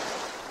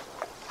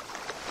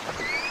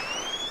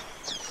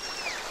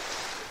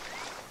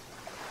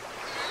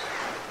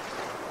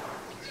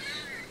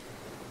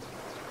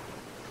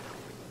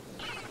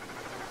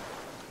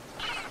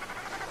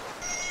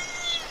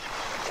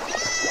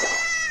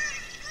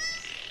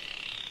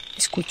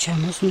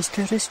 Escuchamos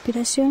nuestra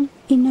respiración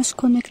y nos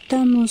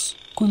conectamos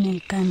con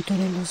el canto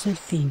de los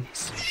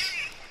delfines.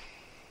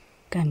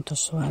 Cantos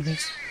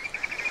suaves,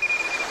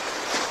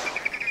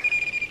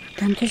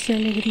 cantos de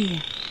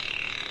alegría,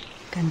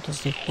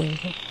 cantos de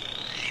juego.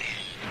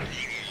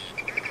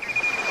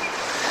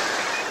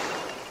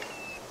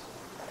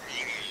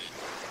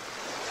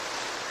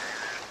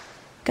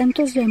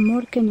 Cantos de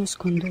amor que nos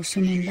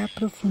conducen en la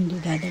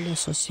profundidad de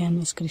los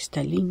océanos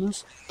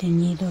cristalinos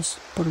teñidos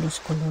por los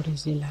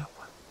colores del agua.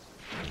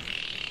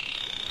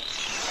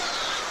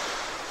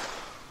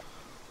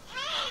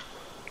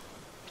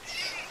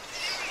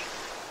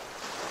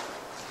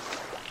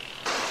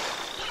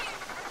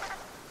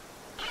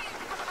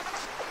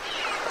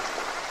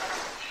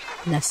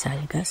 Las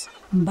algas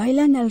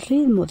bailan al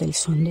ritmo del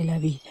son de la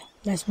vida.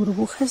 Las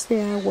burbujas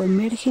de agua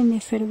emergen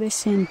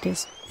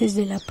efervescentes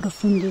desde la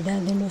profundidad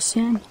del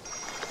océano.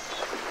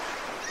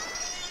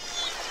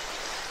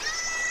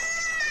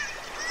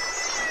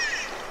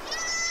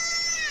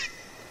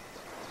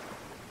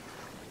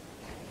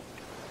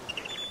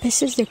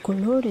 Peces de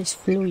colores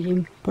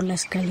fluyen por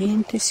las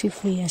calientes y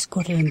frías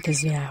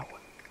corrientes de agua.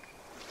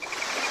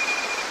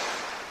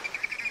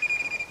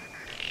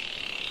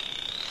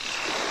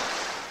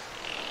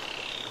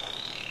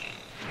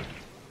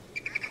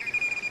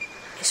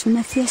 Es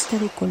una fiesta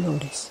de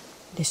colores,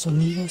 de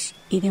sonidos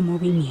y de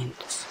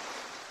movimientos.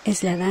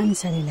 Es la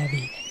danza de la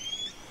vida.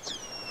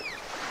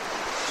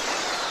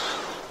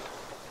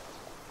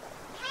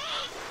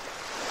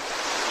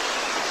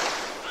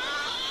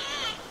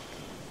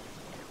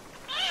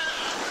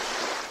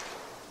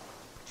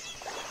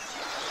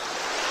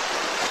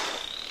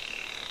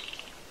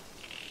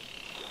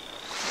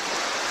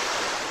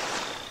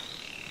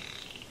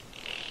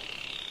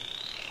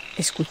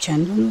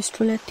 Escuchando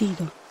nuestro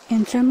latido,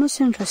 entramos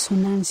en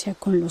resonancia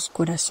con los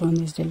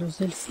corazones de los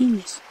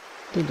delfines,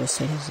 de los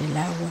seres del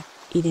agua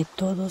y de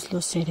todos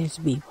los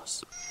seres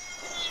vivos.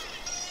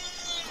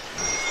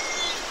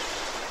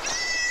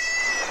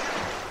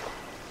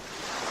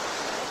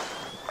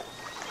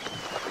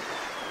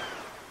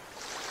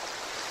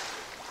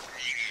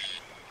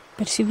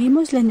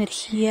 Percibimos la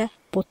energía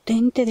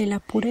potente de la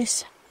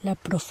pureza, la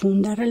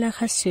profunda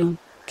relajación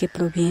que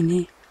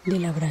proviene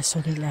del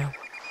abrazo del agua,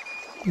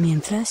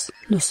 mientras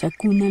nos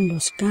acunan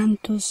los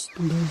cantos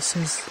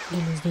dulces de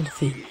los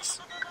delfines.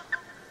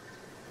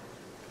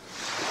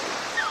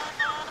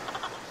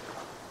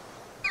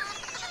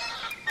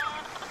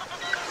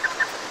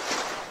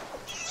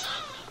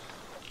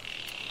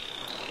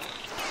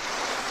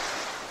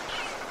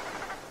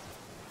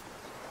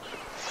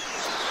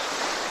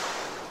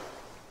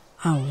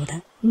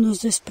 Ahora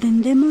nos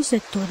desprendemos de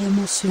toda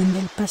emoción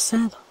del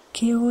pasado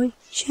que hoy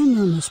ya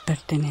no nos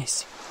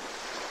pertenece.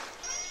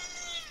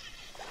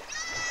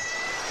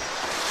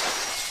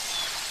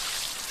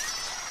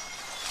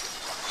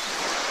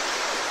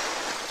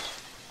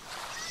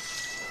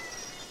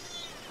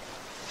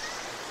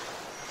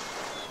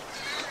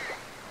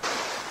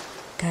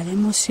 Cada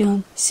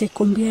emoción se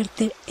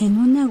convierte en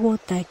una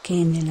gota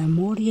que en el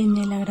amor y en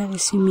el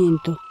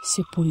agradecimiento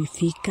se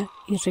purifica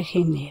y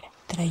regenera,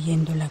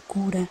 trayendo la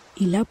cura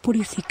y la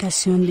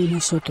purificación de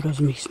nosotros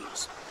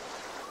mismos.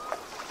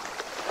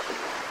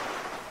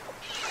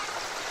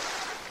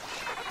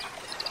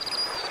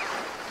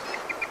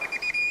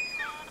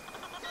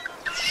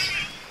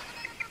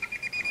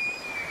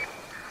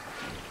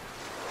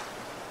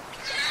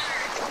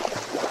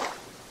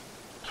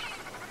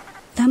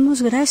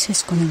 damos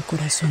gracias con el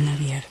corazón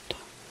abierto.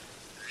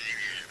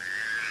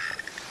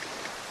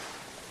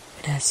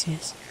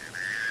 Gracias.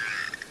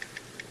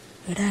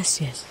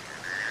 Gracias.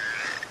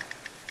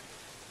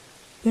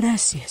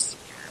 Gracias.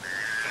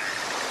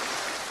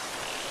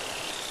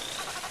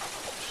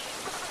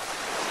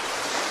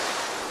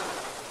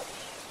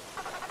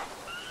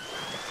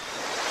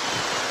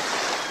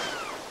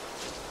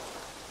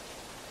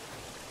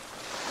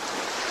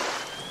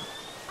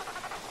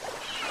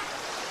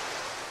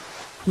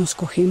 Nos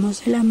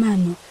cogemos de la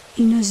mano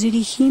y nos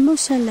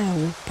dirigimos al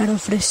agua para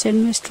ofrecer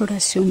nuestra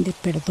oración de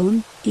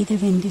perdón y de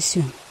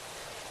bendición.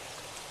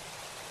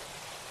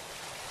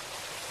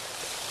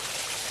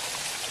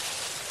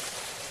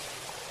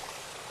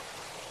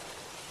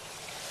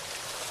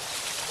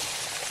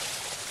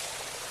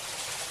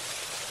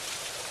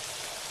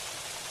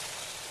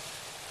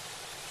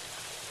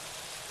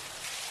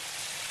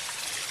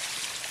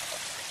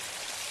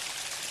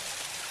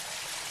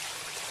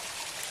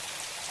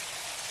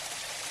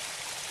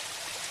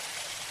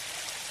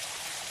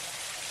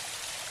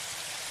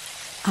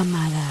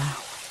 Amada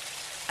agua,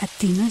 a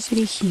ti nos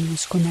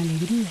dirigimos con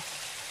alegría.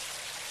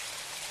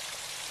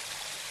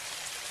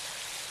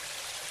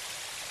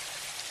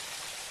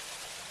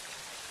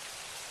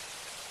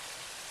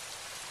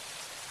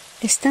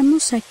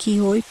 Estamos aquí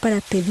hoy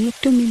para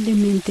pedirte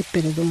humildemente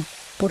perdón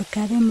por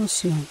cada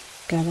emoción,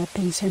 cada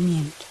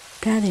pensamiento,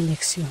 cada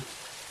elección,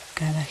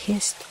 cada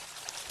gesto,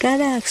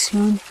 cada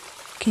acción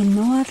que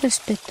no ha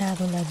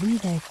respetado la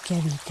vida que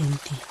habita en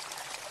ti,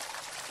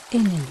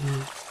 en el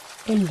mar,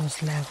 en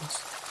los lagos,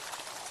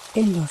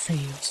 en los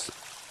ríos,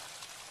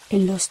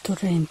 en los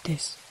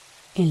torrentes,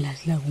 en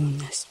las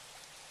lagunas,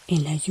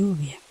 en la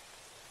lluvia,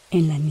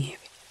 en la nieve.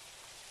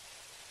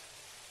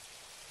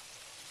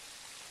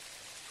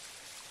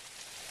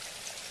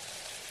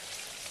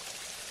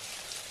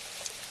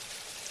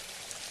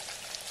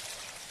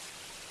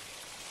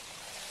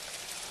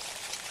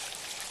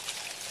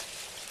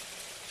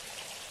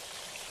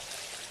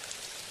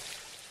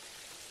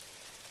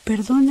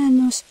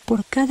 Perdónanos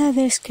por cada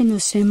vez que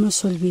nos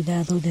hemos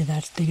olvidado de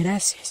darte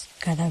gracias,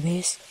 cada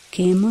vez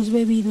que hemos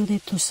bebido de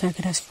tus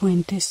sagras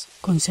fuentes,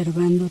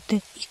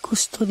 conservándote y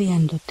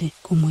custodiándote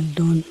como el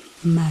don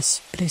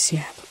más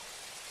preciado.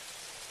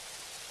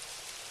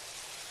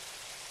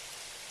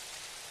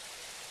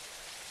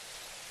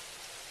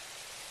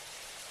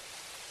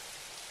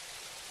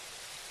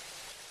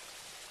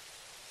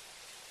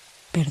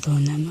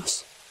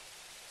 Perdónanos.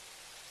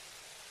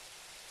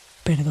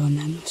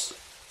 Perdónanos.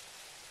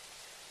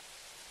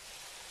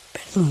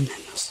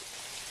 Perdónanos.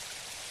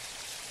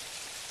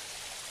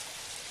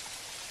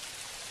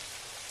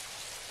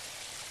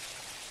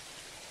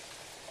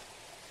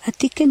 A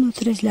ti que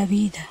nutres la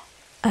vida,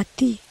 a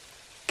ti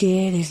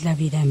que eres la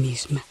vida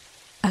misma,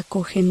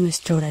 acoge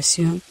nuestra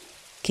oración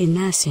que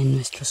nace en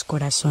nuestros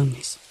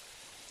corazones.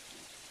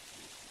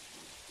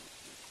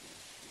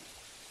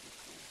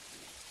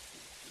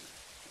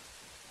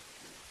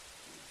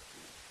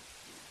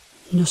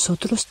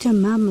 Nosotros te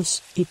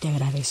amamos y te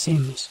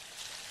agradecemos.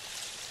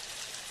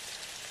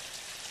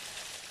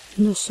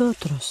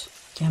 Nosotros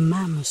te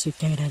amamos y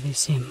te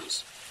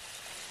agradecemos.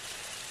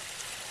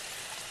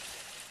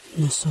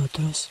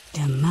 Nosotros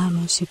te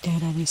amamos y te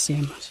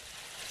agradecemos.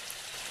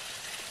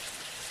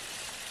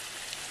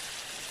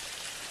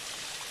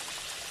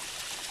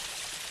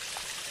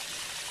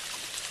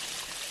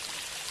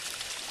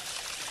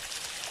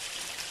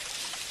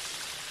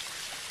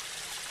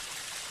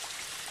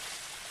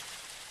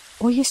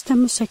 Hoy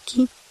estamos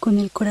aquí con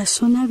el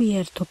corazón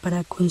abierto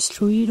para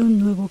construir un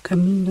nuevo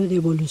camino de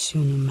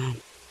evolución humana,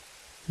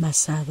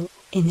 basado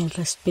en el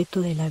respeto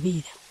de la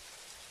vida,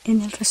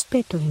 en el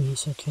respeto de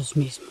nosotros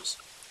mismos.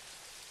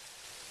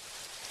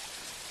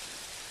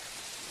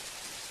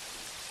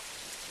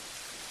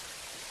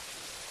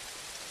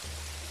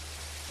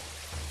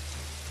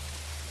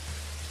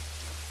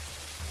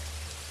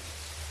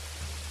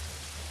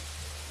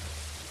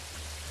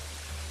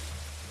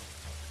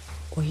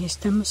 Hoy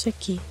estamos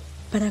aquí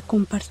para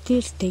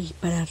compartirte y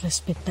para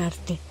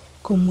respetarte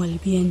como el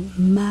bien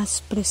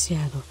más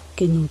preciado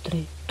que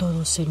nutre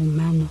todo ser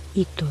humano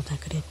y toda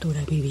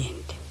criatura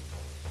viviente.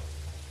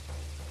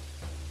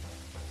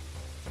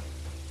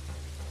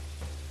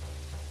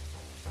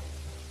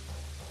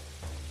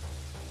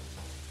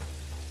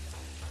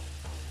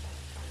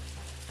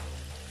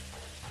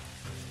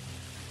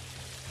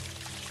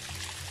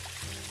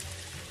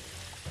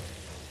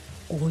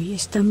 Hoy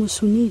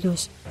estamos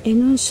unidos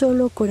en un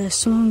solo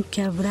corazón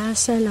que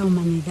abraza a la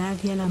humanidad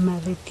y a la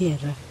Madre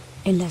Tierra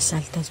en las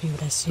altas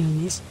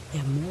vibraciones de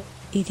amor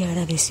y de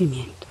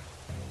agradecimiento.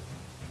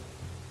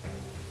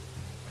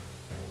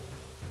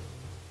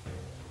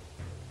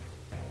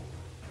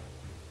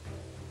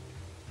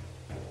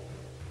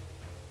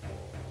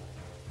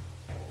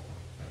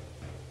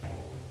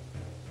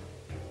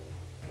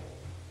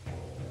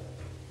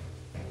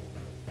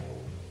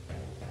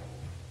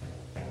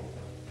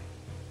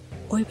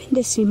 Hoy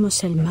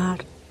bendecimos el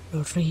mar,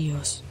 los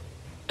ríos,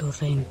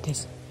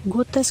 torrentes,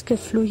 gotas que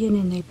fluyen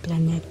en el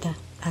planeta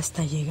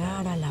hasta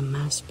llegar a la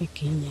más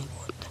pequeña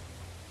gota.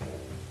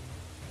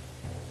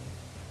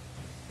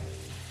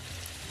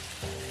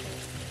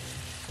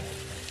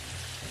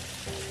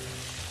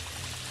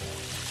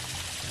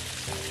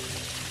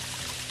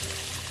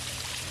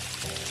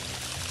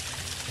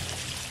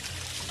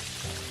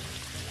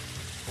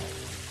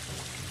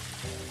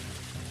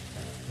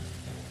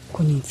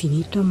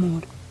 infinito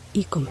amor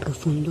y con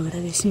profundo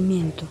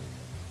agradecimiento,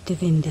 te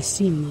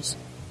bendecimos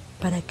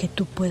para que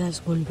tú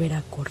puedas volver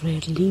a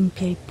correr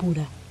limpia y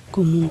pura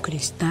como un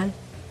cristal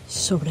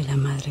sobre la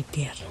madre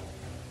tierra.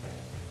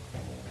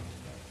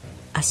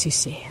 Así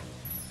sea.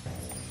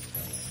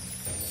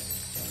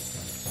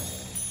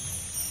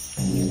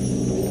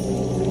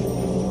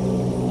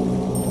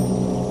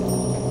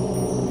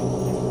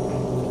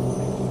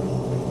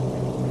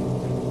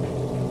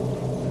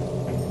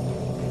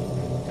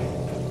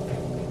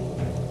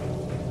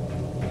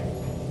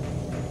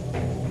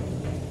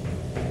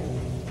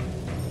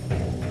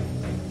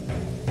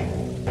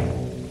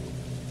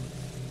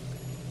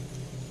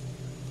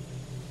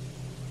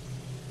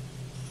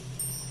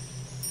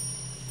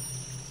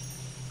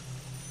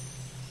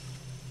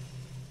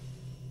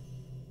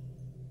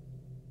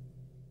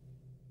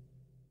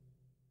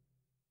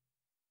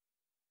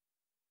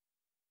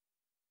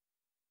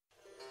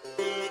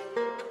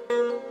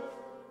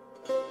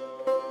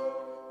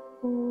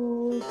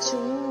 Uchu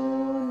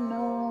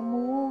no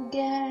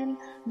Mugen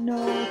no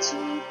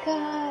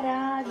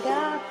Chikara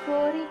ga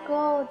Kori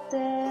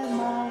kotte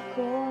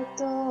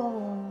Makoto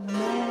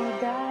no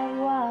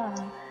Daiwa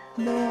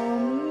no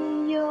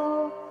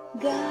Miyo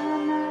ga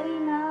Nari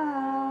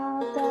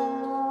natta.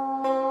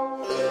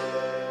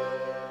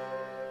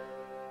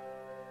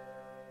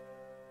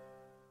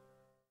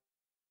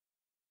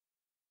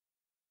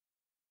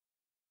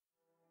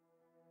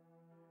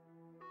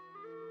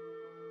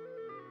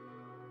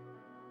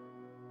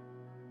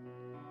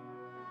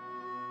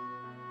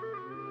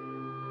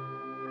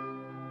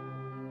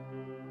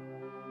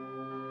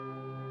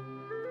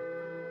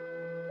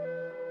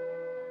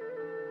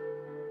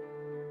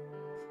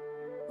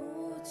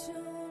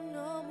 Uchu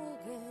no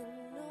Mugen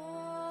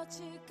no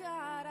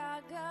Chikara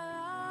ga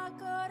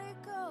Kori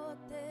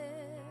kotte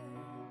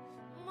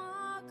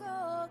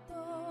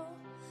Makoto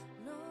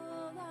no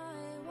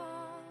Daiwa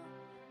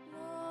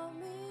no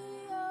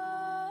Miyo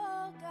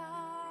ga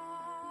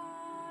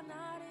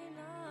Nari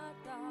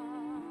natta.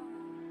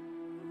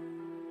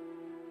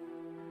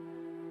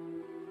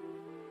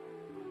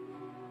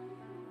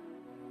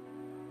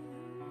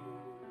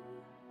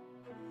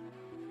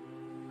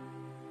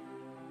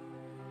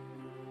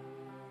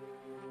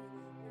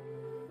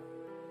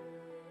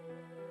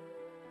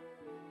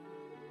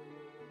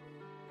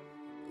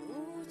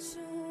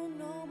 Uchu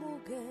no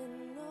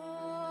Mugen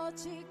no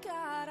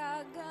Chikara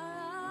ga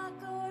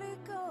Kori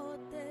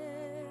kotte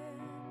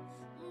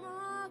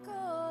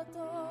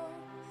Makoto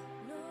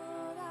no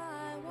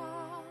Daiwa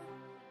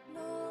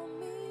no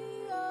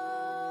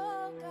Miyo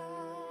ga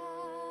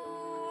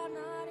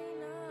Nari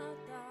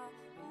natta.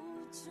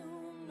 Uchu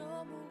no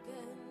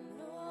Mugen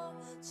no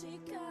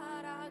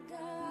Chikara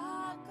ga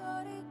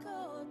Kori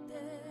kotte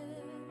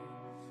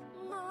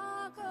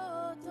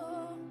Makoto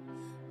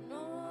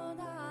no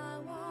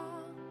Daiwa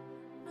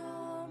no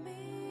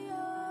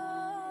Miyo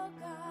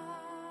ga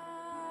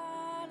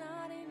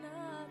Nari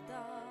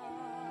natta.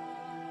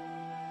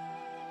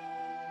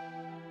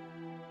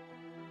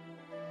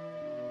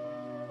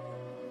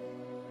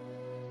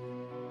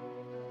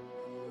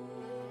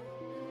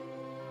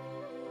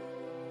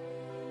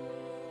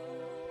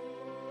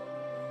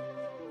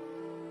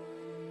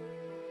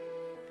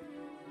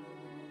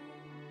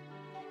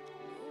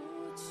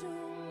 Uchu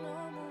no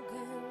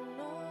Mugen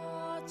no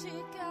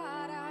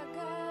Chikara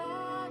ga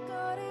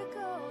Kori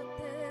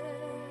kotte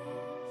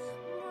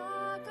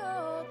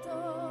Makoto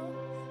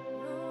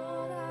no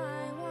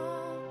Daiwa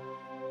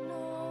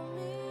no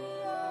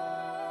Miyo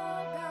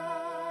ga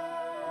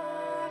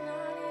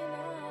Nari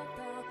natta.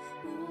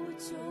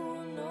 Uchu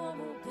no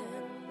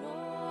Mugen no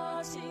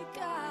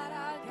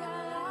Chikara ga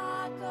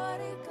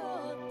Kori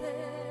kotte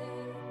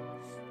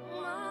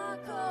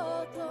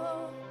Makoto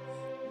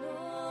no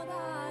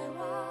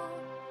Daiwa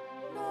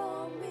no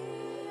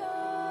Miyo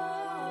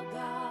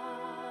ga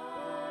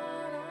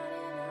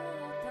Nari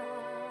natta.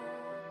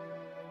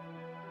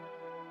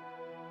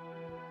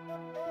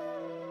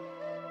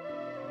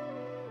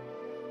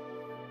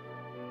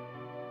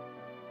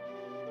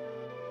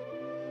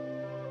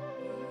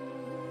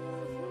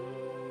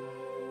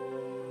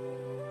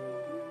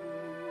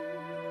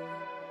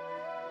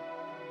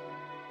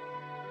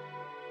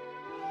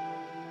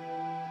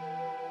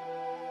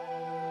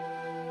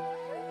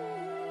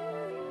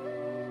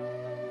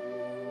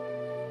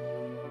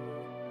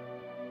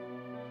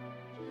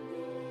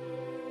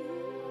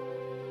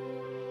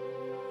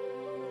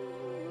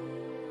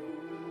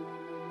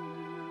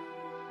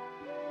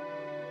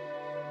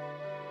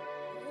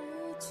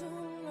 Uchu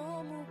no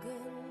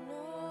Mugen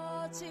no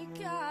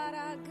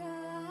Chikara ga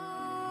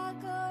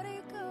Kori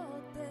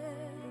kotte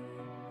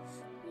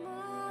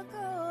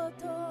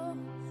Makoto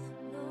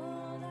no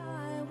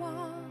Daiwa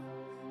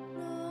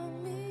no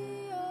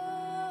Miyo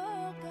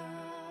ga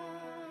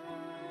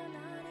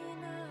Nari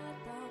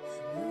natta.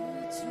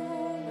 Uchu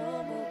no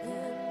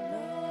Mugen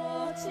no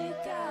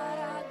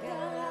Chikara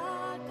ga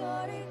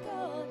Kori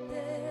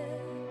kotte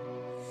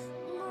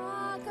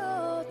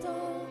Makoto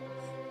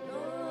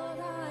no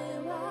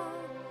Daiwa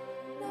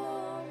no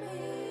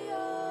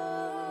Miyo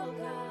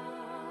ga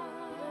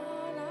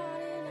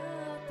Nari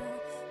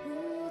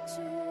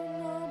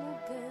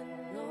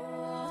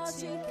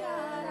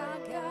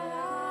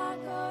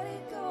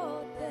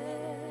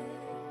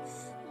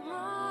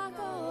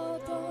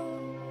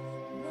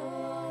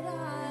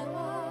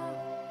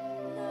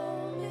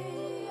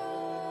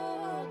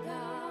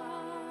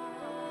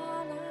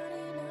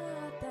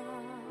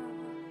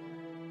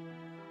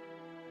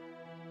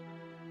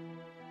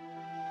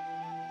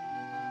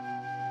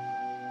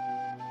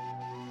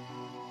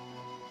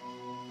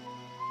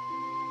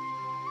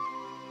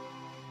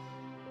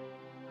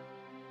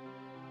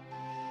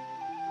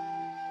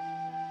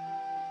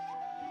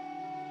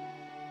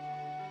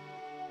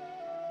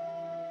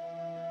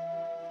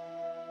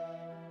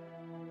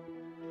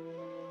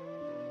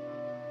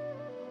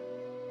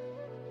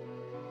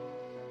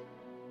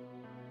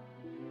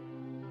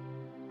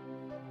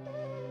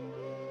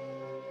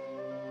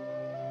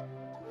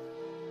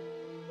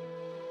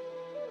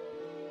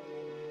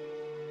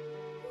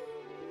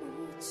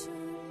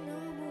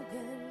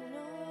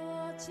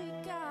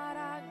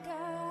Chikara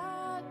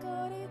ga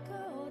Kori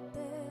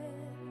kotte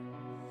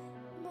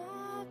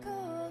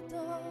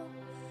Makoto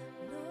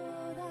no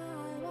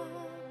Daiwa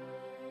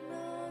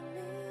no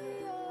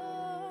Miyo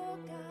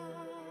ga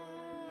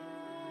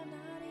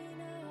Nari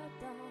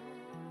natta.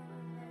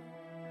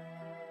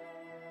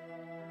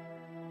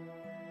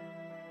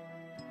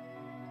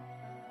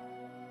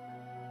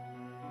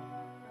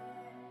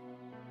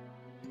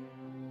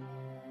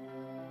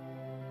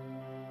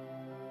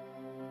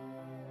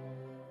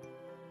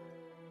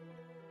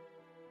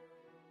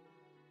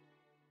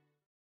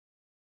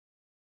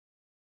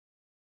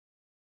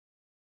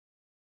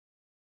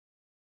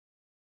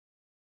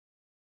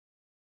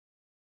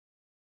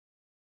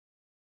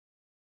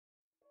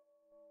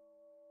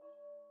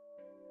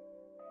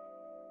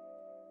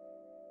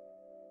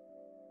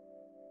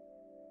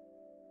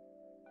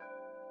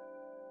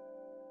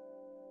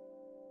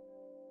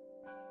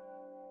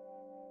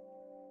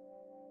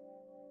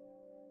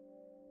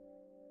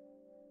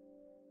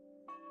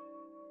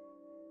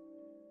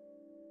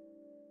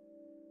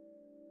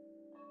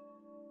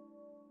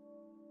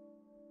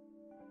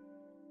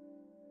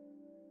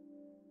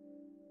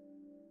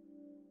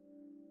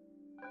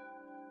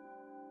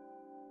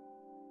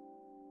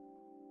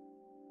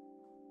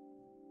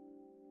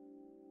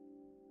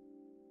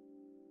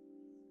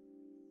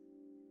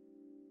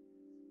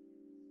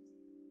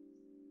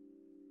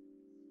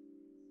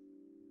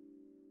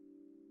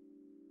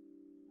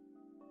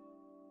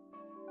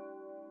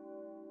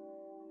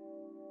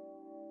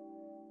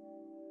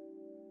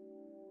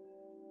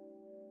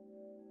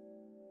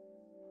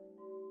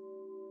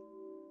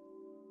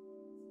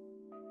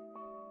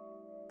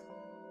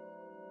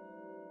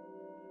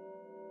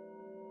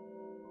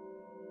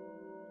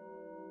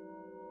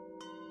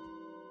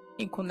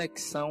 Em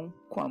conexão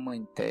com a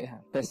Mãe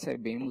Terra,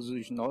 percebemos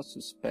os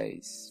nossos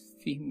pés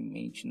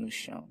firmemente no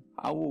chão.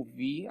 Ao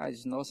ouvir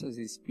as nossas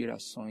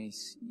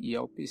respirações e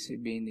ao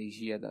perceber a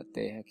energia da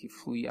Terra que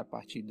flui a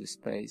partir dos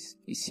pés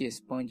e se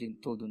expande em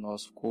todo o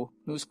nosso corpo,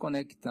 nos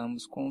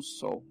conectamos com o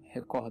Sol,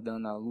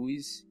 recordando a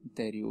luz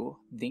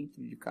interior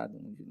dentro de cada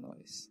um de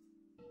nós.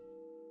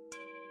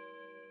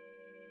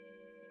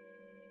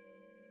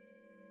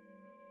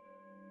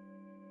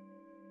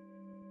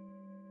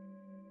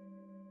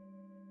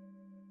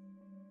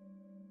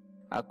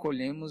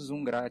 Acolhemos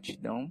um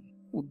gratidão,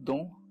 o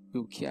dom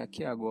do que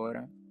aqui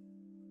agora,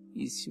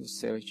 e se o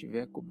céu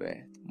estiver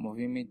coberto.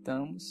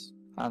 Movimentamos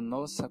a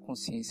nossa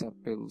consciência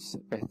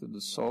perto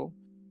do sol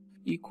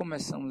e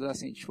começamos a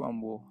sentir o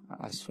amor,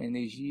 a sua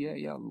energia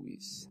e a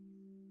luz.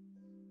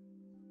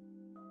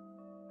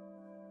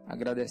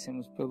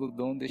 Agradecemos pelo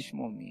dom deste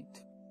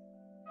momento.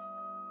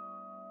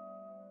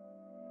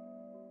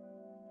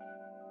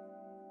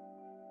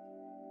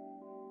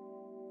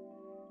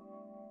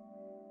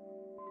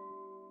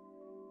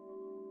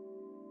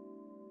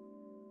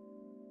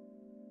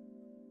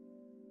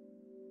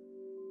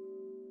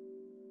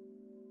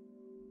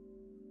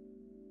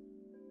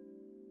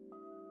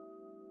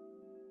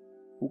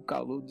 O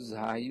calor dos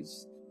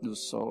raios do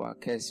sol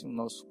aquece o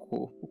nosso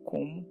corpo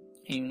como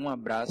em um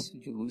abraço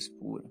de luz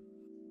pura.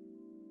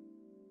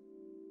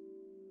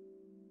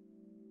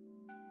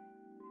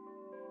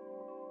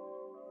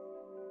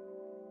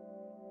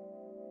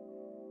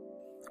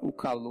 O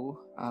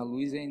calor, a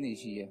luz e a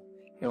energia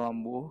é o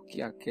amor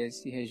que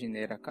aquece e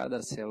regenera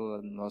cada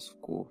célula do nosso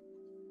corpo.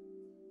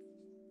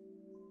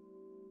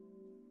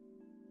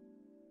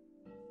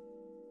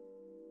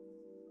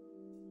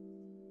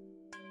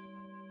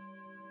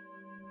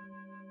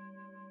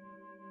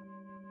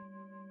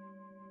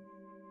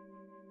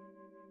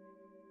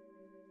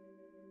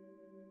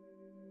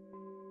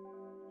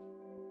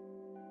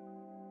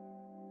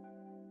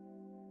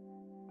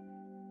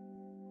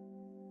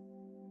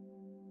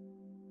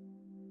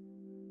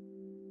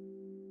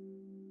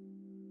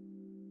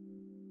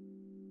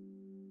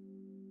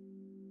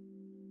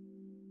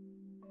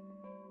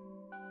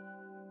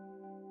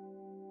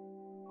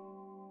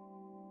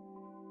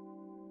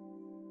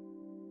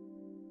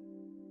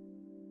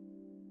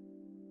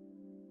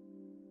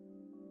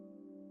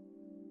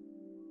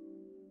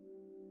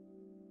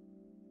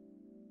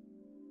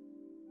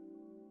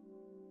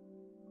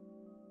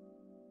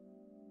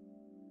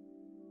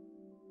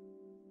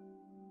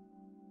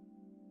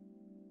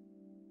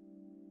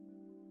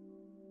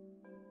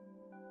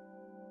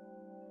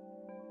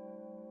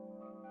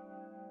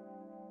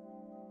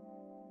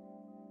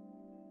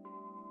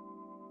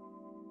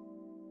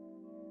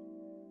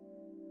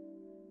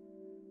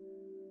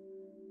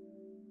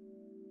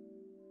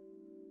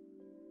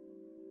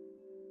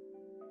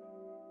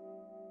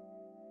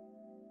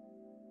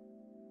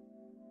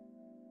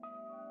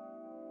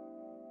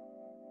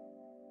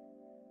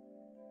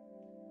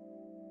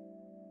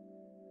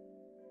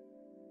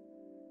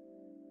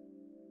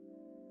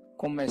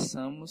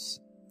 Começamos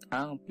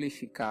a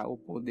amplificar o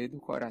poder do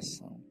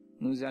coração,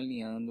 nos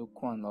alinhando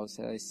com a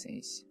nossa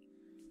essência,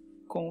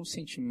 com o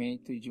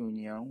sentimento de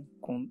união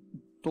com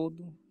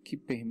todo que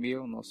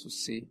permeia o nosso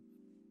ser.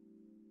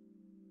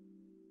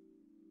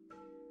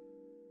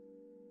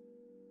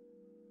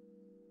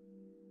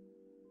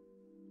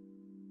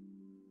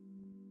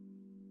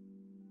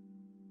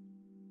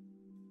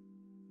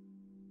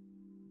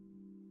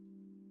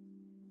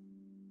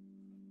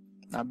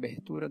 Na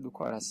abertura do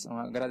coração,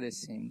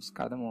 agradecemos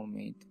cada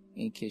momento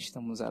em que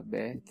estamos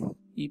abertos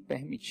e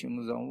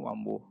permitimos ao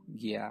amor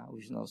guiar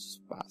os nossos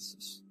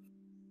passos.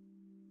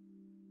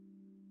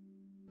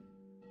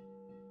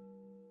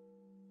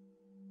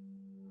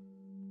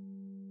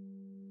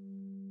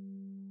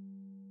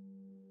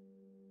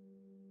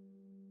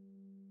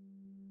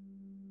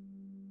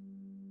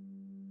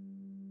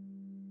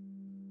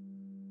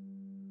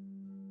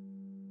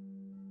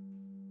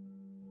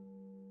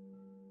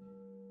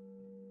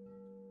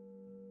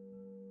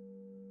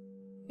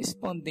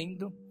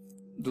 Expandindo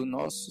do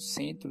nosso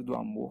centro do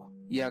amor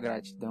e a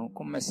gratidão,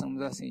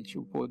 começamos a sentir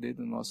o poder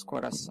do nosso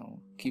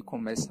coração, que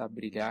começa a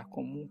brilhar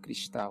como um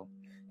cristal,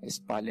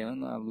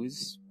 espalhando a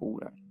luz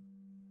pura.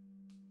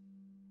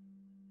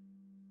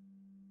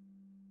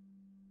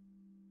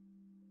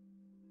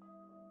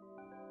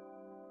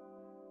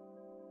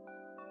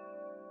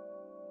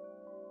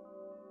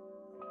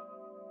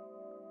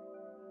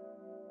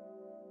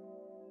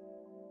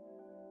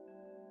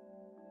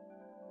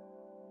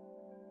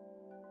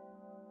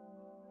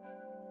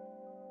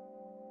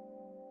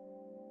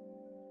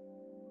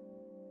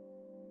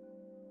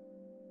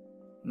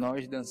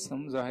 Nós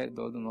dançamos ao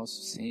redor do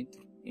nosso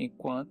centro,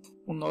 enquanto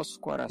o nosso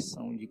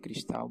coração de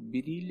cristal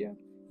brilha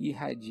e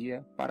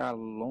irradia para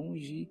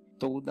longe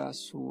toda a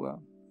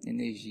sua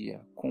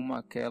energia, como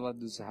aquela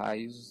dos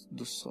raios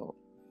do sol.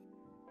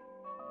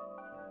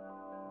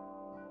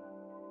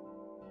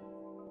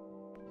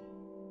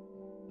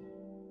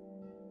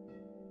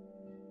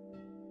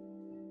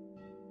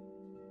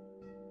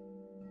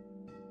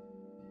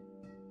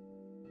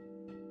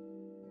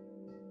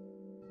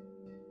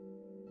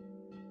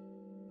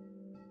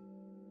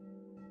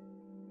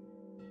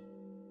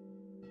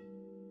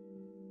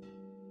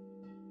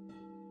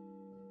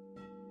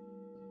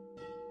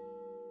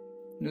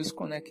 Nos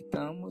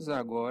conectamos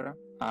agora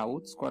a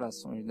outros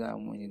corações da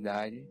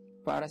humanidade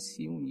para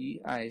se unir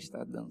a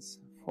esta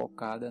dança,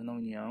 focada na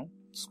união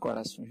dos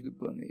corações do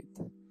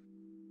planeta.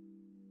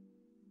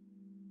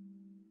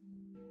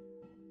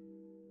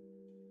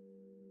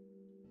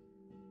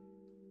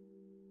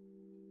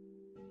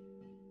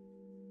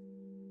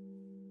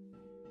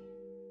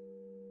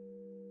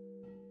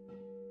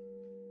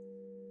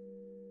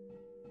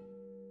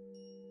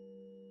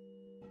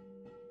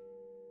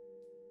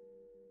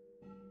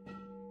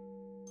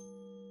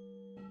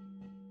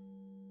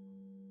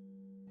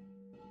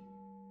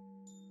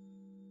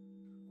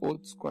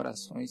 Outros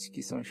corações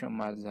que são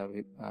chamados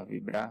a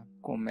vibrar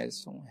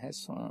começam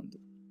ressoando.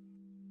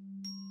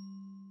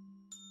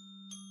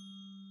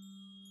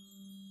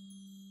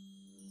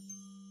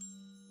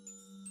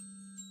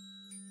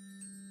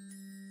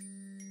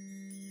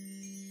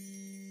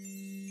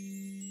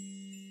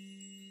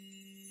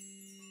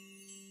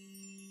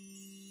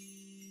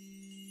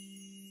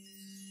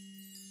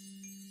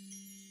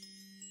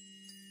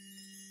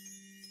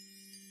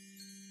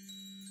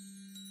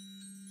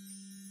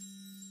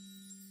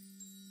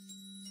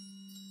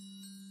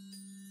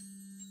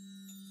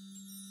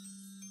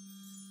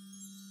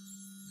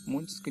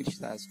 Muitos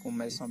cristais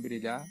começam a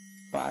brilhar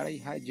para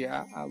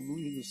irradiar a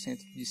luz do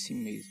centro de si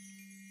mesmo.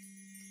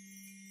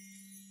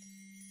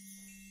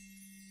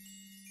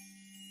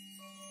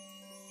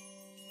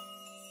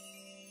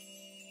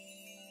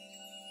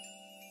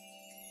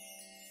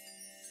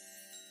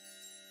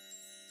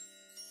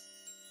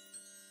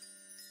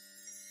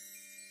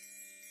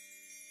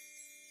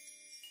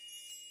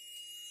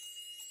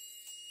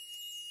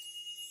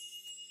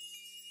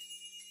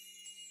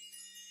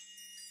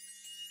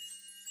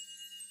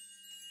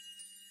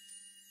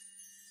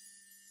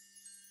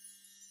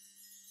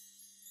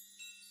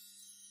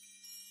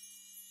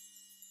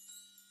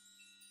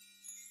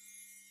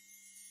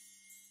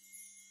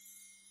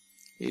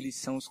 Eles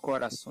são os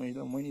corações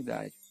da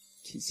humanidade,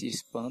 que se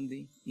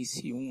expandem e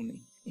se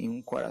unem em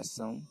um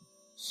coração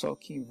só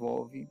que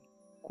envolve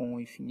com um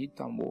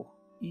infinito amor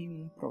e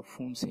um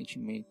profundo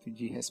sentimento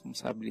de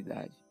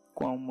responsabilidade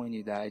com a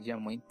humanidade e a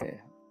Mãe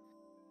Terra.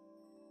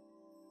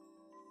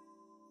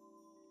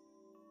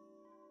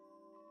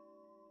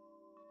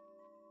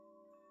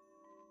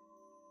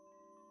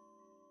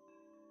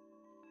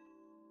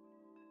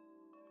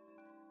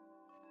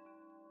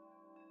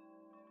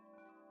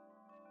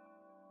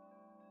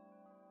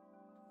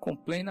 Com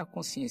plena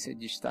consciência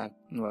de estar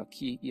no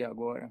aqui e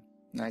agora,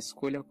 na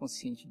escolha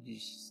consciente de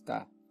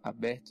estar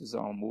abertos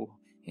ao amor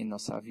em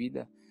nossa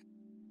vida,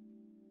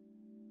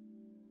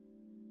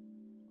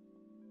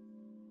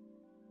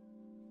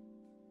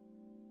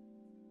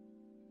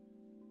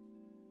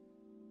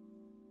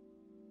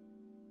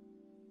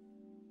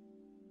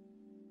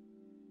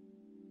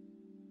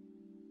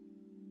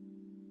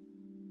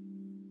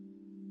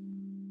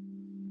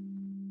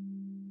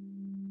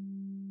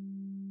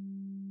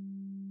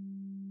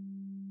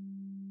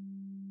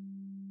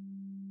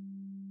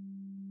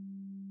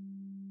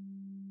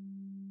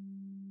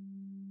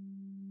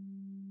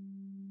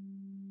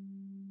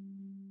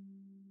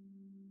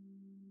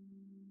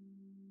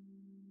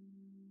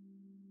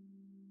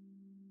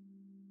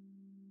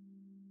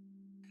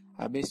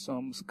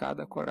 Abençoamos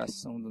cada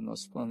coração do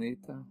nosso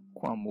planeta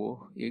com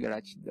amor e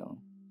gratidão.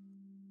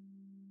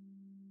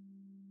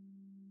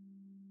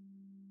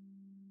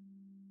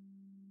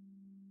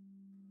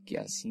 Que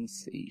assim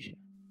seja.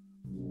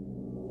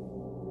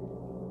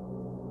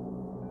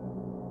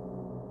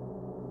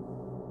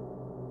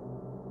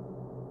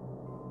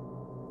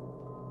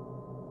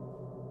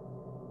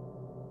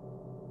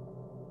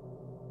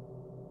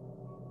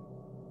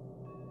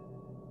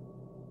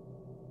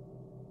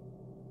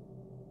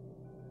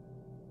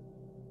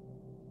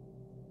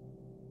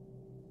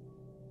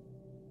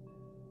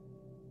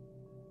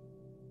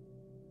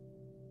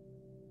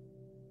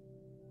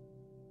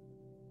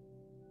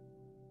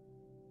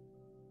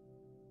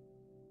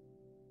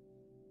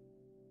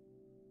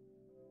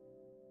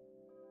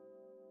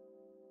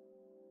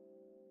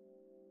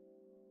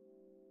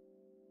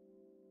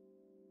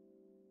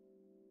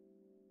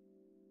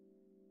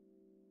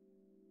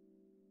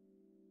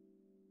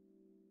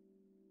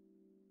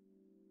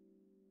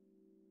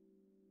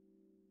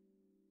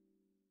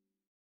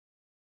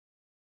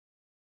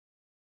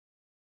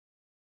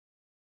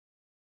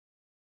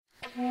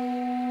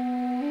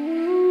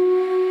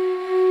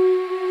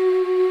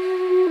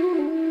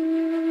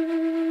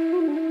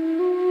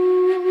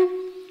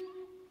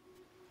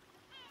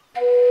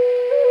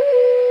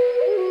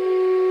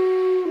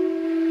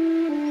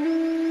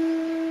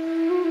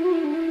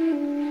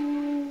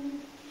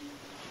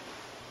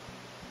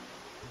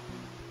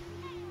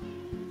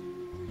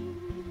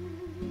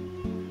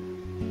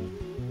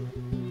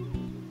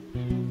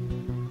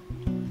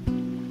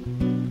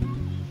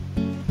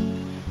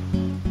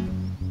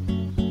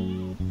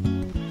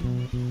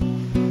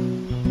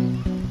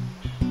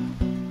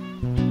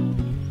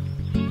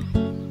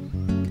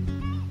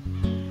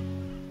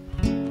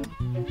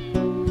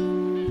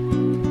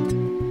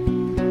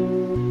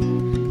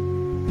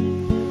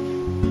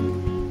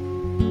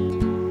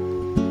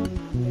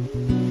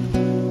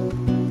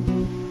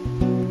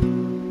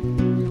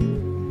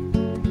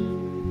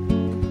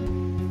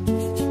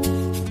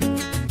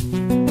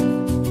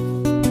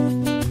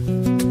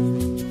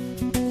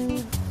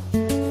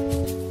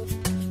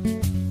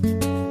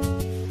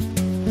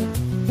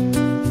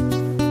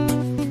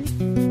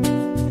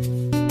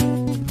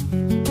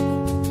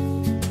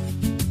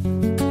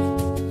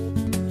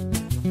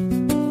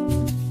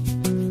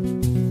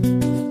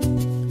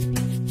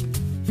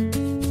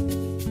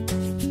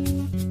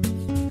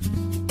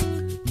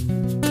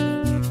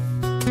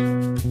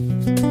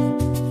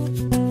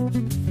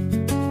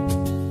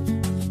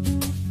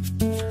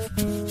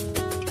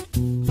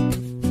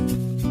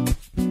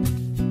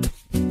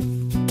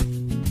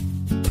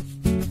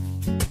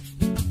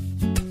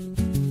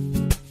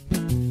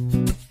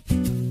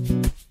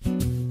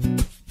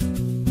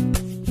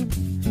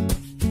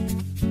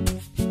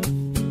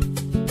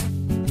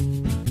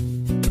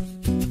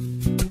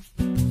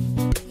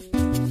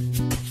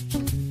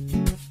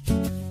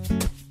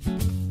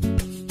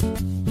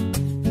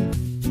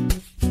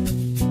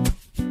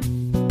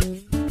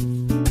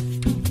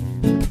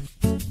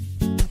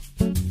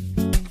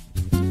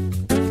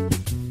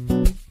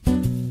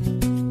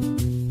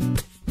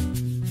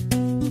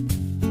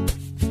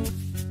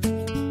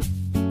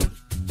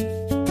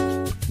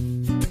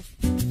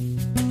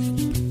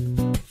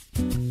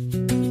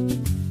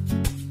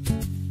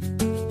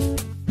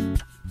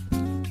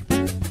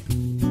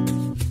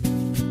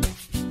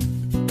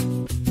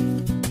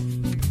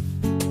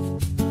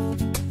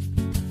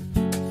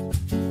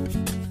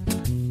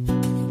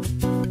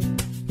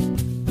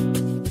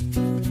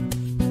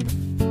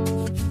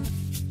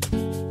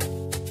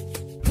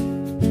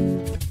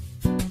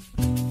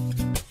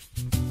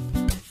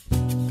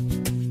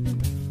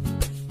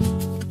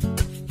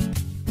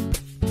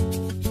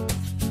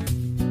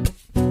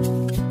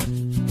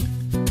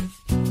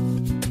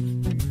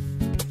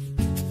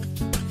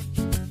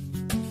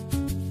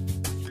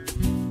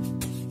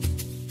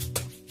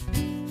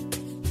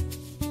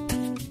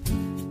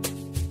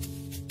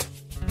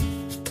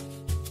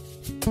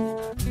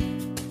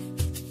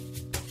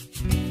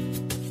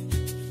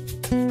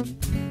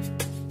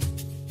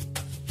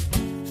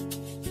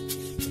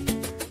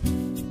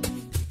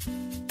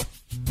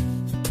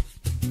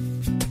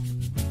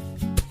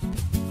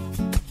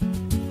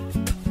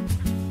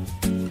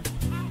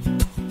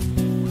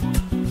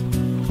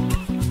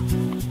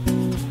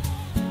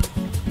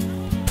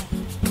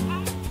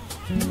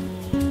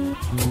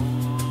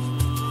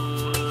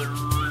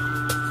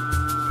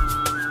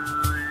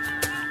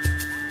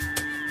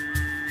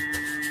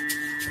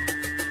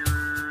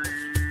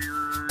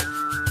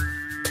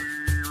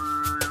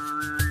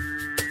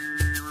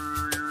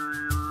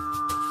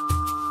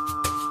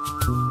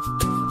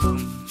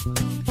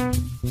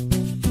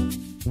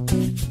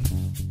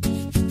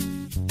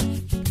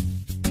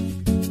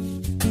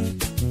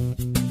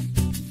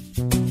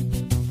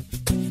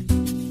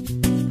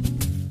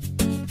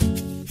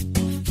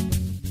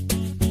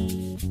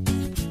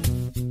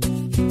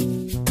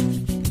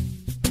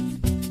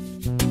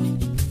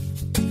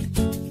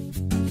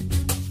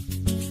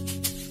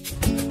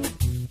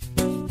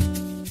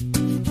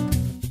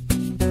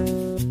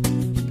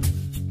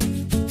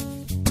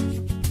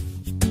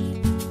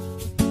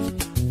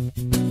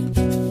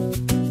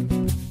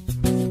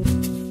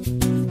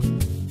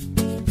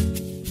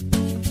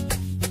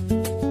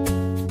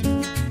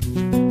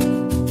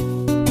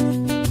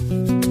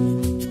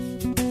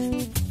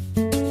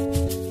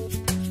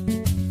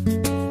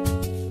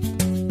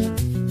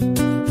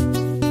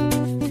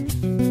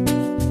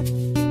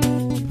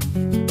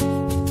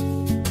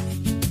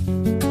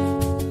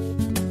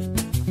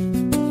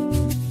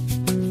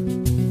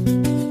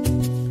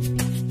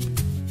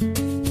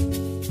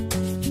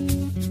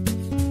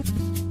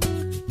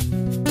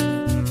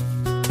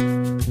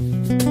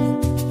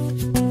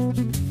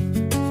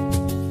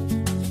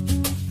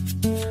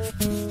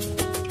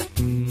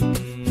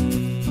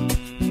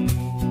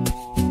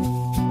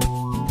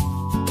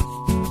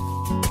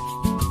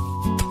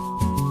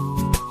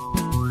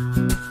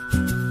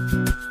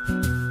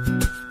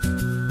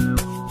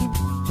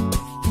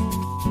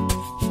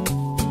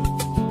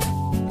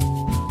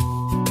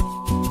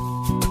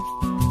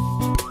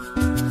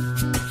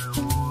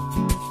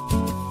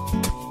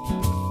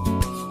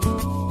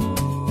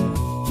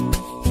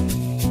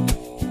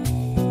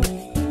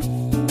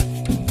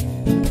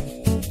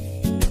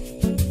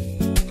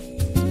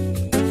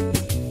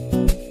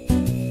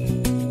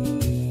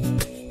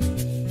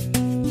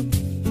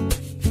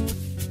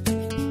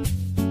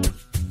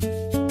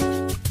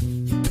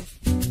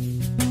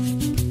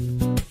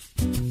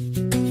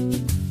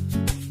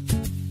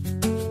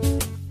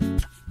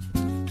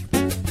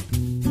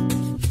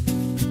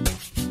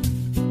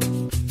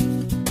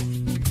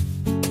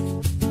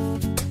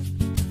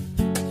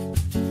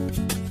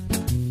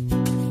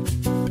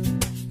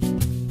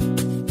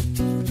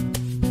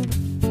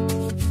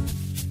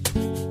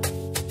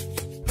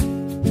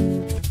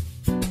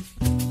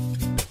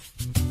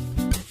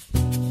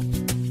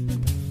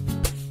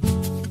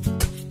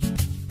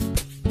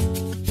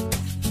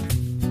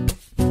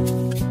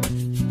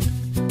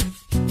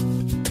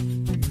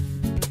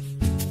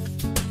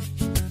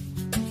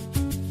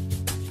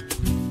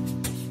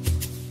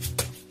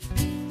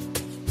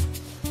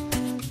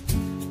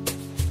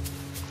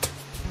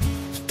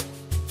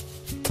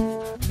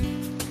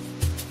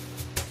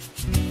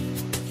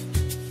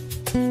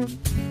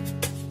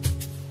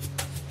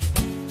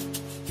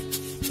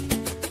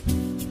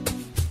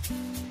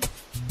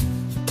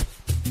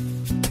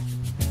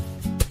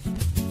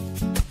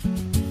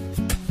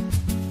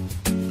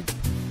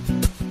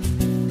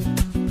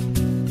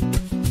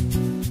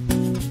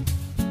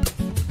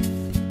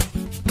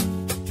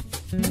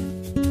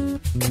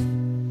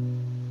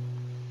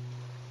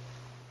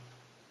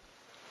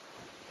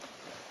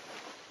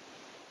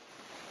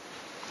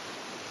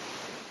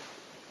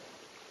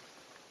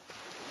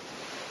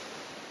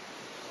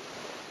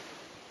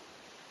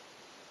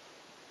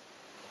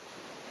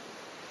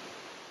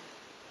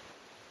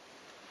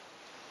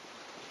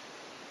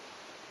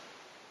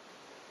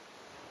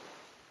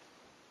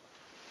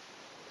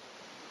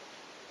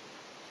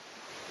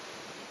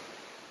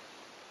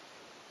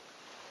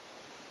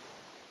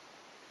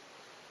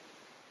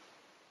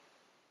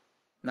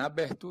 Na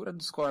abertura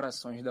dos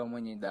corações da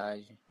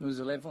humanidade, nos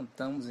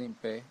levantamos em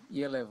pé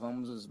e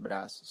elevamos os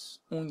braços,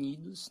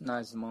 unidos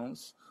nas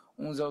mãos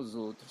uns aos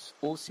outros,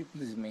 ou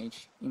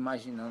simplesmente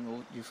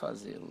imaginando de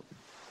fazê-lo.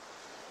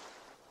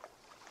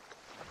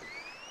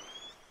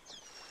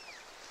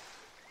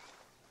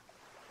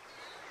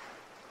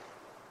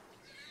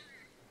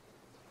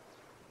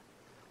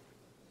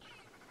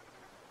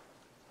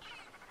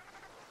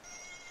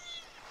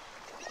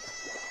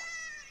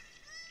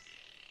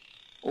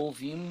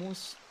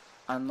 Ouvimos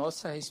as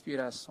nossas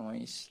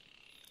respirações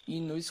e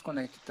nos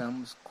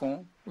conectamos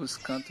com os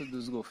cantos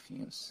dos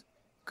golfinhos.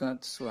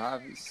 Cantos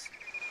suaves,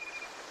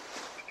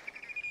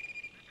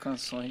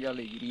 canções de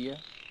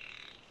alegria,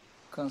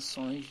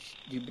 canções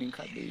de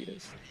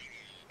brincadeiras.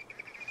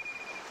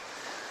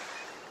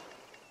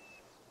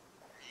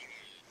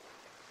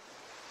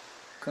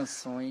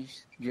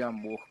 Canções de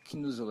amor que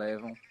nos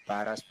levam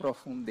para as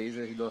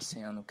profundezas do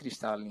oceano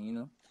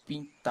cristalino,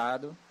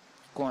 pintado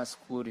com as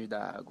cores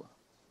da água.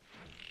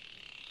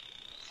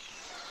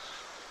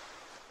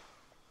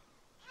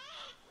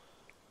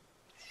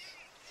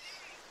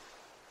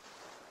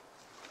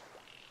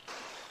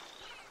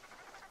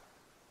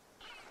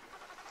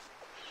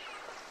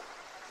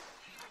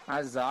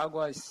 As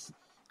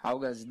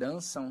algas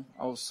dançam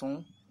ao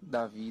som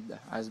da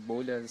vida. As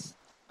bolhas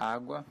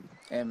água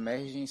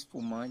emergem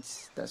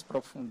espumantes das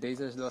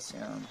profundezas do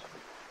oceano.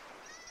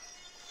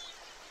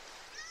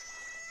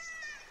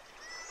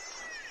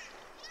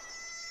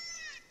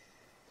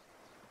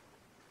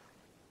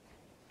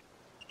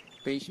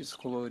 Peixes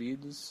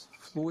coloridos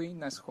fluem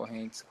nas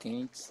correntes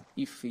quentes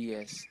e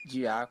frias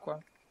de água.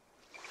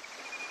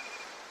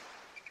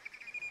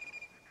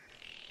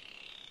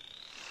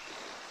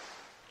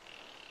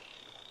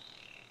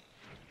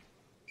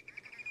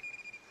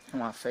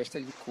 Uma festa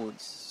de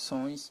cores,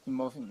 sons e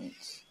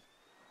movimentos.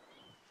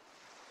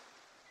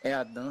 É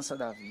a dança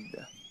da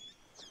vida.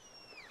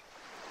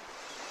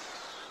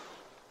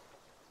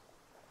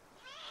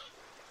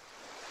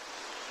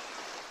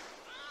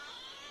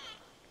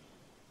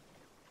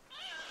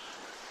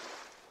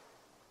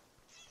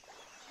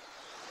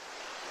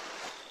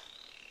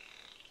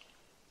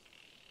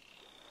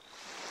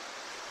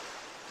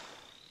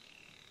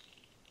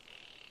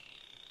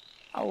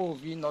 Ao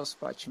ouvir nosso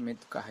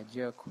batimento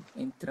cardíaco,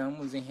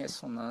 entramos em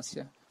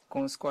ressonância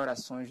com os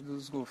corações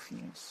dos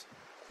golfinhos,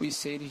 os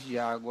seres de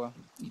água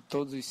e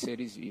todos os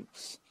seres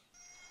vivos.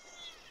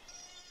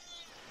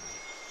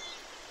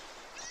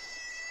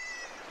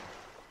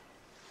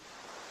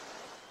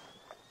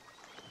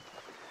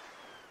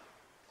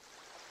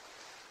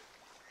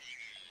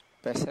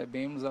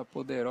 Percebemos a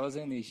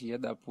poderosa energia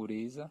da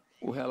pureza,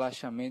 o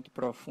relaxamento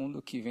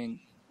profundo que vem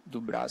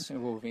do braço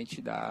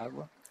envolvente da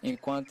água,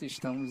 enquanto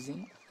estamos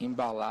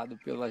embalados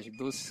pelas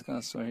doces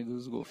canções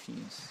dos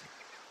golfinhos.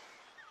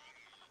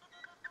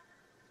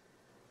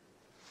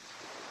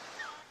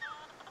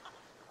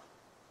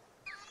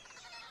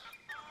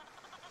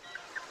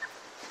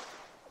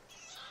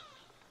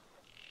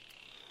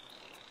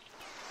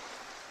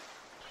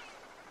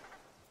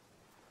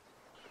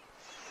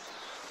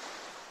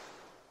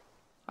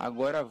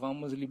 Agora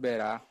vamos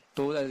liberar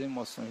todas as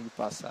emoções do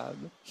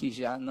passado que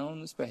já não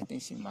nos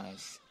pertencem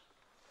mais.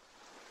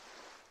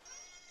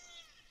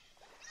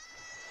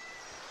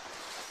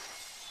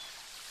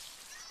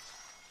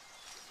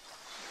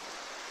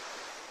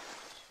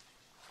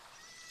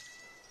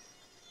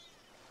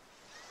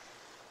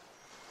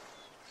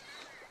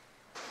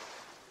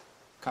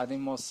 Cada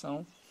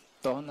emoção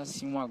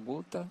torna-se uma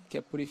gota que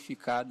é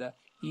purificada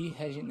e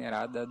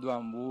regenerada do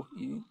amor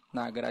e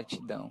na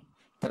gratidão,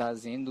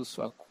 trazendo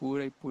sua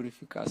cura e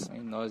purificação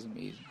em nós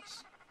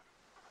mesmos.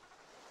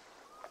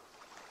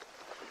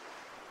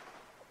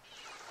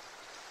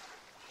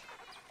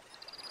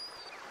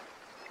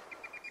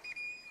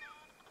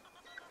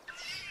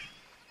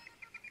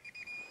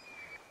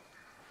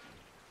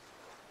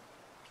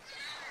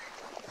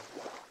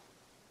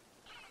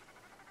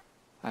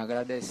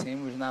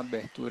 Agradecemos na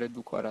abertura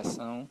do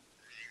coração.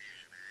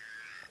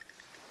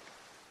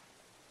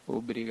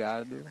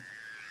 Obrigado.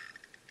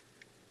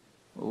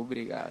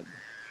 Obrigado.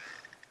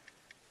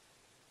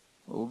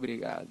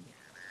 Obrigado.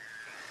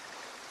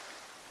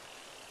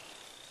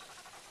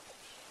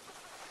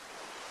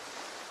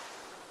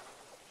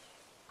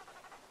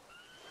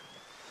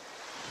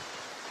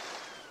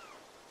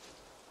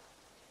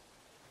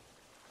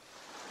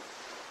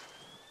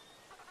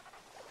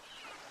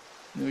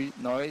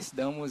 Nós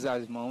damos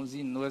as mãos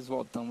e nos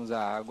voltamos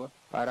à água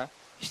para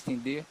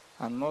estender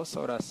a nossa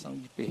oração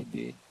de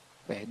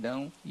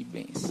perdão e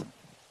bênção.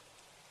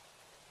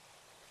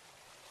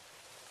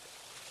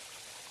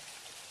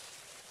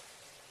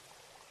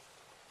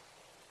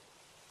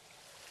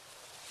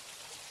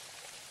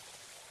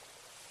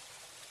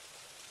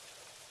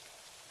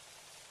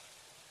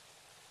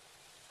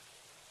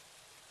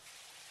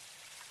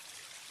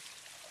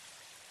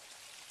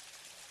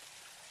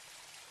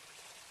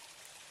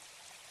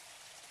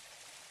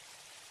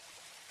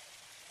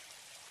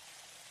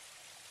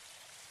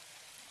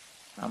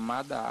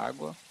 Amada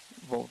água,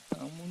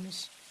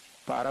 voltamos-nos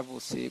para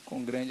você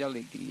com grande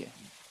alegria.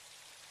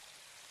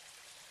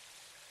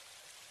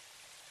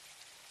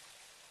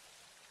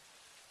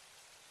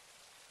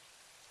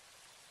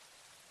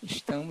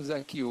 Estamos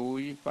aqui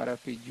hoje para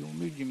pedir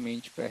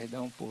humildemente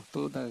perdão por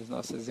todas as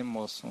nossas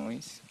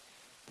emoções,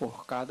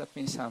 por cada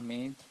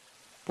pensamento,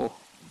 por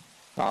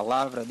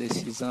palavra,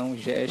 decisão,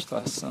 gesto,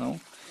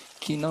 ação,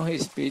 que não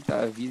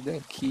respeita a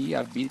vida que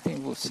habita em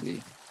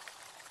você.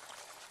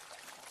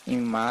 Em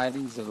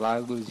mares,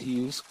 lagos,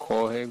 rios,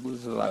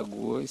 córregos,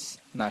 lagoas,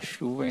 na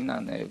chuva e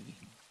na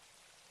neve.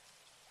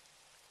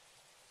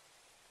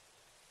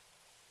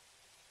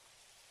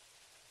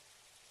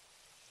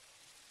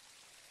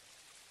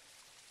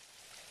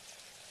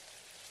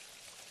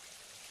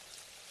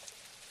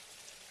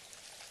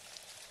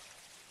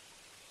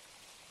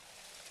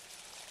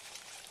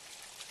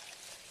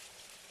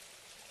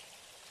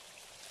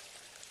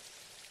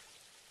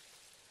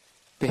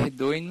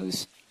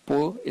 Perdoe-nos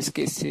por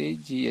esquecer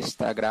de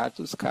estar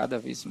gratos cada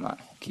vez mais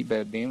que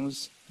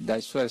bebemos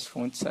das suas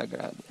fontes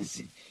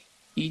sagradas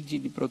e de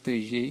lhe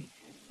proteger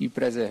e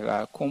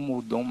preservar como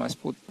o dom mais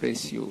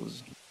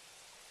precioso.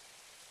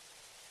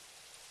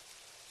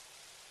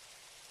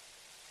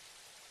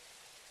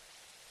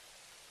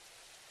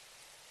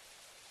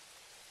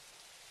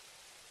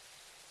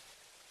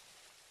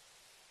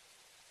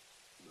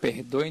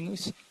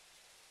 Perdoe-nos,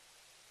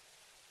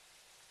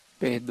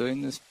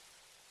 perdoe-nos,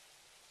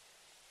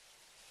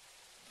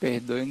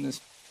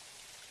 perdoe-nos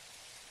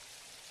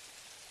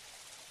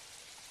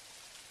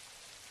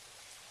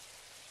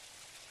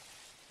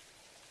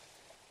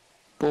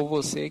por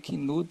você que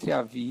nutre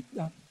a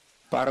vida,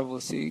 para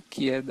você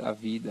que é da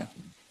vida.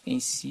 Em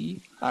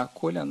si,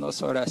 acolha a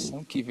nossa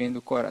oração que vem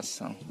do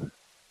coração.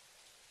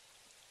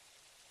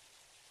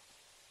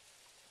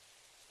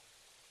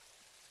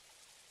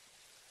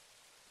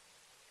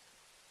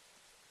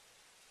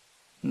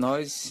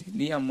 Nós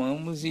lhe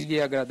amamos e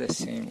lhe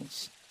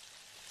agradecemos.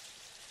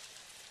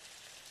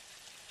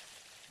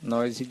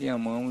 Nós lhe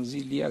amamos e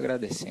lhe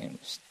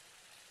agradecemos.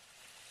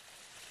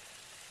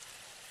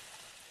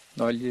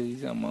 Nós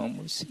lhe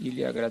amamos e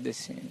lhe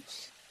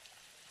agradecemos.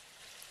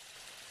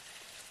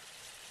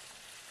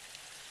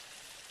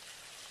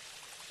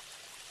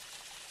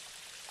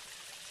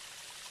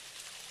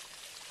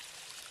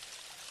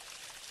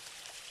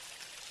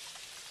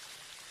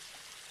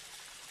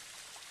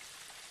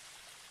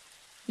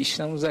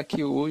 Estamos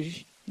aqui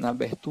hoje, na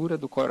abertura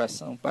do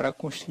coração, para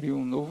construir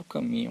um novo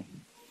caminho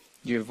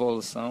de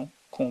evolução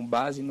com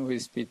base no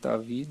respeito à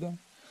vida,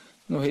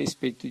 no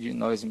respeito de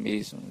nós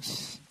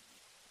mesmos.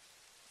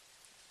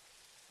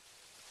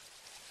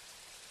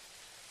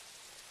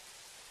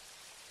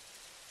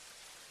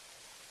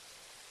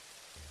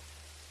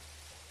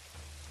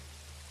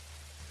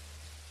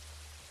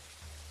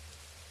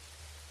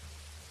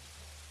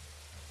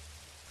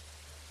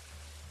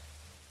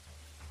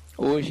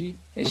 Hoje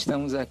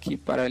estamos aqui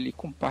para lhe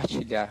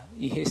compartilhar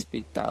e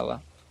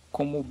respeitá-la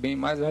como o bem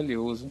mais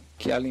valioso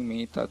que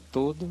alimenta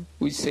todos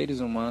os seres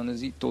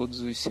humanos e todos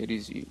os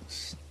seres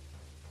vivos.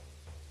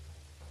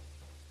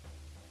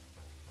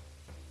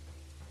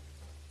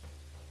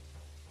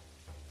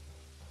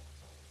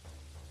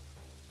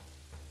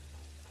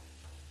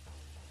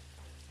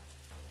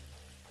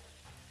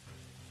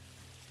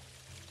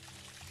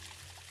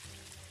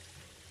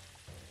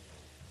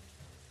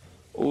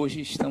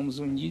 Hoje estamos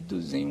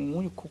unidos em um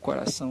único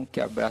coração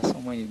que abraça a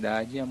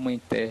humanidade e a Mãe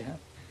Terra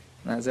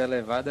nas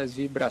elevadas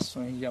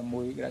vibrações de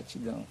amor e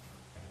gratidão.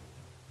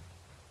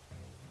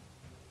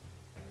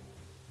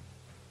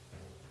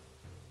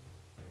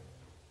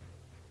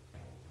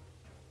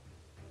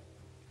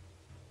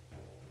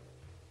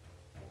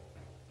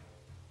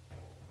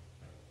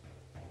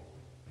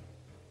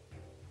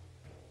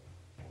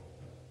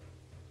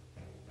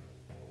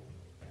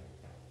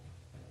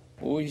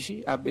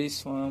 Hoje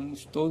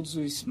abençoamos todos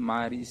os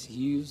mares,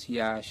 rios,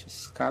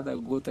 riachos, cada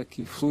gota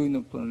que flui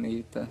no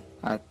planeta,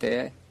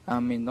 até a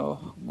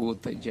menor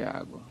gota de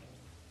água.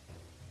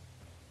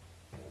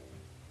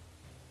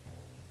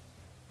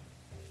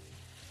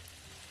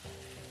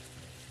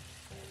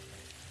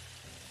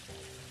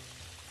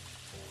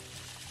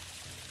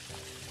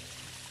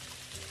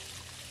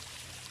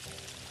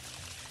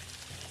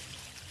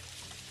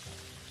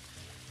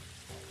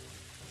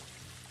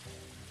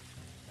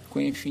 Com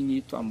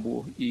infinito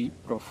amor e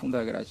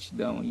profunda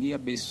gratidão, lhe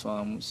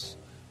abençoamos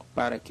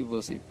para que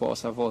você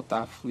possa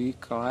voltar a fluir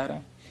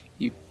clara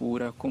e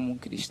pura como um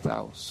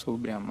cristal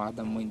sobre a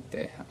amada Mãe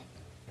Terra.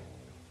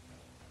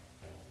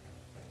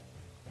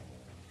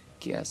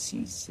 Que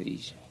assim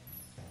seja.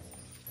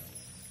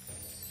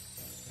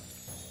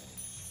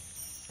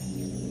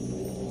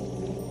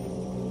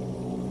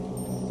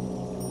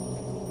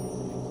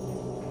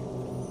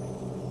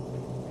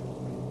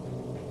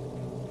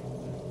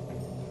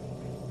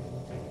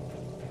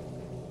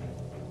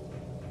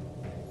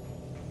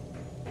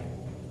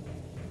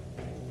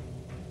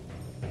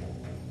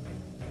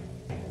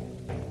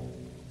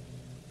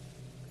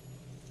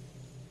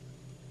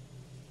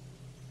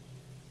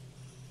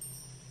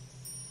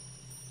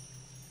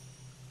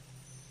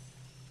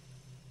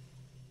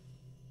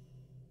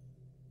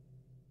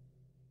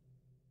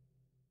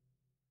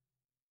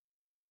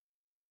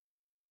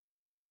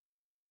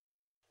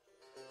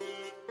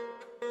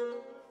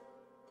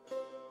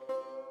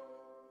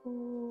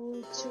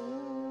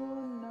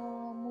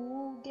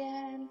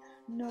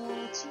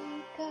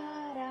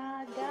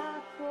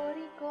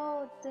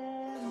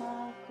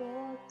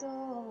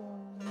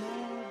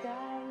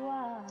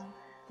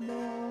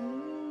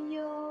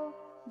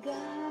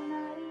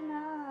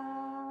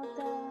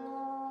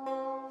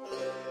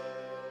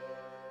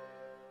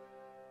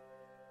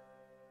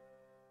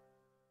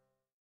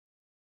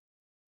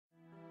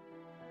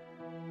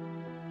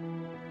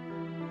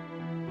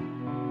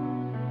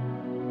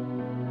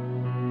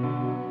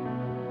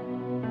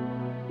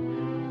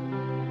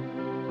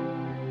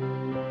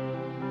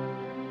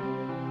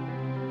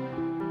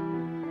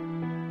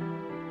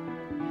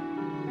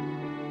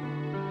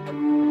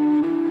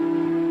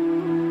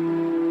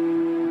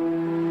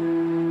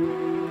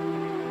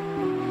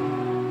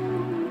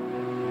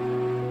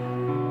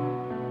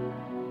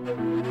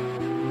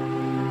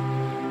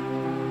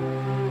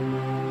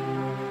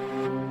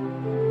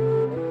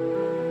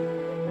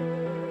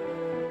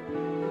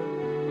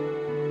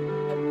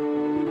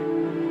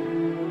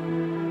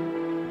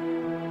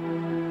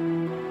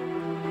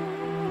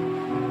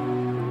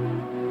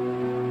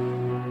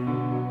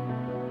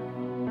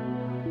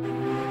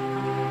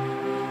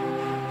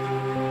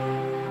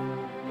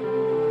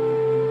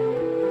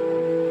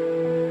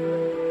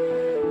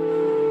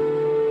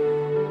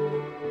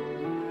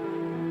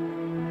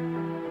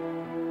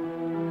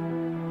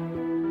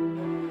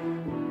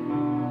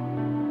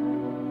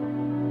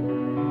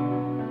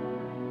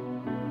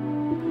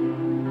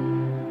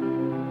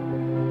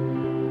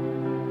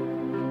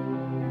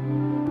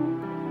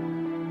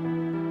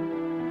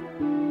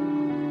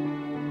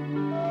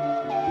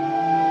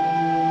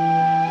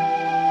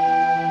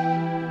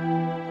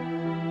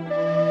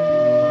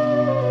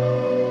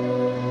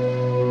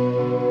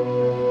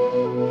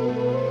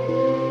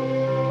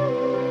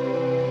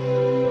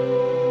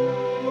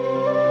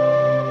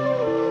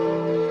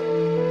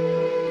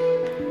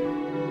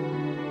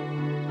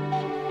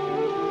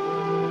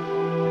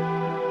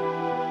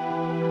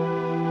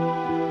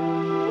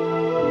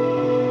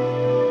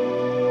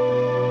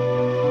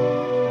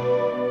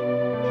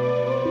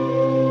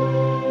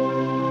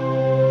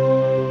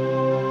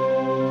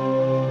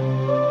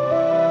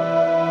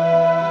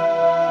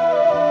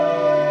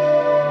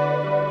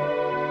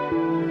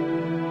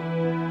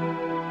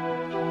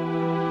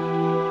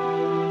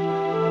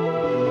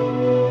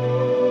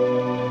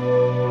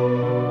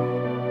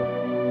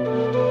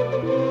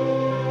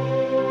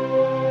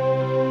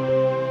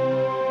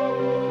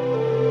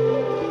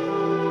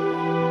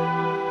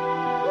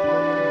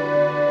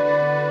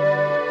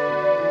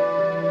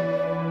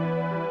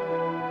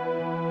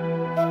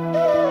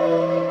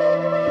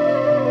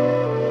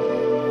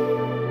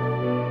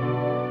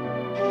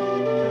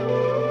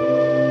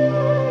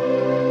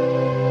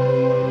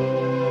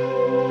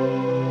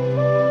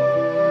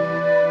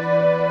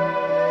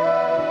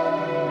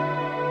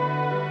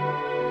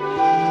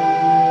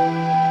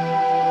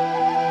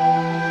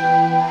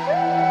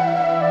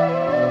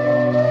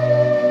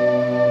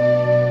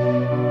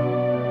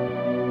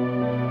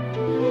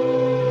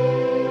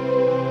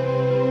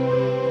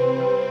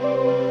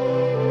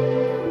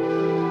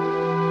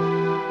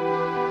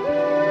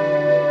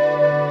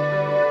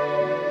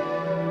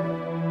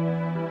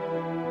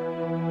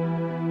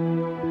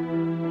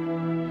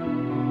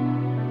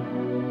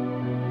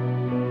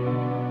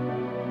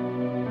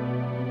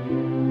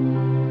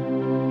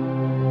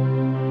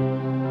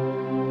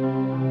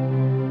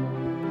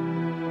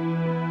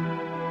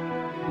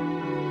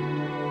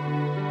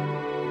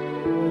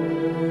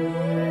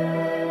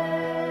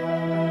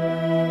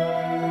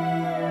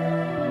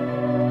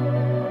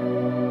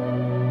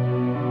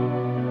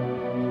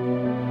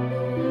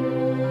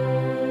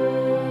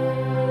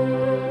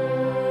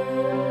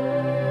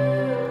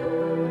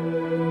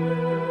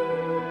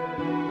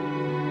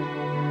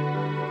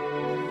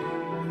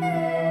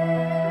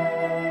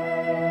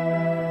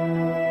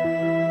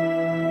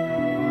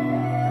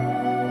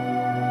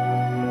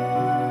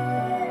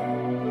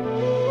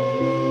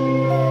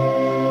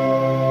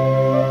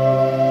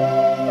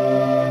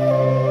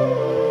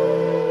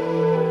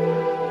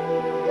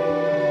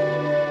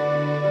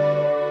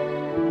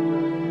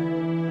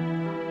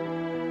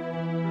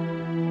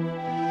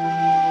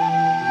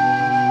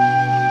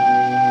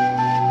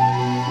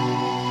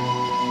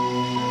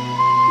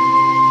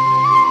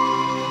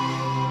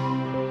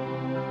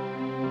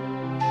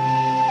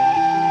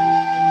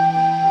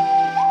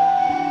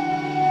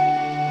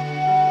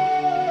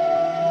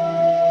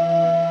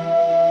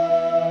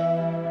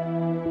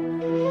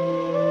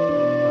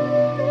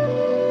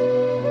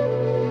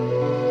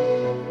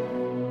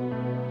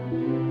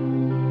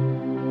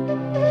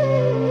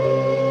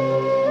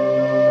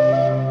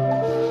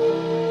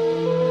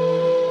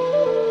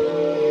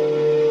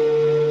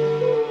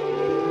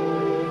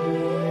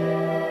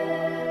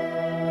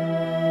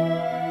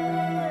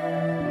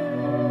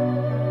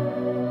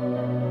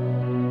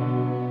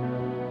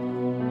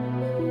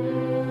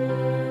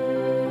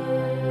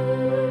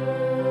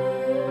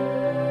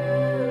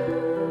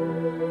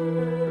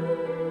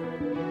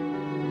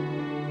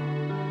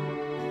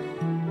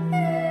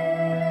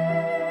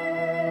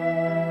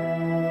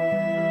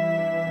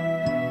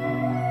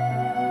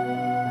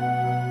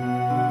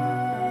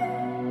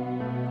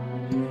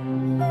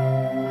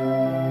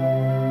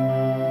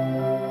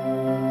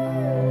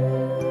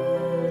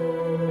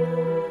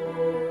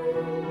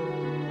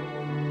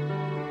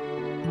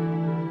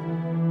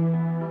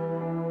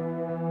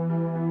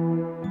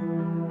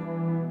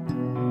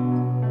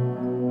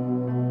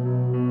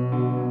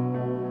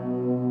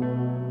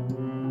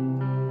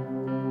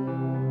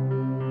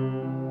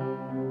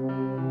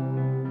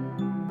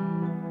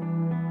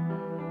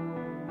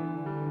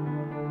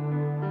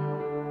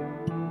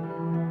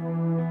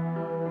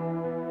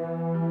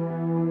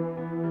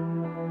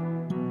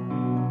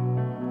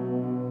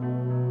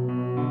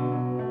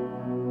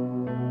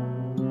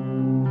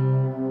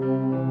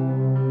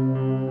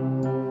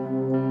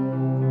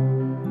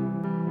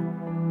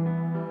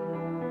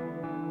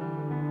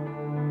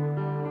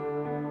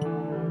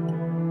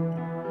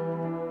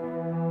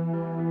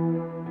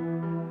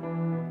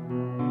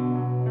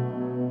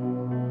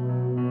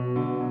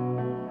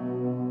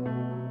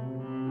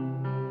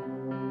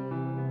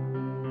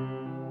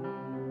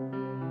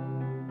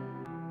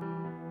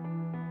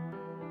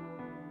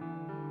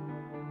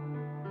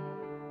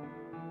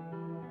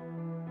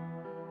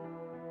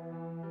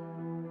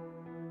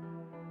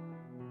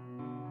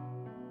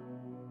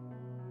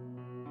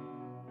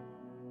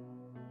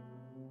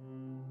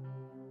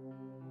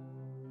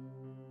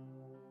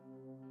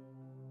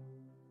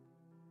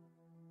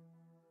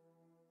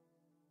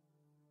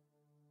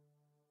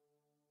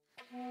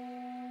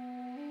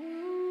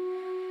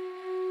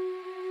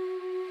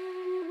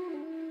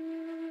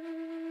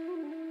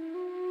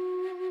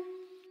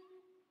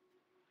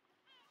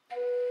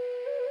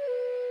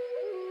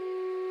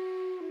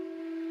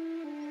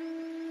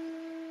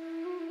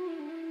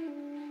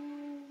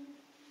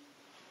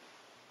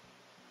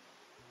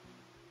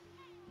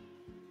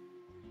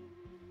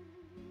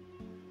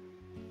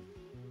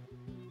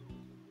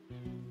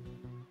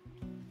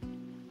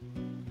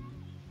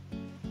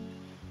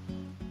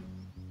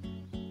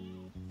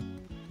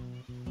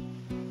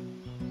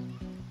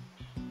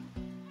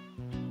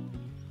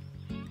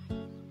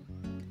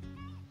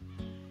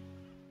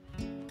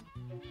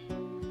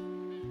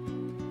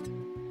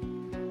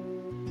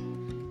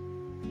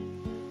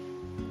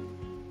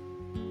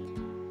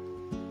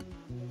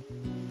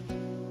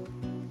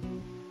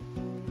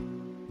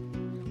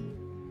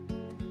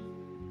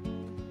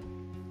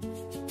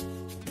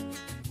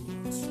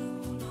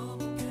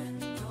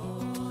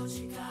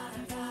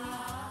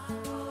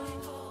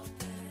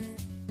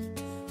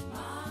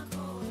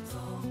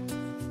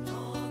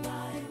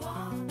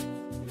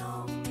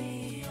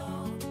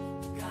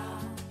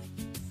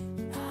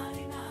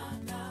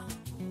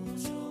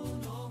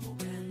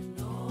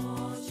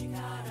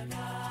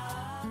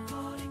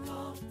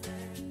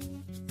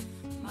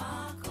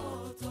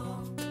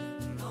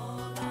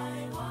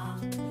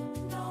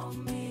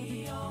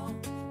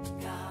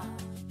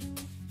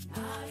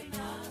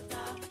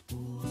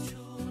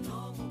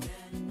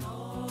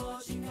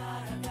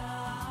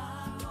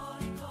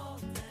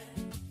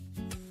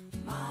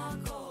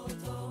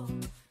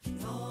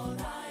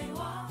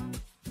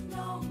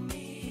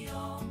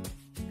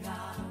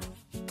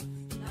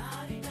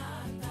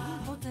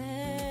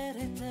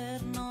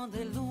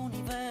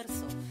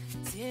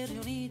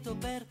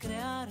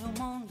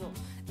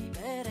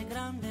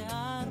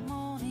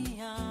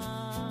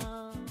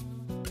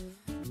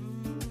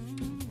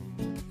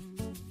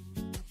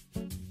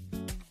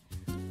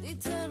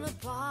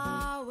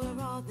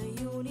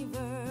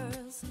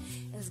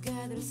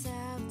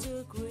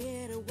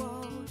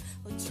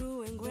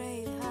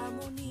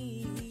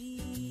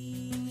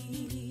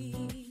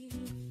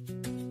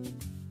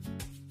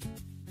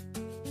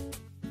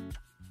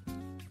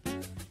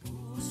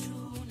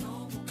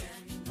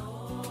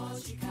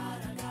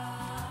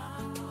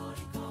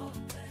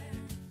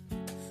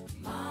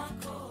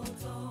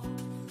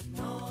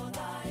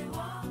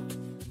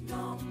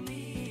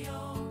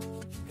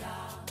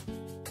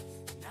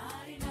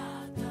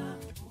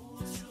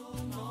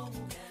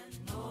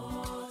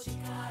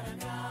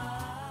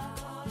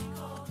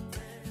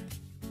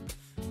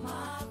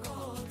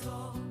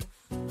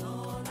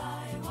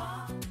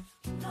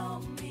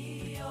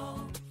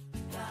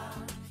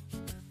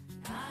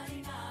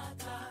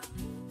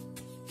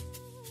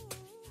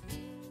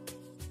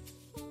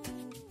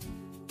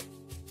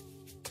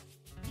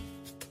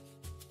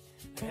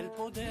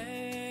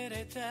 poder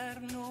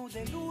eterno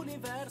del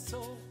universo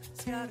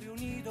se ha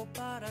reunido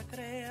para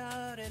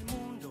crear el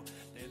mundo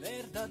de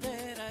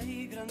verdadera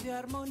y grande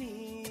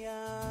armonía.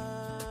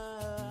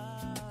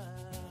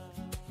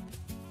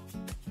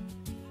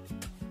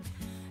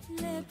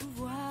 Les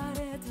pouvoirs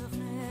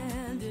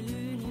éternels de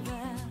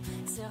l'univers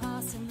s'est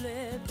rassemblé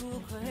pour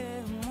créer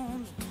un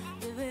monde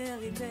de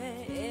vérité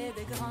et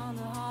de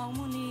grande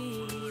harmonie.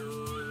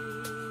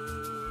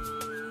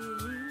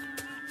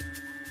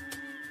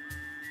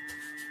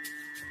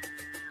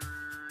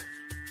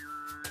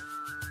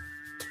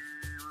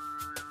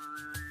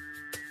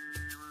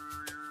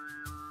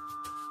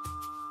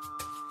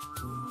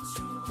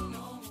 Uchu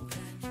no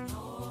Mugen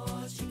no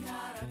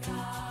Chikara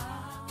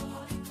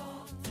Kori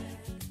kotte,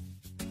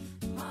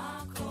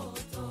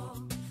 Makoto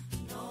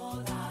no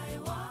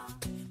Daiwa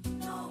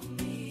no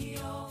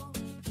Miyo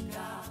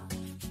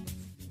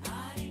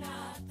Nari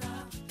natta,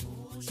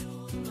 Uchu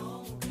no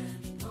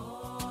Mugen no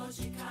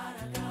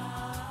Chikara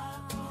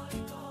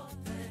Kori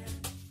kotte,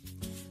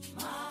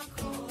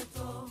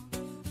 Makoto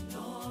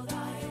no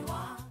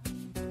Daiwa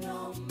no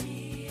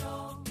Miyo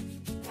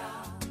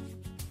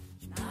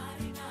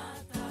Nari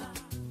natta.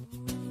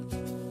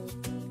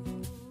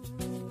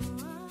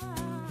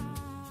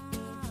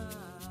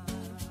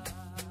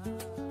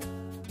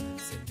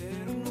 Se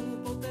eterno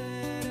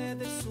potere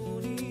del suo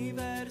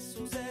universo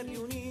si è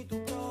riunito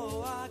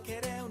pro a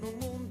creare un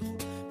mondo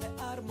de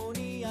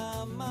armonia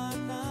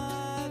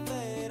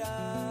manavera.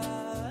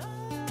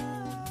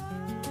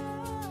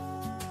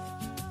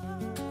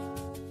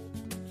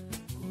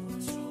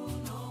 Uchu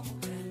no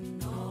Mugen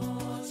no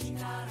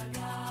Chikara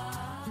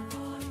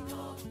Kori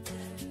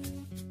kotte,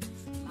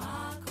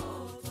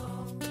 Makoto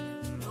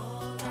no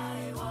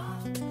Daiwa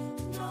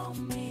no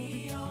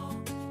Miyo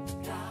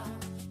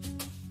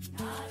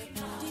Nari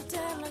natta. The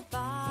eternal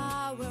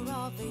power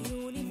of the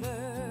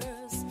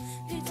universe,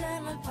 the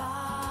eternal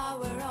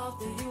power of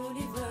the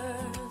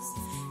universe,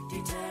 the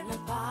eternal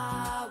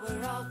power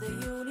of the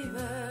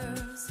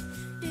universe,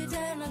 the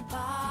eternal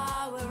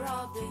power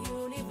of the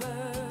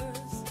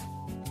universe.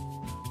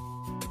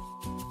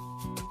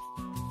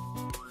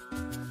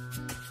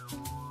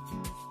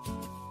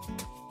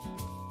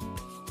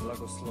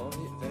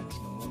 Blagoslovi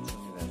večnu moć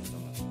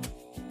univerzuma.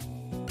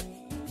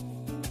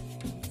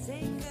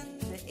 Zegen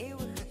de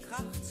eeuwige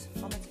kracht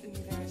van het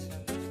universum.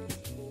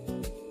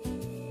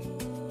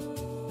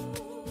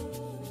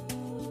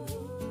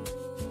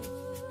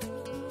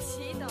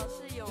 祈祷是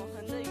永恒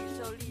的宇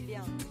宙力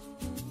量。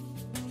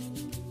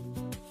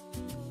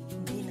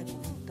 Bine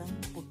cuvântăm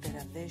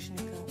puterea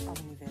veșnică a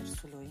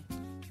universului.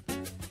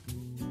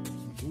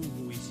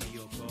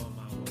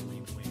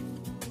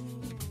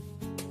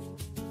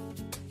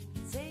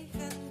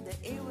 Zegen de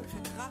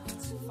eeuwige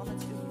kracht van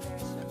het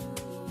universum.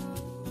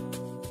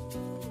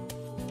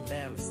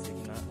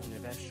 Välsigna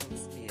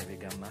universums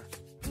eviga makt.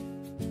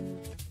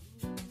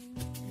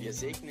 Wir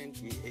segnen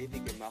die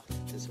ewige Macht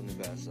des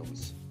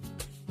Universums.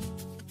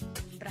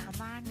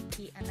 ब्रह्मांड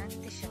की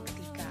अनंत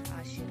शक्ति का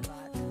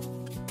आशीर्वाद।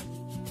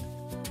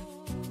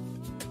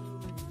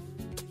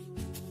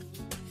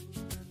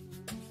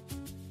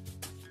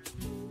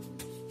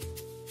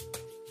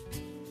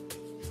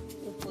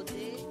 O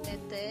poder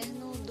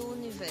eterno do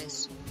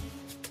universo.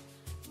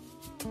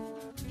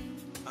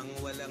 Ang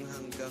walang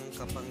hanggang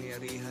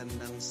kapangyarihan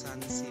ng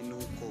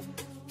sansinukob.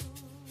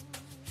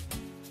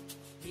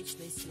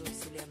 Вечной силой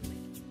Вселенной.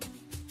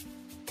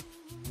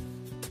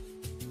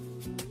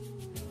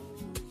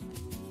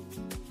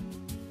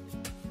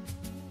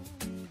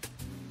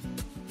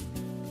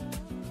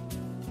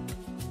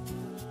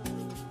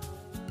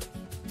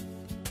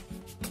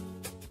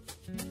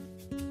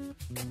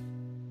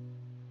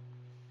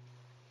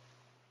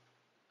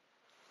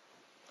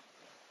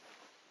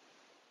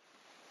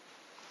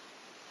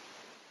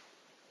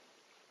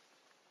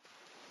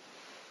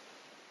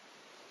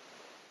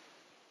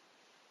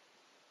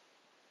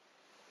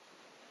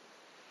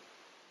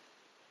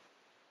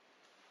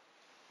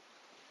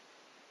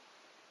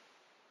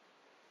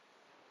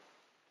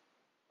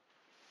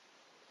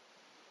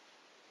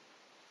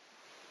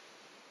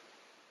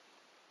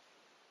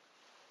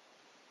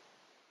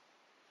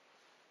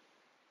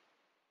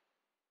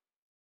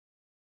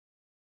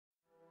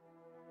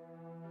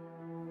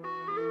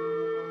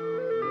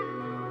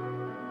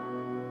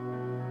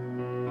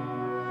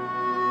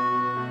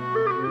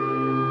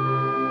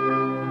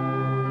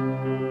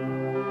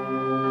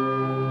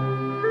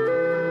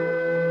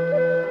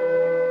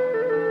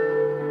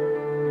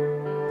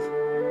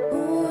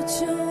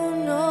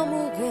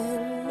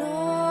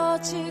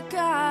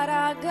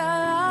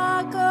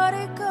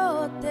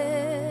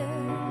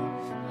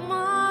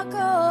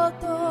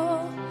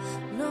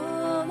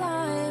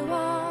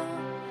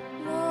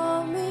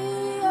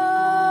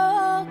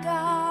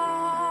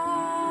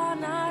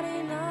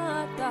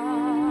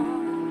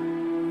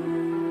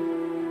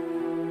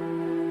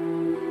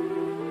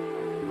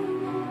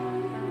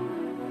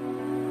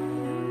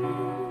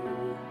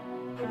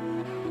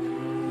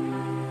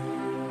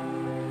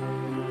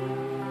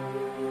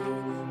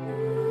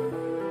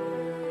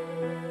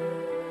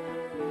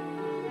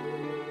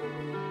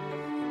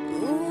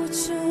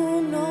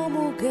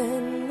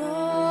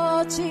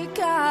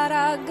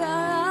 Chikara ga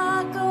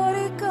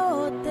Kori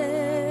kotte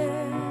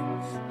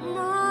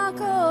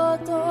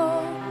Makoto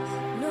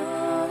no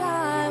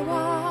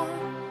Daiwa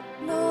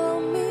no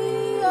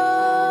Miyo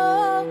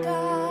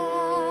ga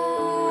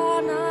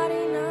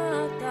Nari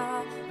natta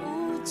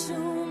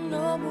Uchu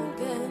no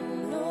Mugen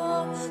no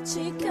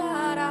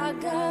Chikara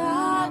ga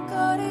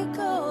Kori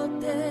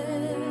kotte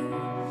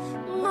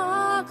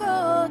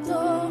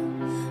Makoto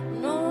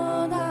no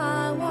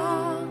Daiwa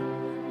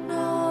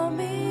no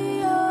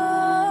Miyo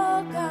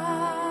ga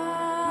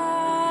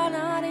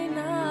Nari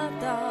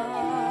natta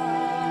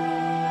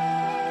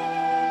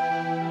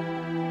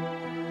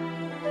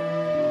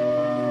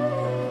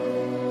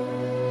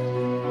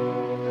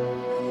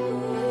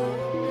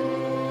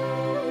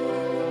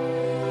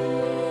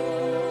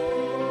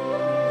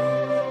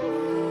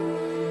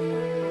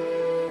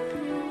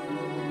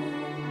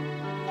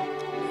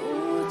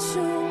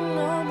Uchu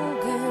no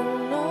Mugen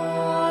no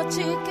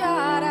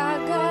Chikara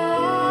ga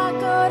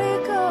Kori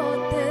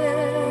kotte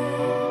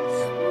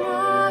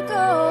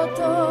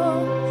Makoto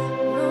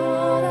no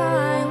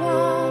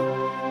Daiwa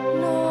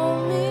no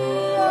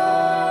Miyo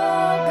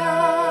ga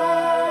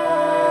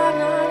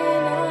Nari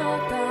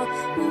natta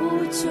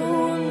Uchu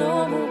no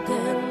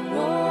Mugen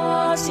no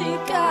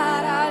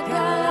Chikara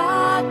ga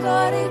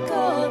Kori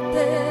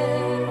kotte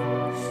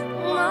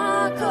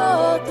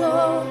Makoto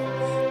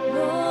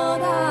no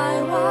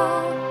Daiwa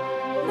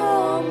no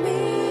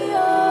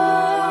Miyo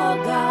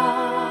ga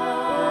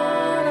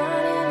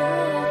Nari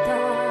natta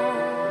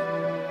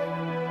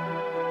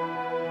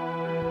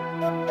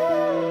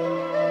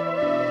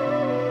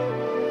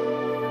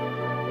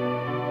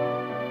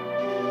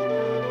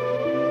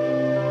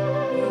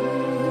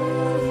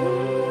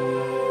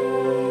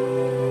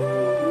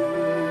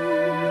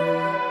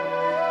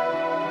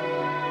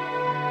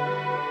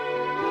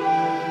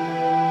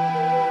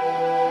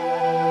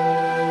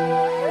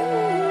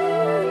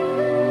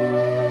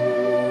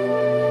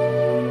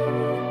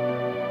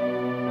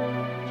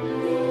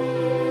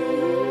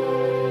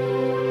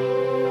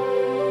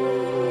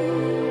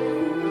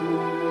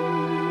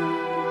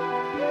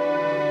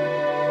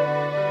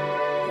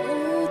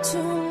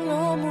Uchu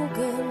no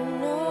Mugen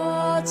no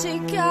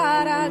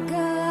Chikara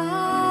ga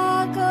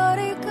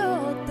Kori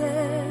kotte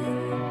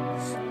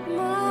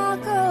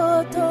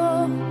Makoto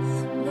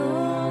no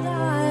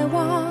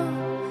Daiwa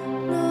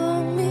no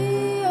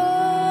Miyo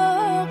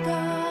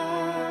ga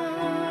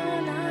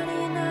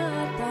Nari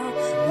natta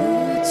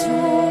Uchu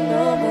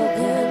no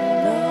Mugen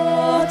no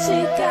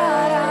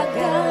Chikara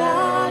ga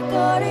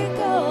Kori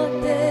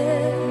kotte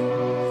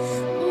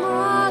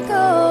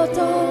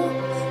Makoto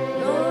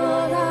no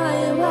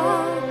Daiwa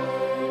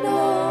no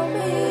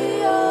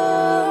Miyo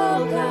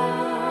ga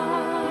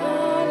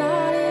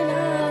Nari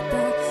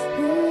natta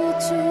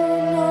Uchu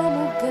no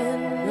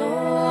Mugen no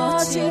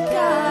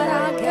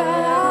Chikara ga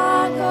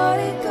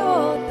Kori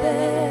kotte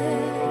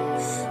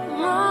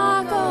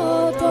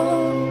Makoto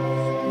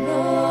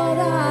no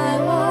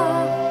Daiwa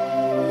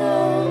no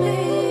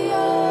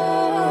Miyo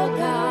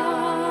ga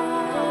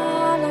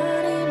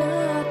Nari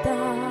natta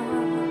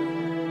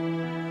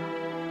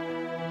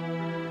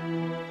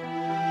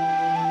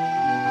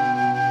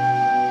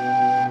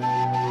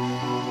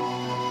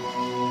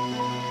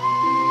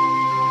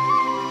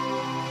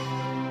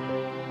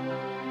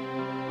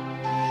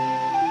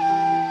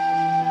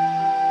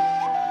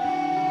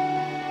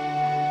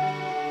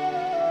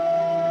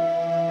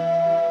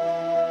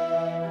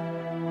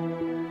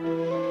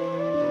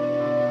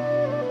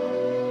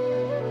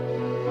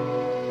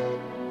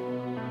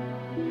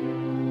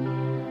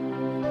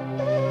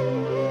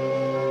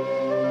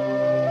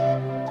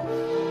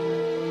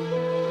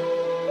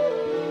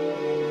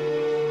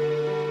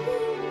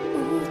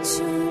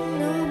Uchu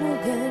no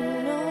Mugen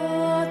no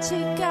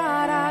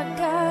Chikara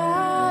ga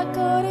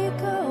Kori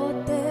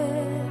kotte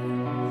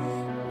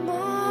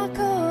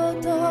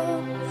Makoto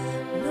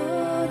no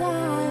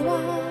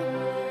Daiwa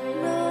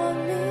no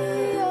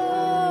Miyo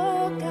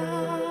ga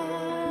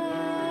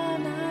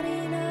Nari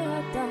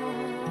natta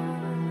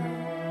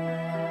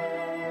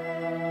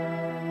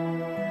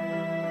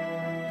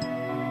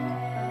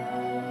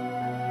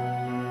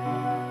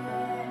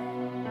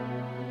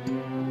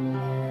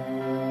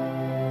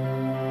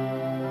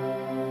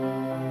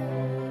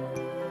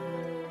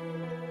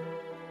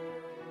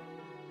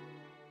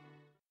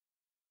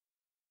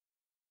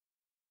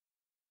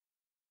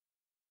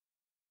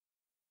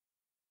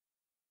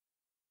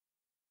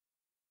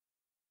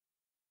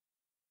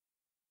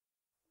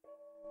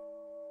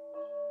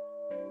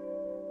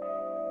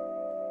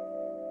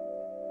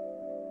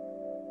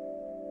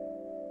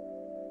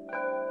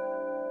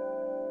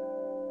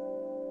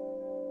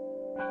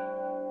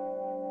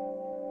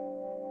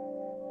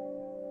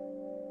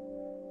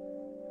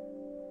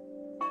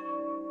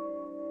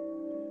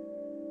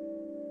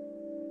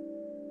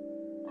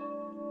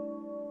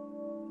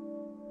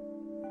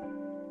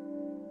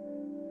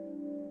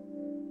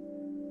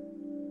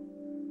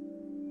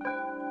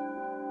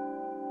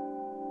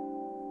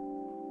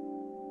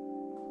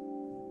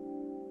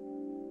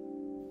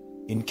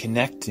In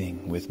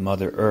connecting with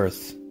Mother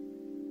Earth,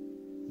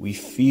 we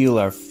feel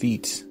our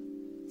feet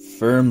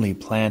firmly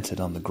planted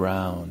on the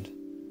ground.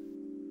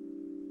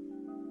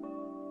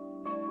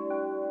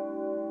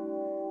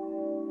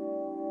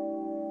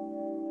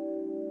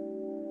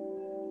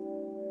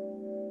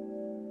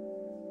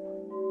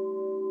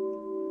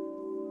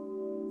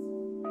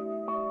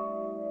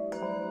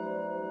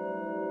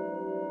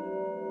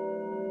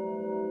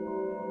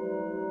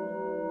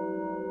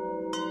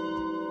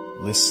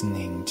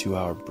 Listening to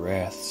our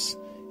breaths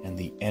and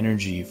the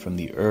energy from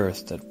the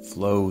earth that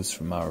flows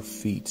from our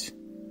feet.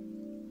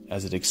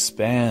 As it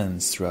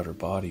expands throughout our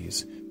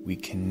bodies, we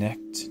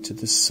connect to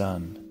the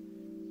sun,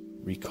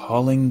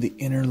 recalling the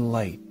inner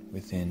light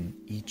within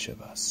each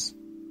of us.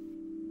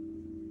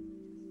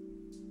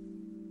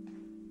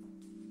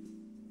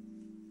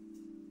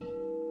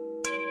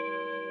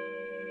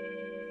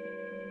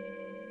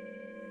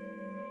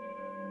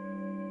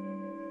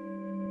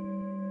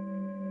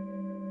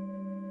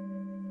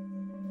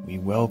 We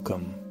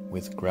welcome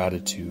with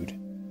gratitude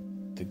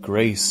the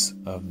grace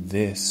of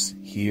this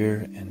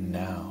here and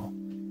now,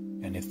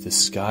 and if the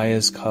sky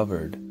is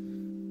covered,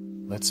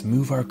 let's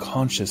move our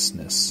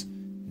consciousness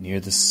near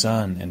the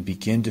sun and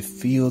begin to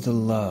feel the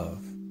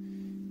love,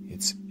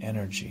 its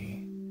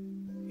energy,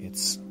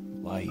 its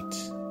light.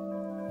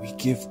 We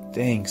give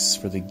thanks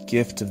for the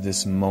gift of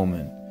this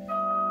moment.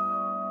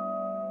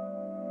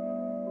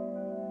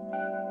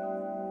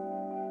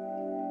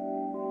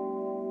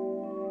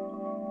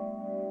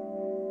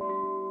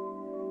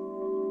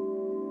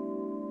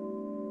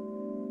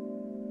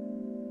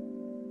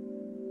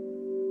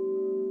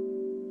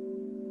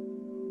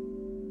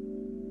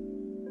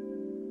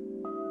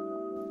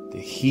 The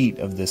heat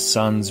of the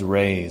sun's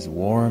rays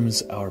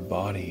warms our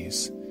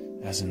bodies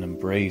as an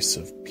embrace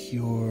of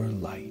pure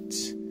light.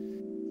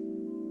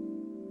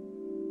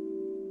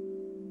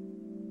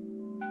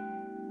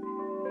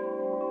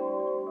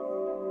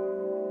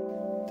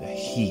 The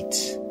heat,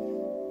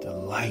 the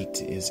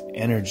light is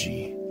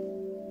energy.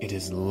 It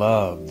is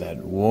love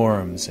that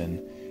warms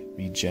and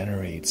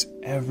regenerates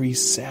every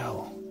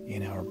cell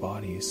in our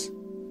bodies.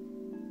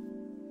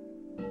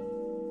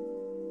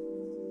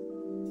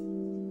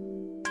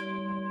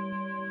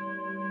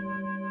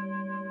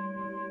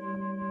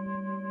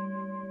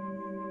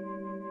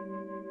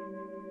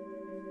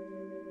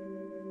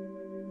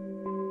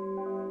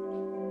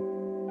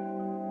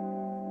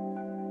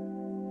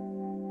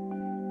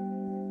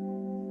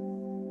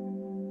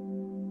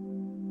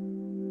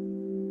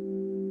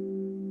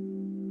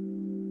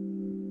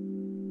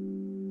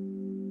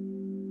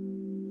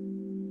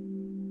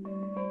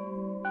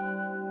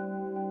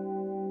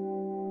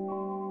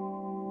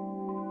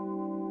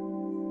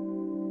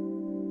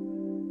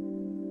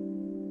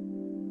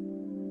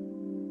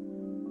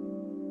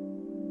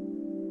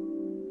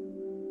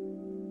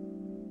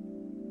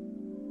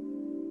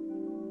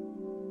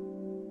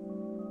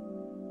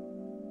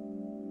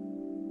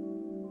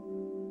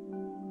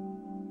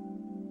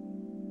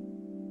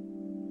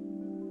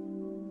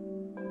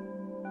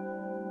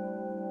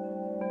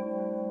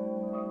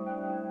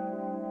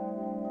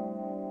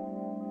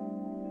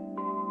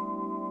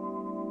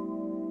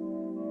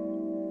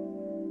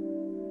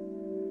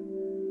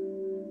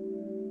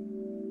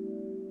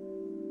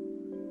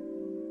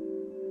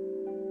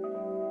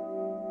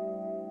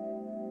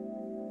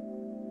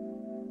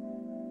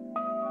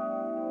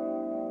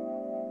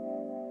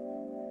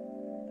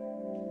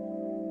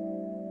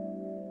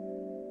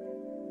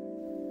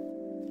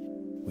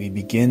 We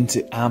begin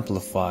to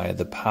amplify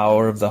the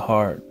power of the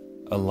heart,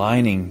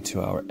 aligning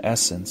to our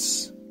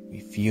essence. We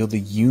feel the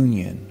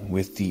union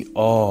with the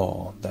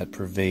all that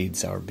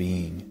pervades our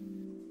being.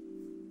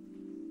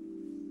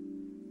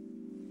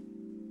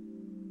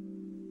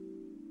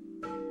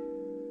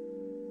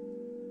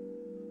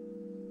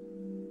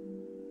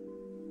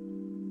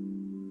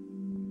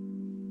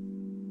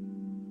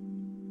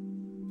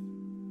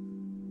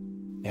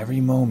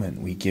 Every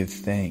moment we give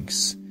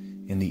thanks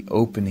in the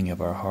opening of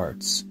our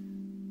hearts,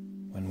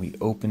 when we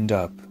opened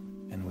up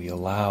and we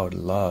allowed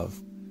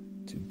love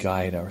to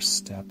guide our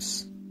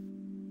steps.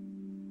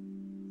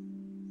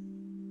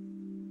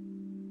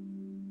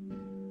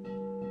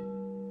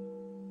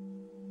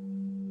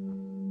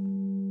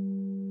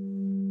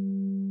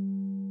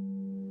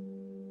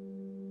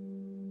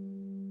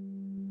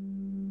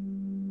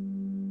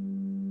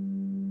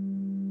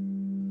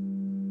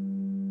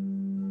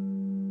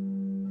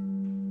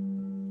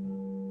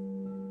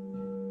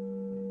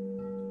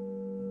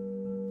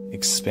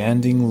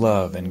 Expanding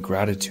love and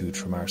gratitude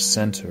from our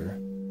center,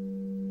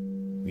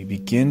 we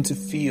begin to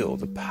feel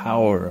the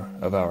power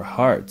of our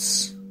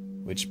hearts,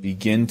 which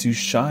begin to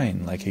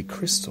shine like a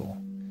crystal,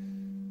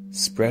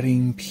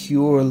 spreading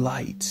pure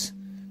light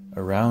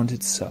around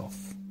itself.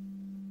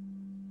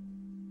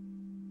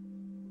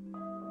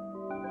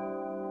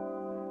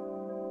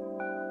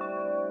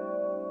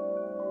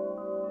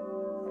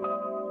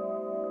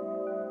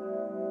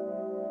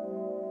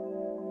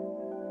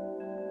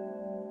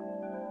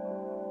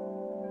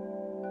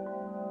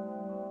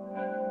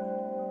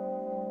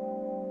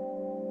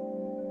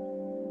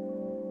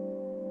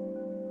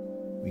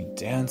 We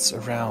dance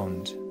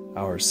around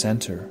our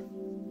center,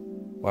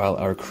 while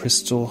our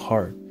crystal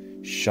heart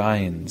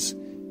shines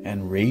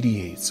and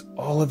radiates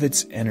all of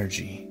its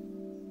energy,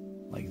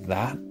 like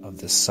that of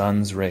the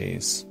sun's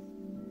rays.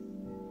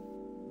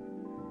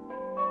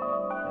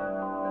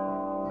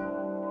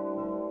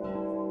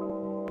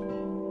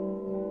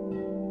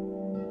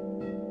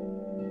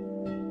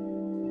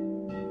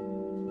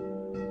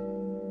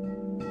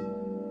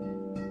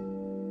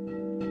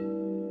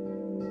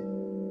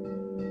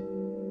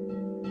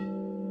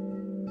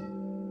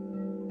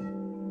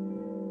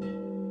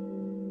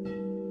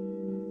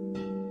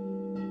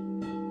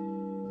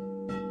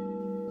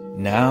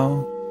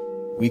 Now,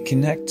 we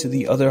connect to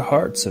the other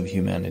hearts of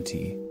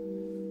humanity.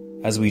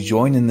 As we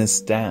join in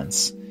this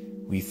dance,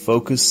 we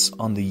focus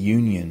on the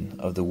union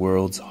of the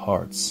world's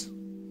hearts.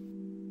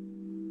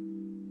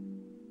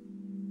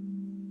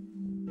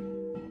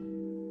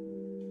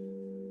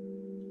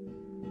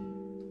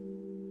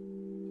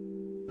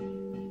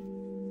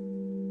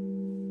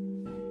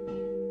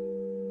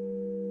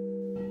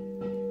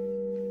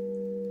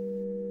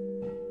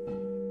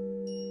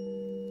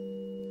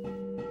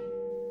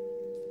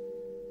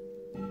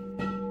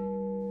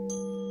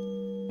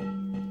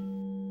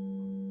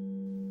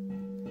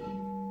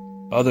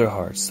 Other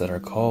hearts that are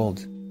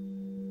called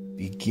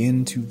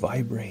begin to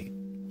vibrate,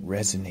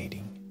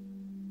 resonating.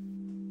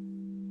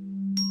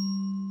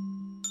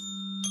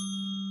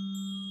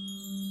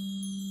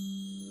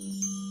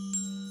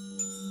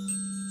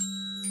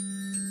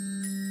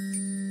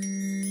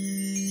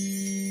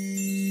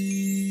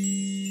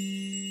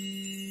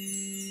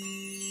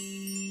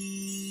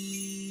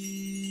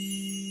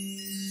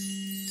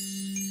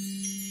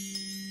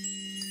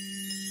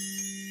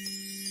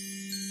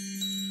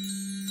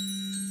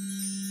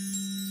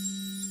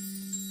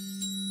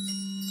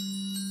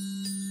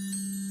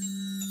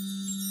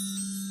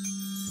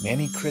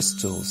 Many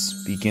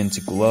crystals begin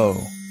to glow,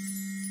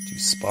 to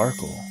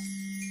sparkle,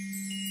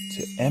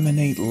 to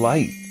emanate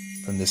light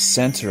from the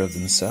center of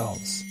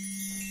themselves.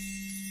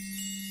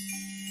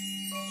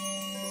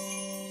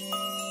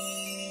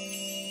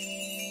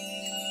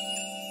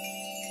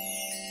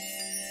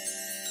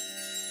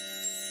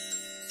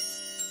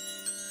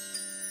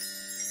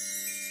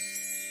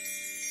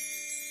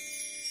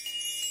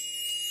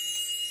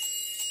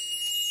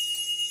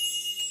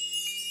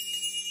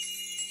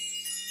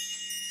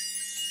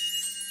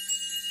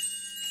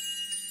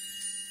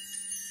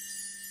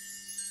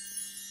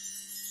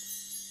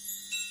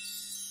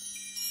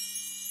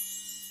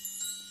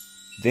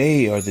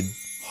 They are the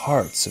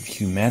hearts of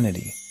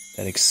humanity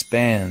that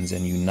expands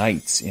and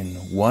unites in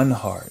one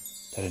heart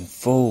that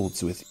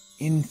enfolds with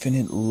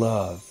infinite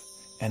love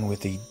and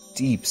with a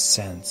deep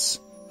sense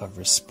of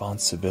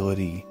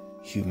responsibility,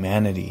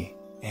 humanity,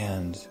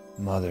 and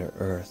Mother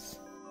Earth.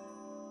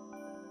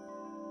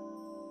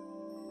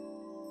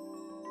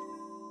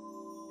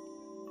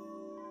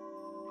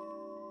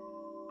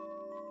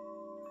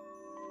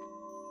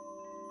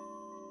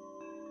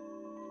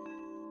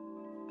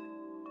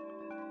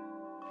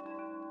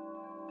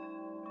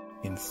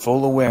 In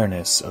full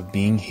awareness of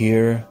being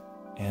here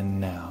and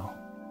now,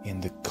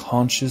 in the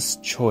conscious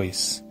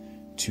choice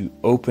to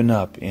open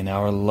up in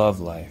our love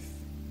life.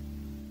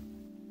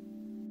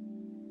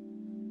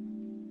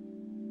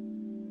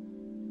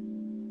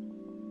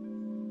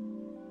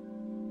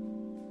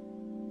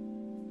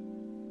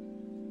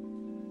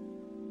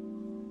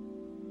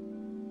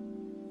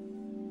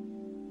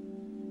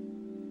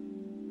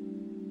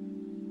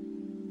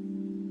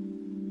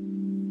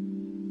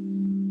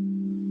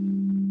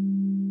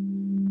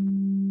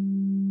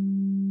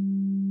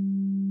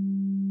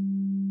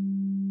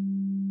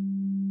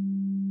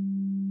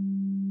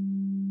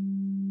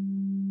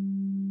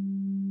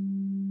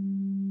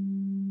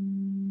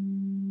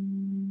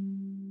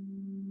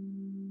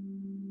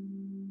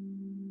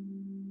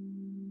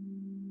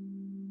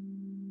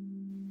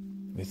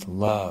 With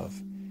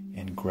love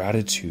and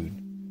gratitude,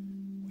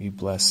 we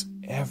bless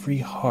every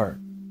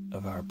heart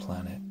of our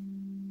planet.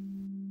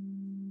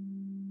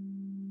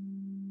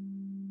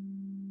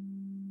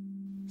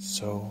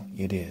 So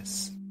it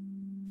is.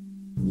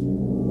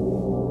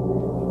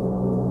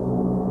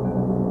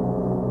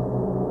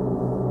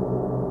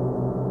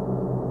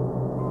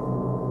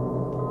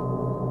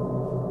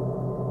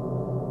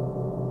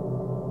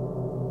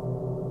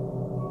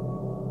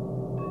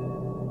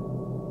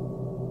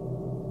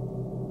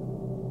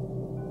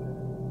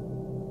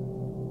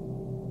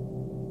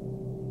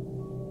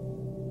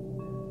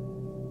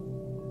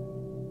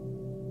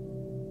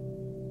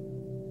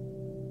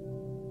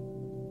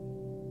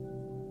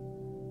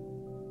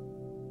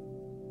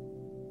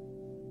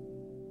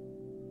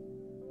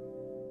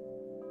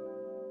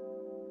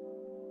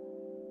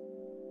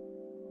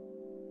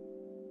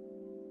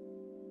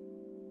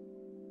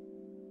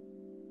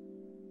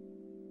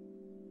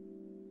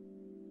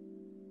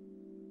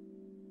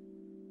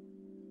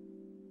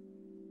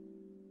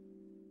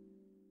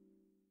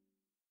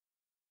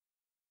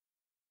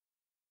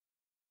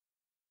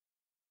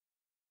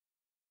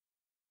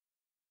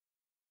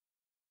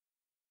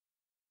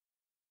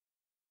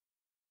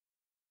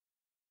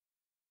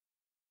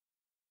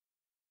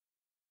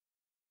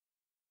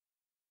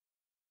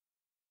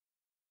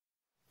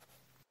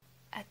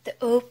 the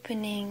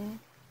opening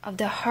of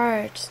the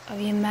hearts of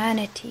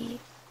humanity,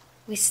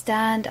 we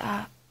stand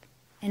up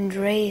and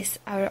raise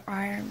our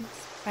arms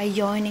by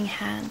joining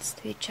hands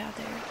to each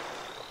other,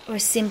 or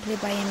simply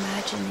by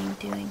imagining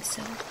doing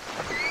so.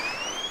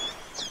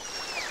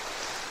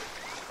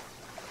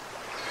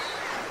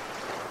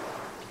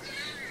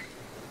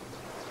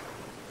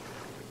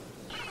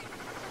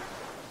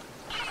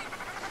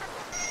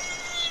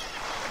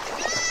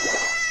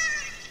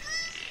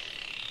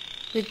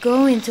 We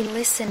go into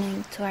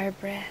listening to our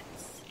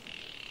breaths,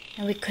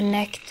 and we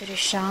connect to the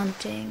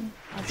chanting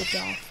of the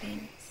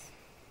dolphins.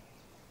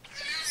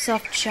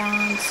 Soft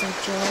chants of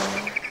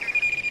joy,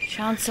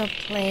 chants of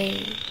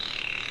play,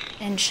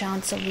 and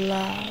chants of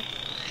love,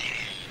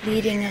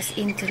 leading us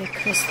into the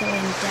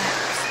crystalline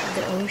depths of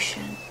the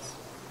oceans,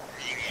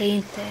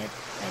 painted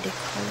by the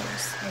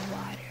colors of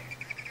water.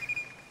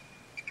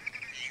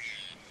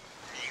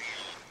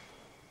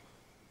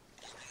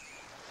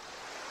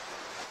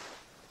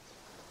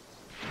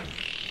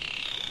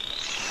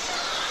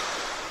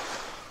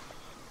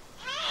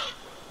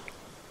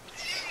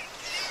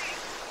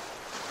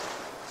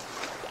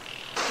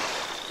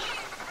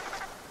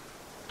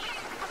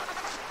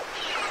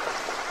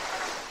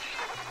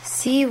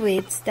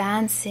 Seaweeds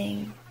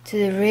dancing to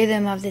the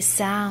rhythm of the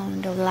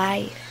sound of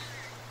life.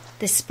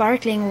 The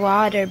sparkling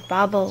water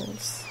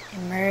bubbles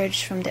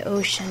emerge from the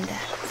ocean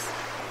depths.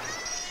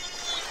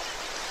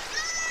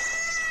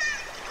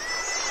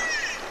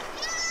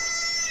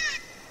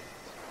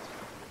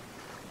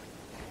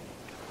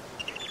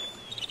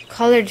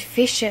 Colored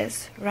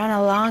fishes run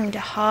along the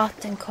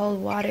hot and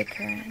cold water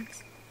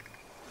currents.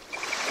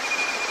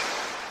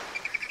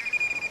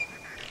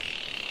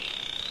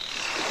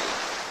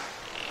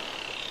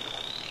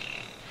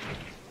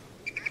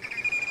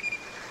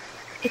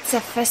 It's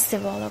a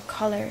festival of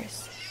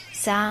colors,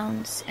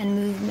 sounds, and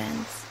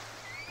movements.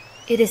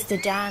 It is the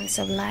dance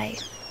of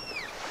life.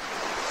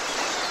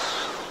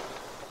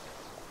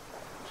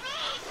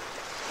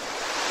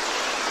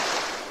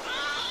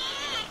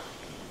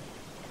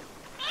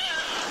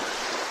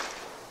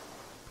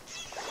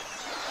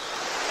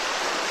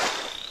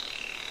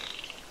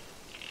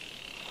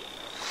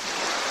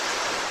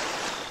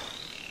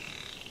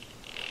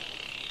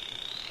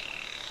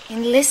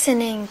 In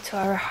listening to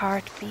our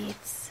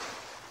heartbeats,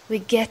 we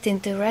get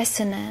into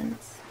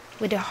resonance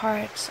with the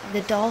hearts of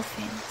the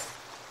dolphins,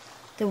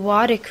 the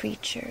water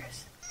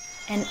creatures,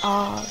 and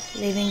all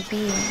living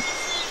beings.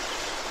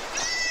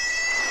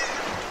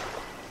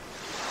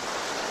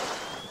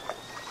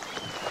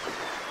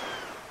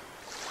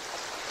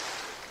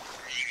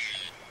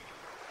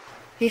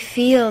 We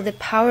feel the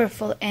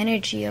powerful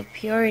energy of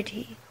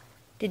purity,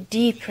 the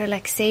deep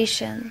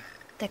relaxation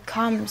that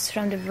comes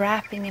from the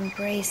wrapping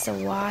embrace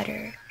of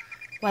water,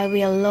 while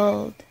we are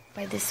lulled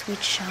by the sweet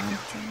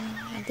chanting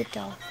of the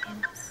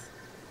dolphins.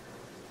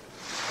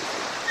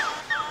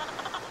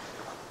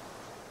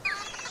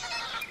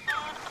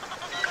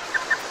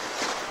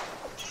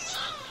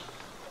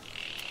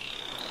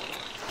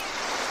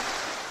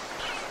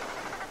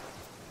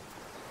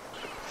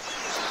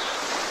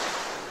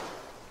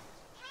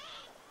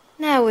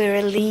 Now we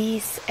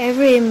release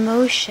every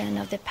emotion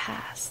of the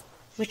past,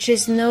 which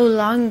is no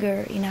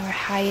longer in our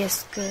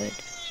highest good.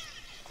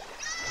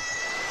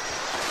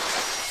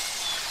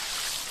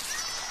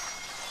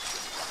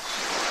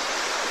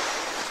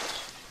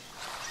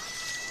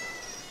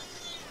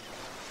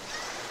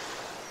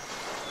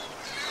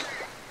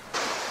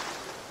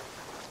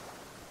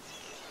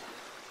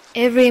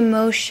 Every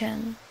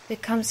emotion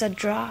becomes a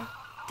drop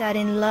that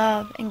in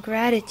love and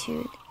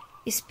gratitude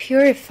is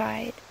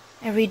purified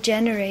and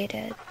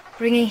regenerated,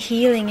 bringing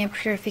healing and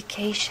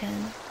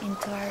purification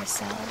into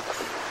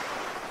ourselves.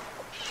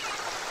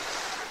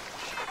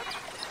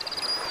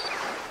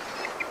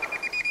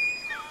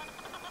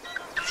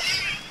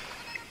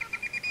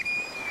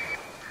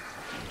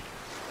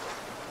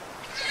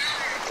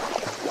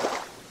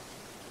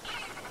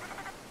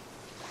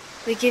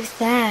 We give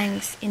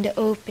thanks in the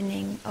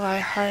opening of our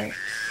hearts.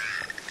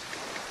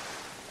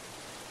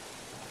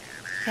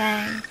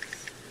 Thanks.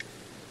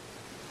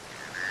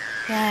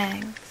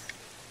 Thanks.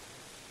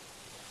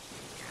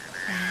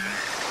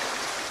 Thanks.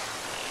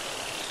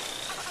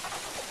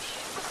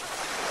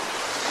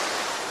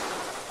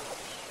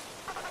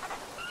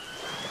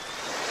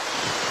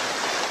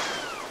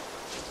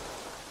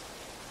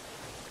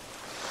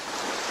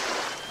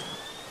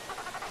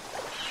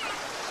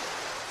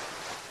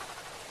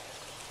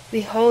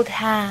 We hold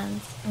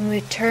hands and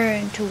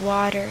return to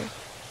water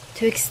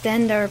to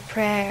extend our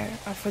prayer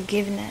of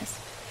forgiveness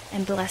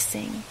and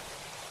blessing.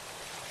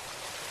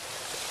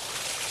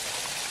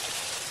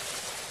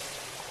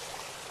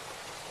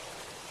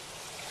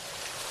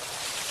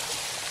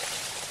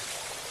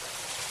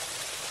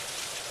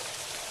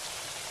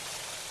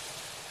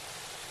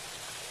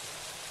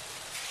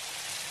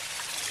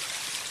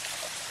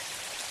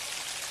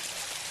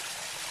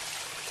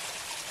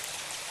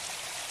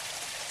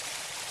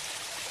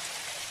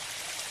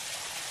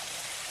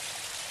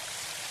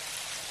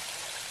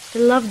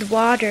 Beloved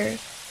water,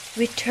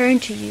 return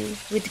to you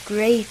with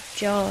great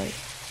joy.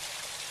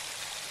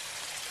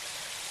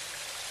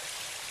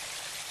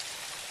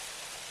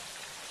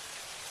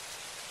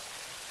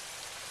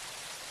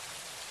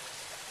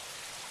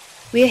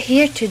 We are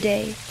here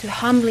today to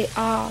humbly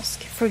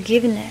ask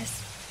forgiveness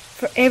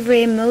for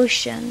every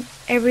emotion,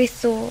 every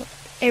thought,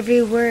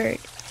 every word,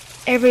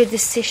 every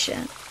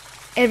decision,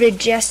 every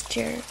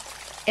gesture,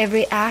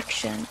 every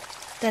action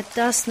that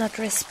does not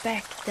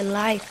respect the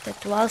life that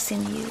dwells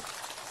in you,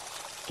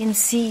 in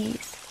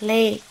seas,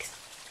 lakes,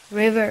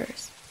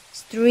 rivers,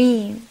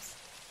 streams,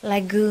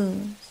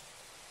 lagoons,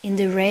 in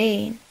the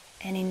rain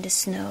and in the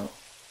snow.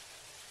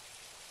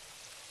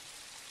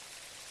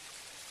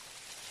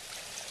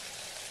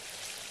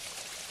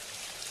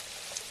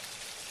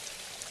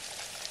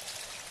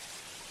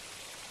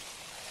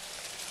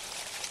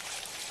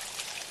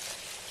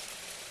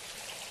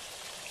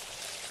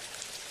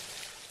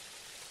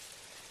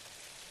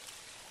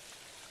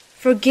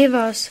 Forgive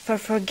us for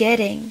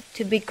forgetting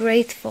to be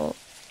grateful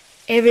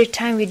every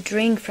time we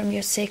drink from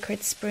your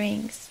sacred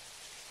springs.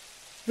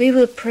 We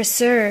will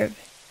preserve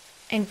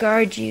and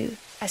guard you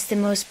as the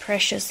most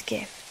precious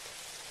gift.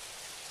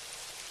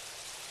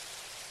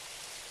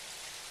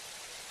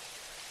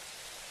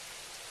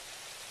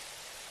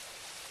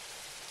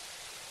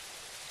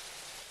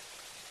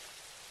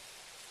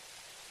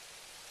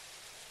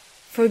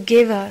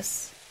 Forgive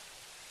us.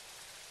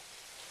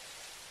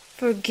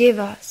 Forgive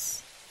us.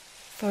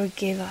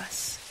 Forgive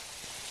us.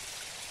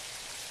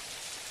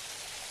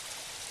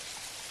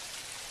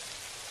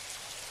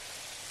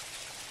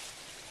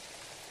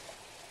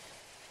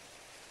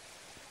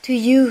 To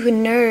you who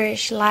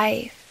nourish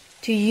life,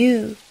 to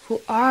you who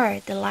are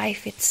the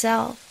life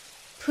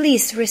itself,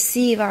 please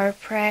receive our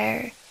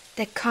prayer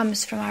that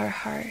comes from our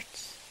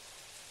hearts.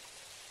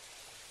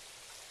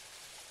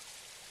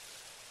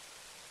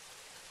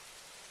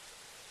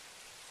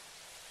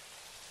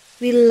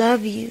 We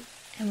love you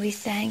and we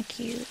thank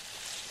you.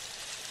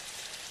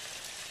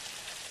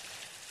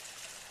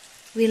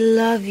 We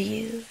love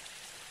you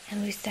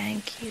and we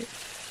thank you.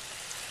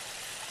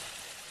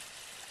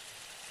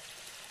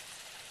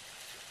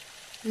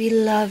 We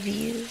love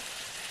you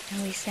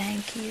and we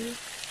thank you.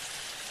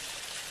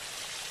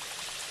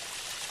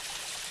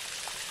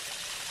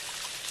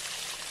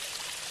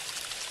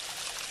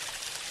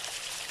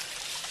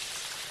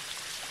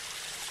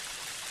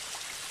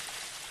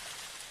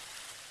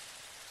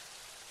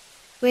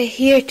 We're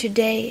here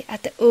today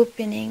at the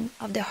opening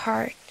of the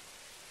heart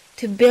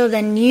to build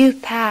a new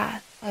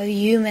path of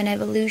human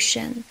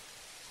evolution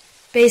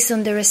based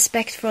on the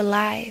respect for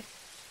life,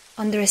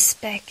 on the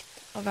respect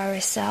of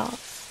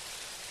ourselves.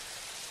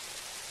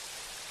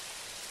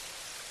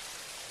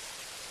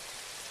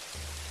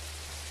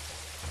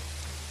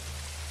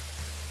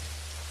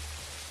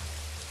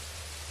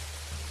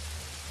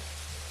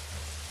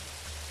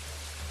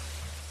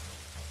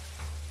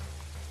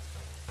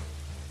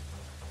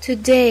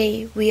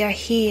 Today we are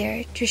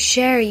here to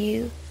share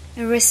you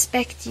and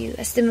respect you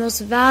as the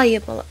most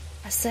valuable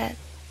asset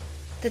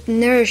that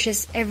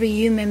nourishes every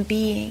human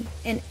being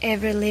and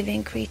every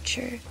living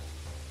creature.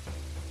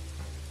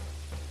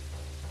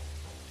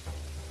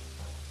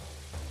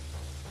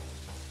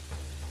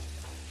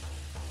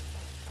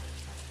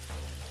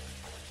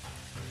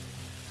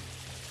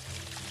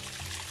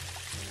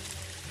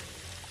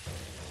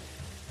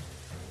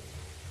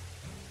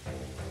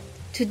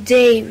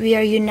 Today we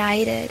are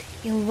united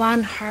in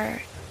one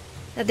heart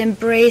that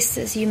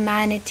embraces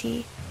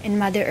humanity and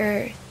Mother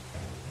Earth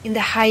in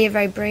the higher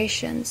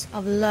vibrations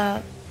of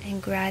love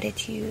and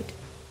gratitude.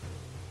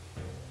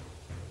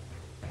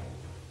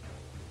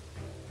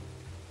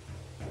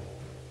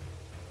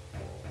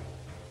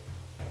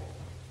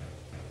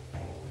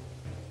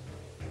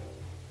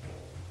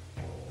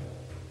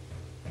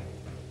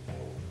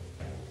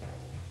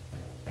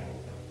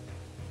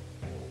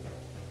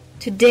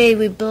 Today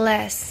we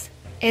bless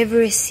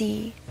every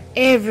sea,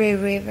 every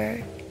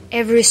river,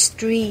 every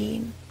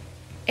stream,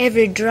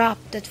 every drop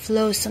that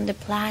flows on the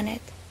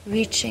planet,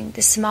 reaching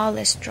the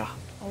smallest drop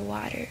of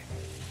water.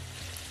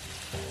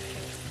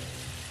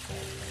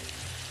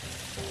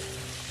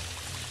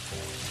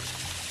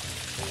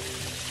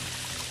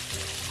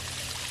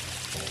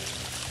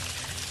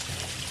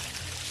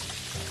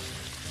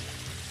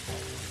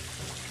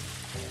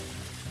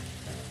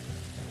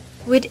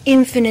 With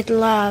infinite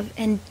love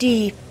and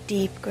deep,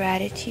 deep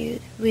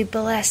gratitude, we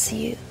bless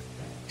you,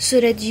 so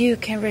that you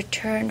can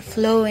return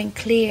flowing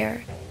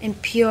clear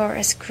and pure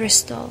as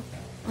crystal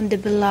on the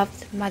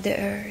beloved Mother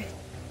Earth.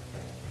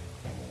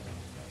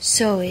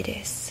 So it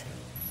is.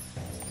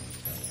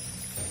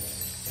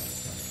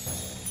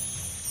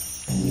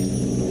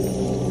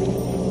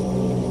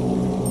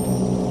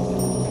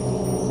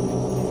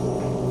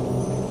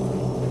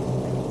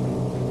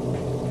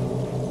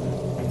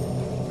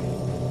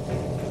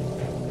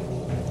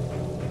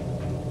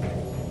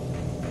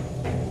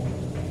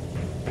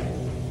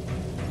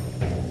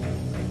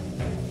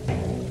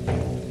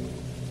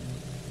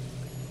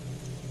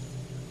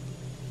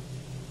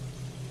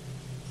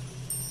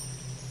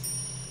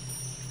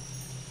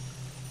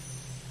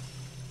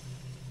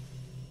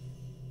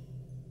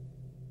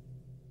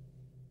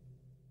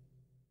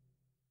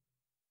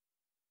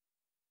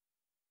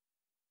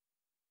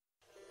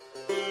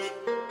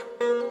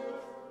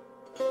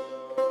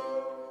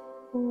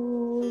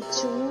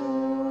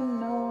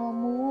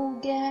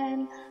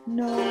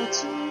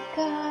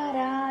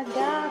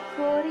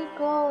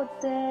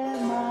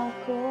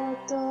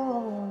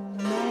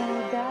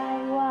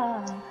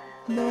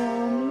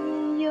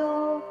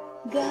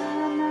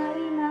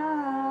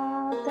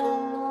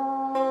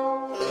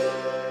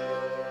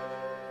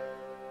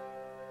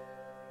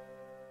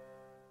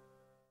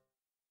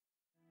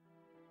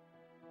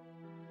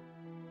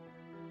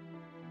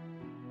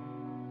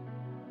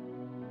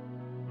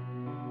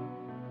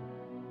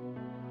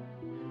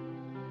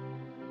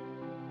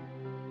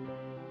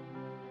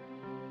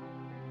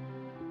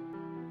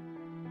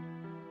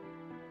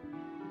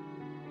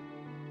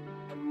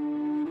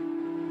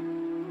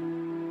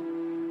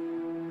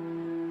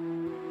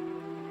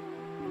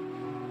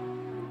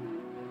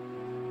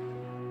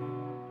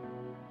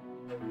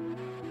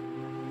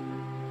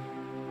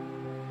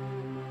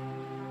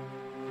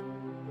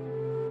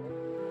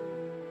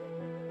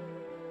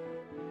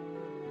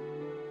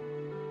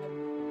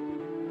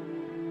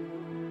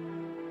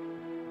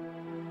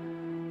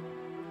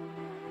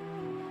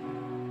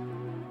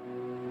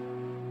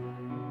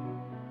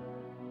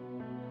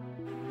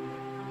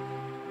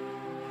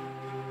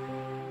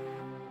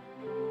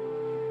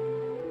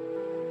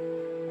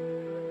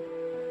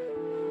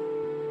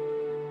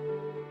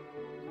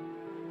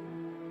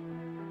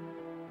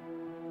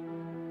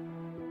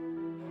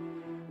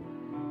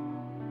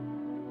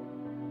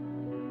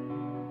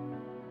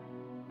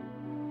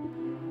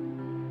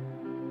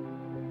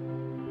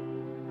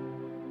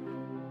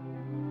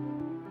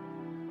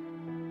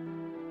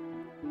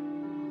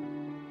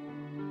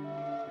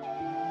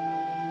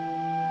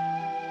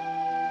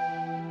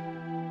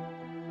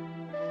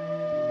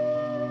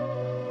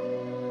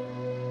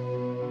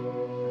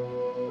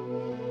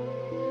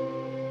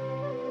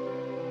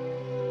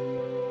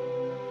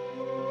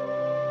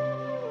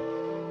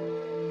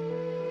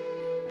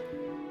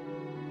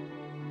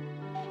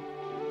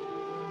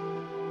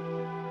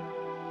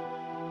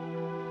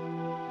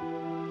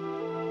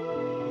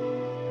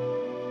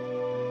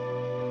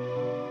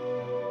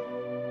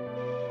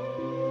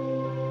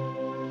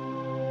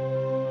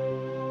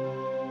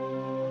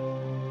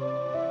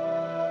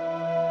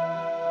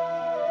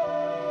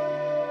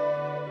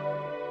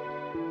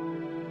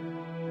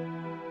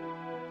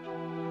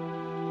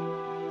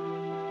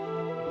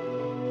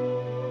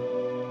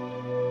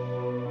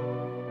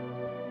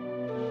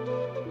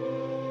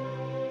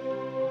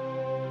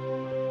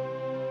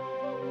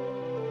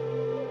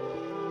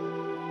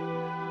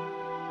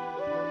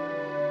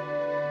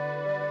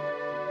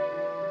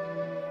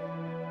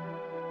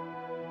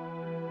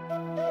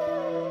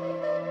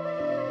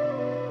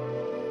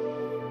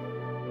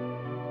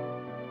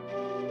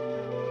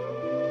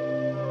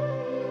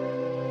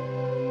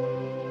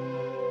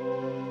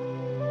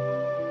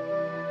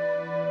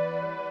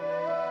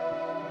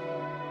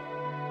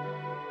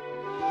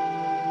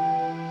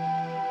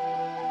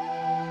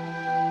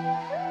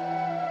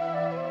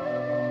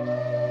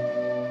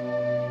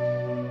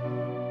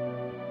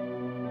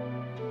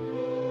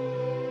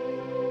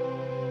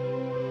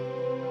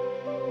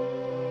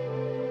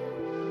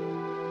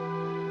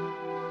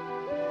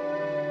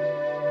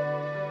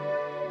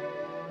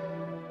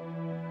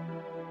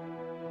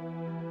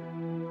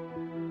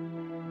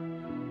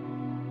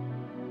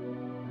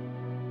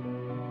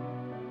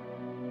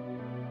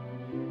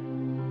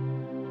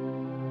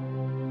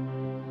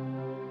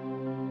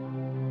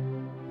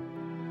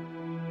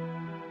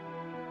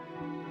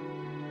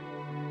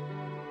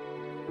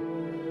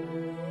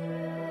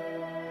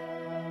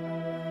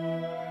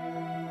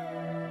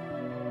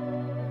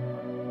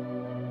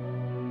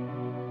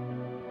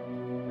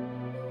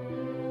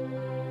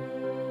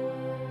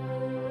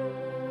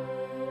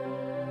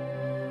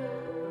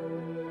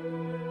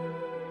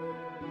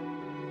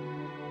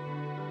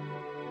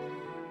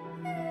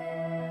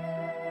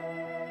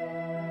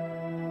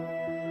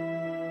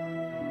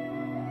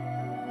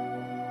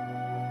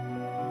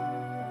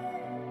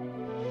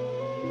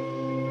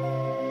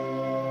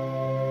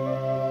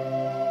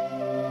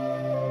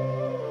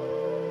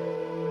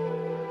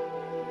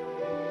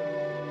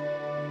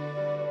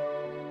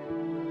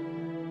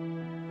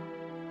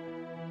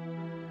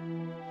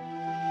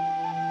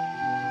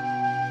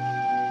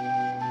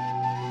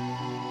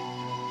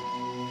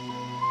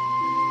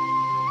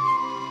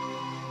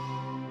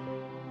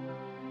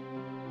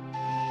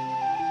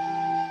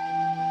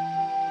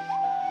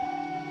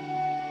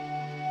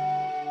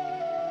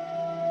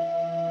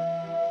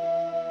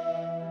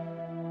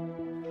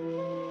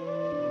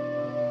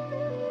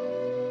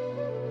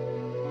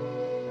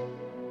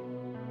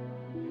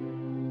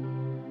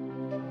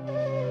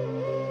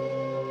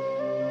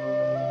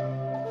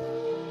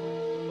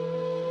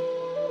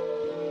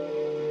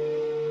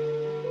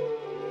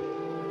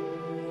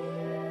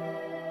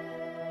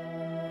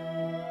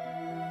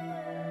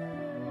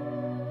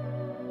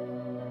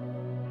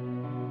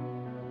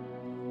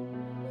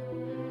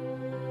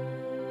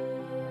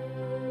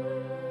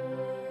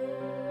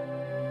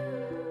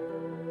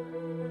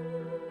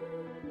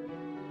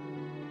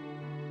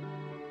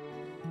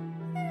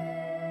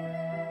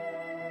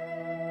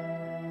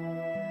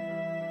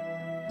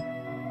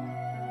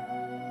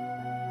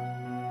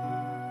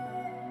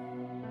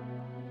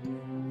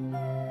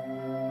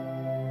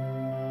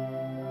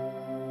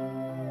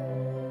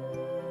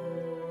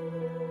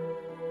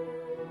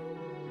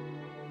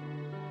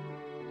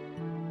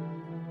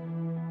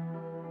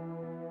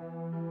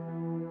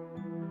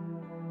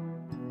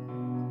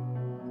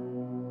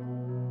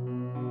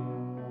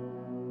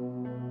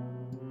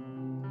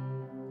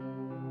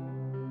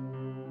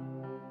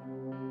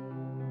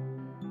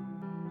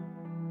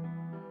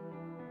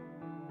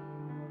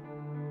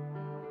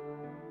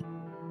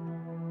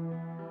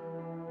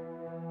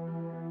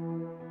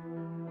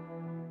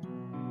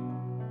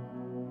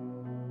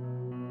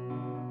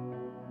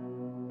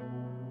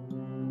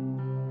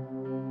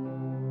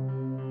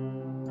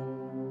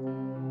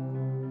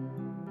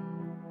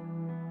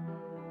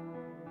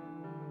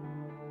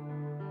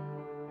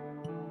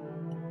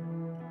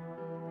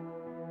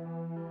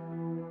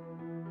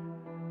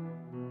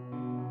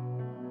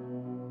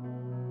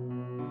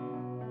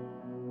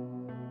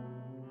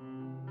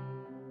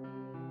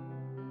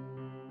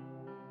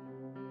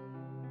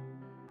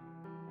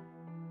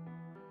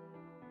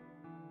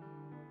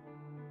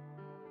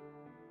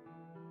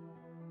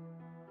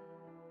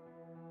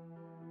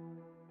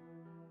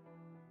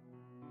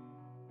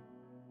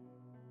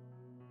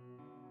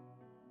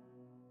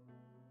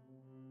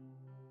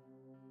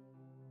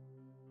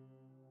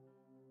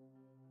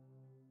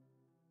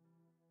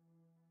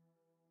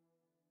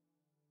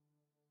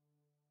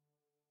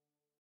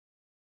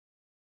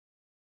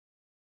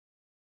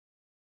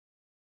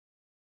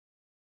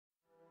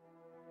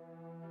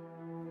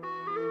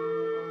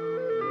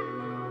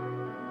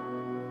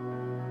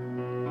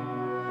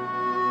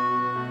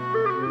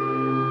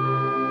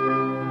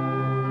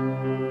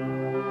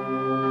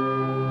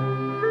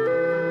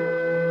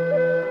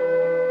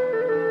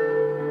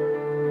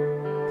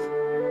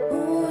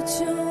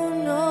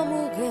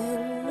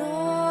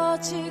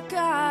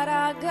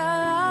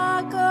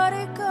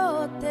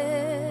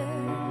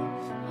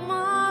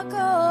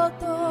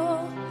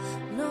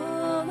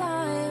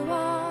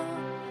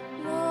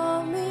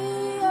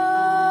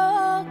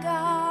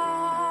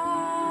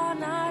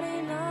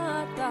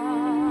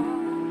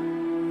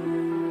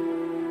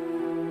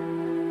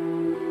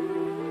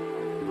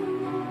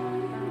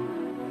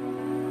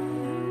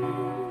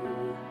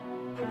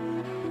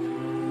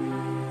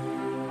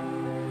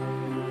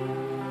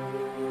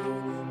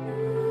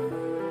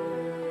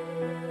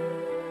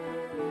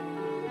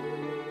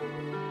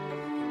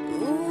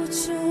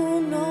 Uchu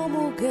no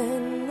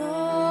Mugen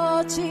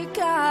no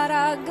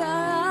Chikara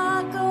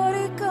ga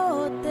Kori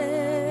kotte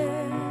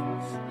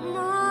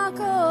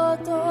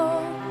Makoto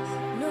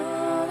no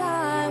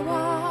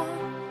Daiwa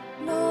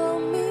no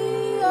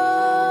Miyo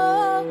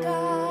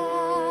ga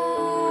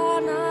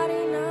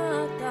Nari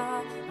natta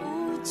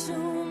Uchu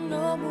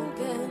no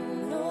Mugen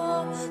no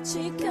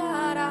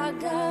Chikara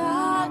ga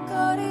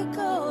Kori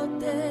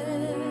kotte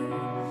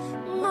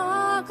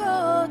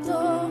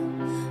Makoto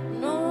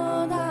no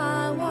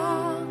Daiwa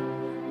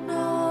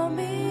no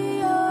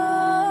Miyo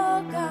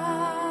ga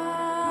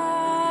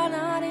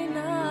Nari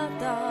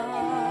natta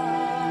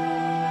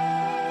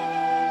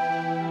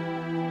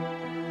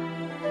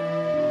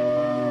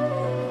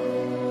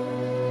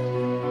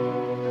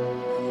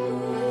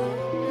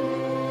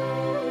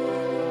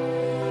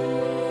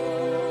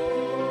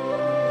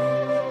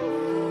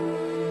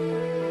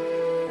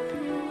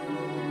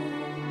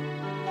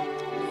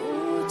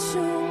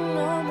Uchu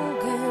no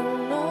Mugen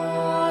no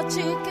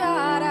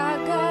Chikara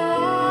ga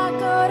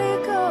Kori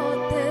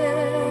kotte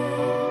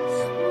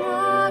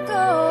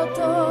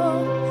Makoto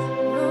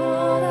no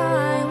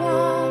Daiwa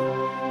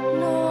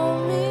no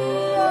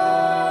Miyo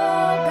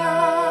ga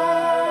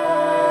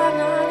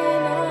Nari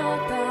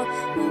natta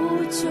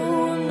Uchu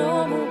no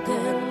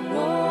Mugen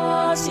no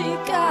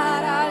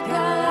Chikara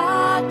ga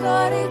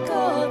Kori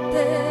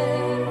kotte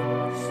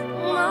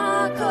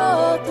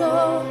Makoto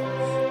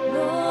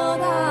no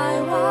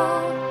Daiwa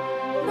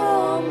no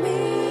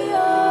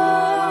Miyo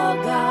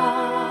ga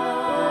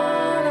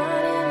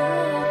Nari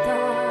natta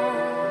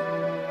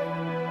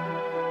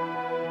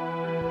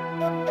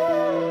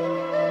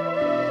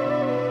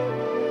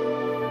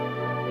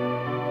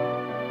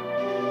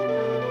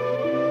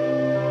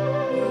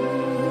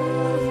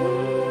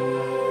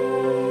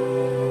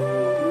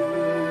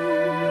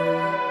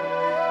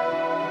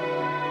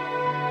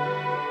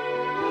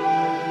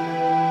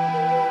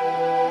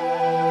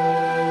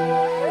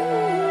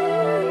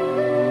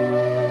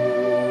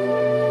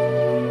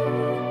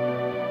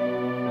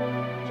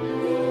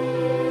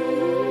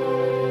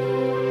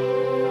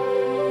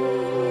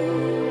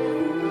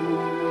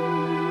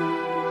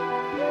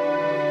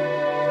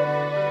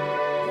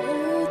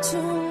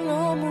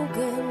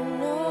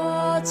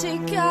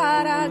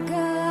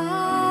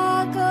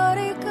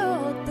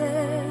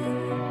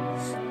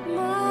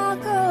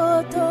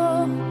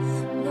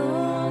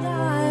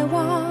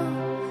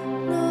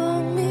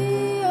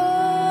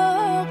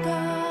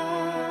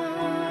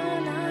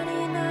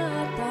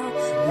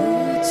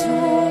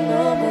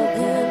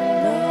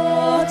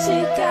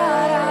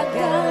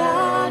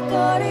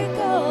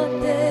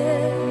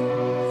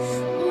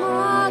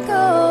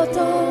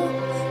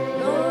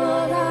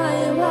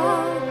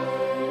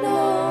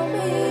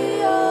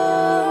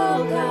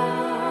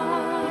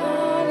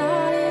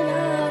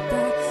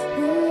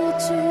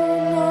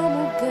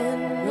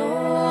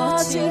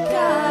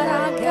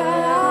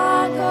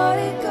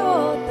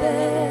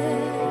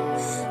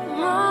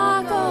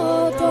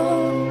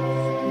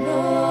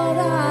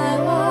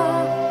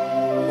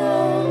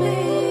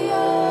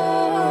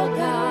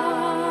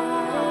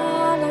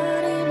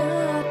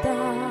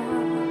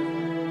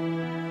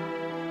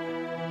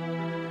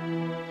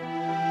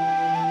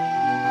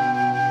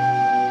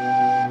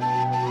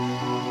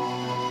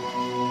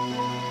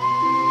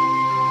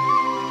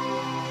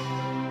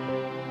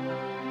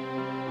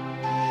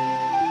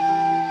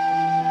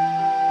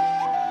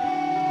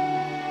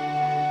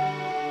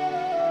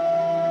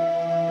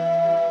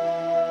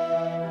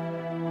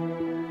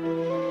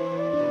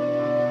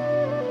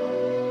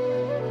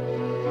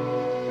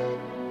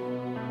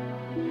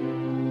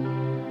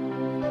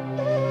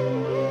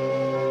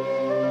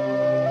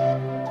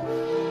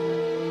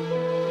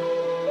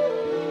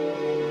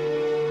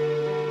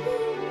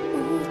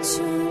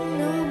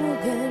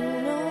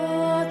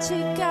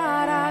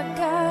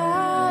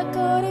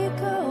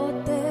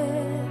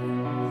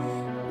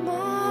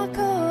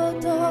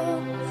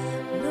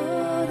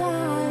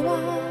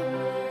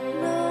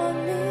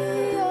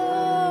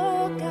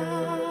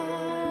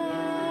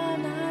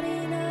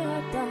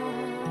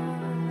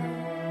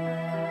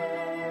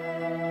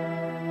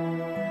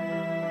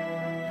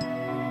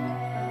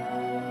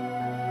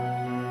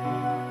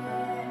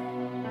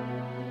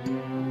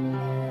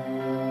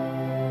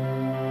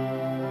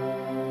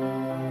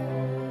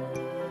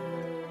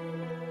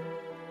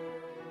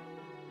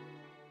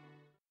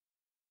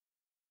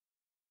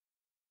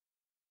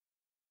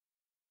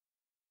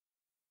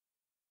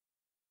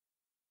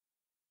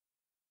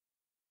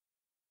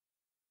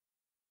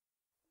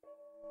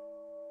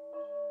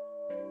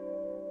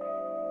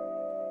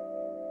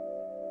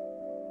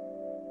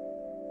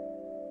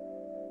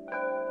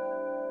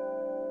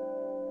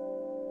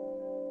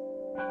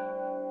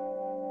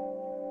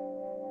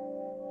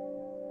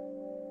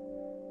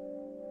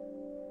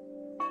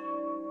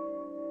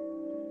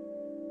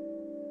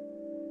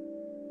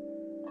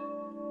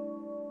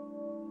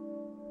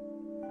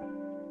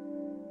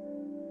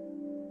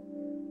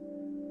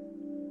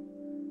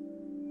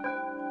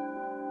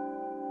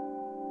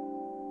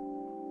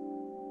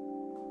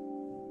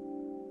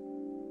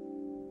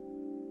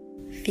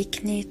Vi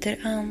knyter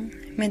an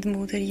med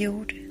moder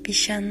jord. Vi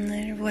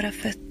känner våra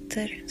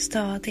fötter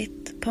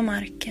stadigt på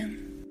marken.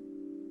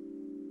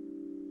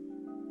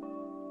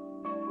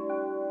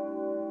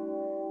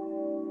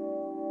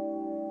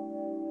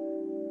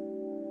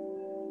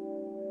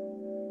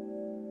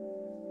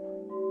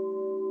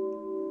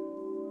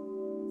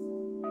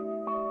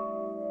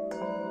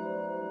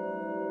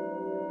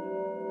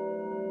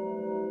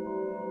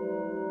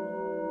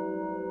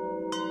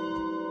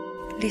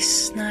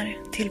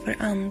 Lyssnar till vår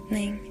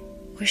andning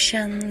och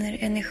känner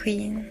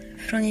energin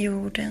från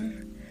jorden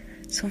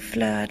som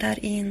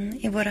flödar in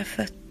i våra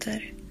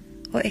fötter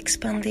och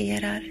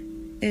expanderar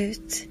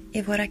ut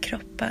i våra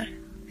kroppar.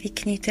 Vi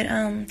knyter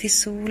an till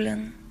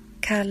solen,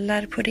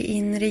 kallar på det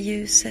inre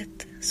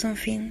ljuset som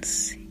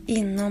finns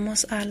inom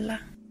oss alla.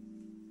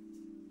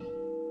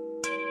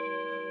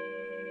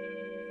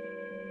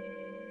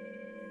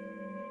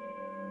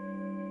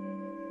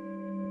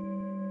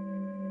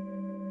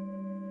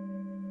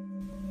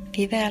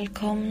 Vi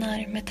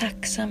välkomnar med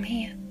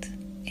tacksamhet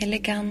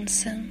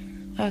elegansen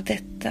av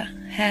detta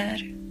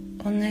här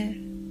och nu.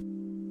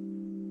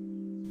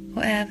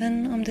 Och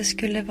även om det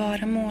skulle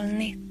vara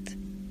molnigt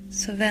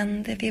så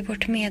vänder vi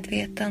vårt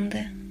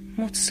medvetande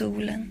mot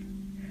solen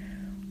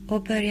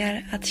och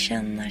börjar att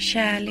känna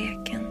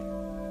kärleken,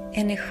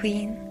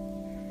 energin,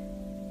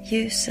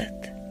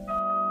 ljuset.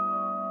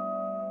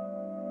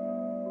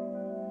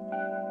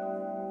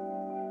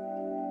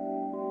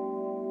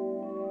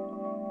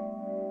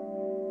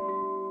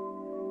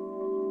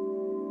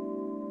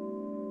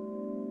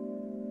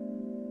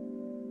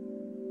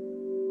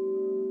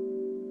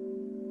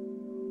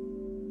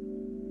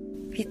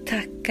 Vi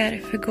tackar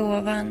för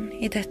gåvan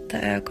i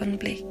detta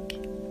ögonblick.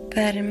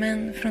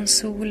 Värmen från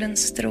solens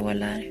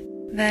strålar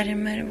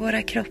värmer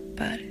våra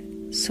kroppar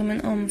som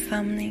en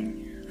omfamning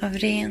av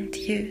rent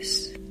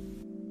ljus.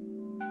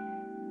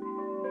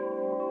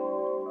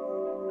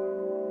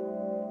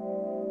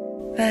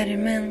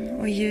 Värmen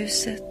och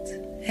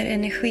ljuset är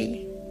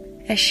energi,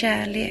 är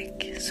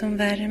kärlek som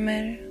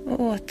värmer och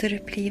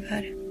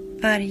återupplivar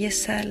varje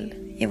cell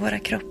i våra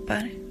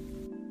kroppar.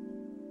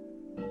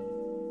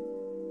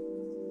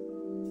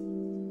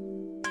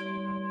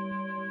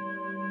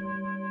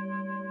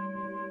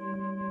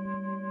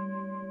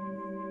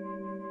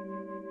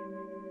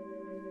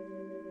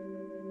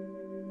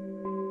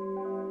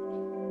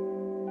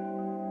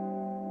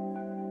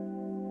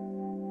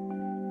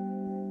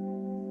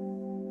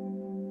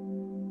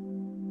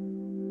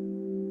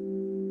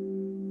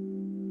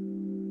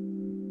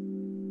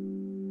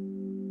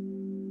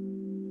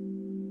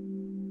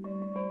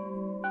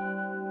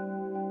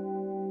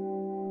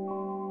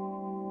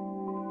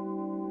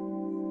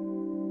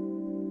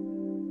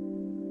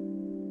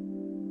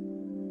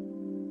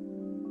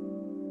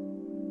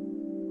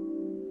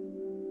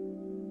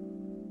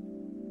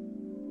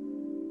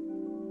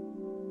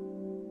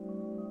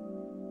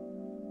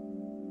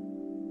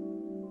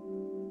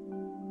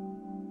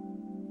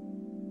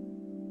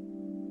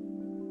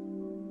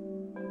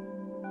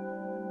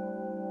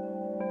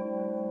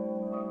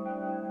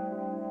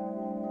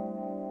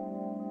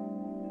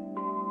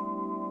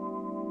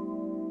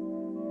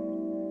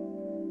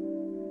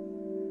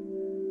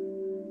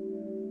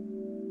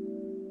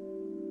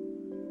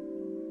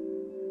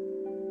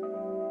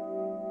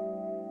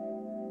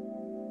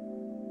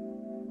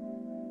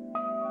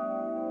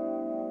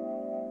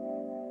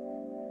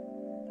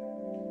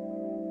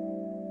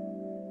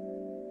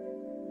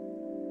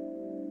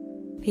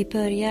 Vi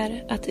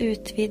börjar att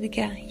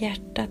utvidga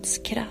hjärtats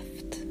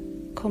kraft,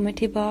 kommer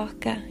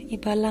tillbaka i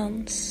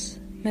balans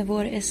med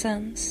vår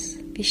essens.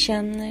 Vi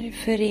känner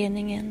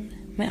föreningen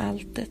med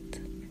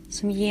alltet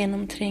som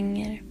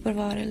genomtränger vår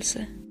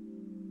varelse.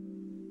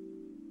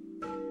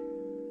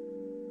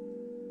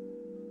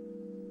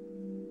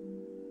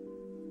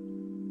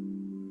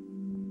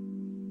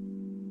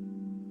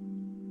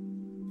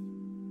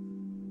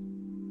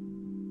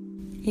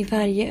 I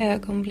varje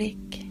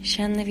ögonblick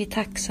känner vi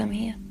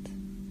tacksamhet.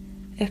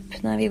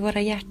 Öppnar vi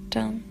våra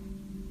hjärtan.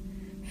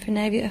 För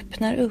när vi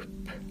öppnar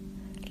upp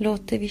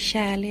låter vi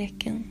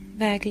kärleken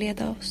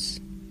vägleda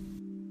oss.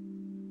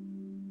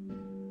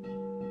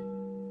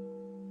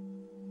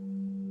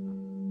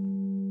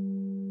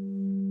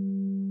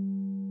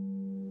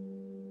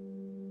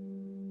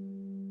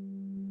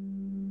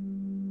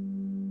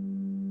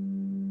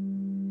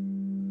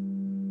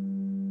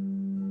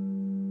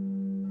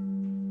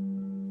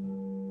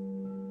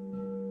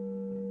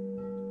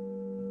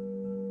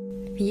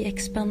 Vi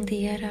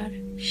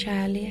expanderar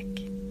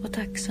kärlek och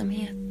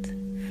tacksamhet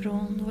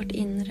från vårt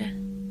inre.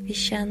 Vi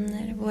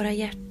känner våra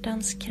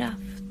hjärtans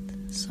kraft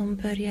som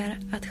börjar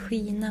att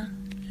skina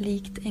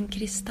likt en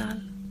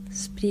kristall,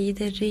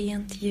 sprider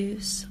rent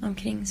ljus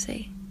omkring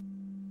sig.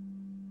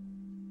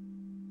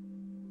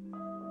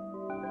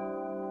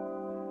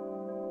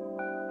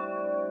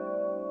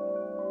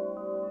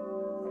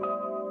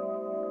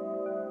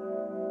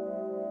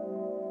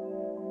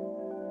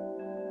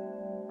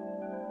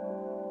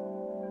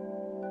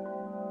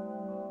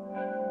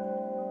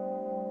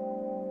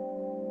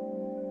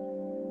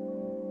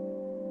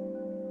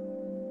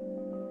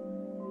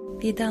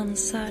 Vi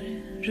dansar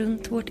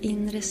runt vårt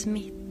inres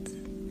mitt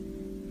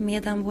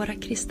medan våra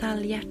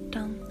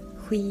kristallhjärtan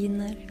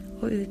skiner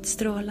och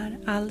utstrålar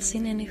all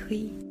sin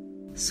energi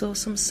så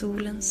som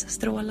solens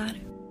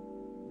strålar.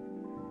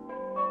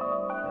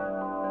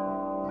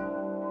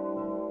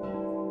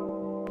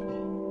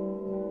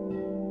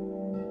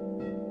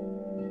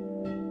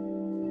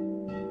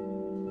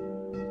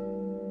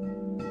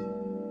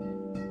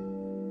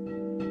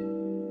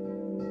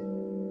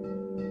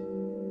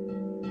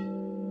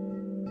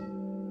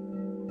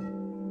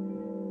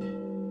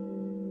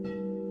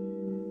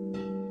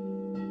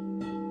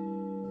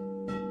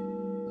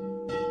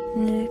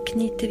 Nu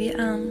knyter vi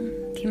an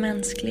till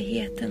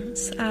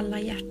mänsklighetens alla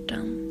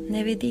hjärtan.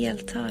 När vi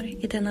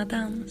deltar i denna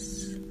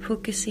dans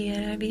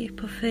fokuserar vi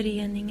på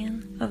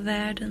föreningen av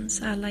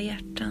världens alla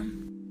hjärtan.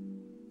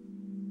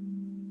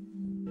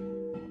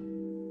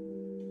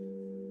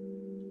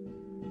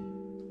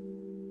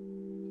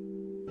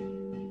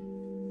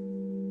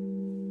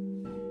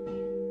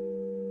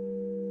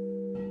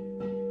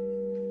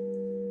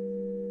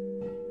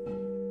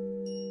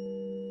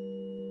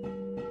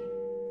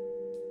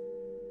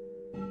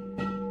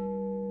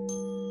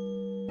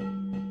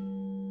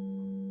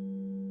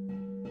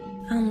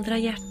 Andra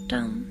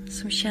hjärtan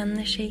som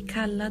känner sig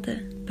kallade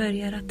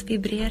börjar att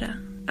vibrera,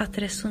 att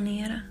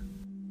resonera.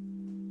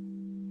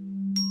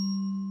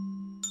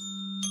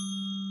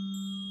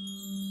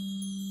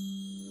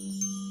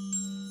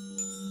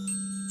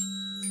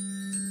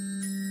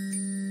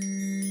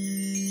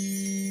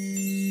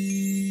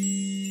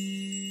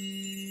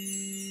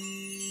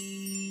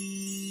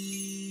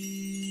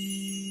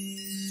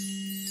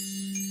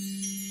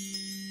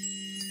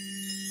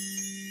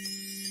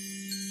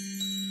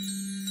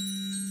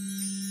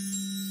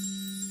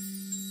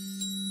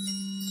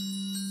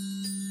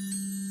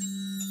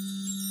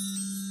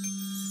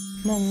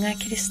 Många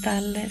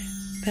kristaller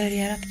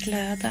börjar att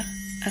glöda,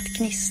 att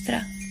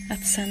gnistra,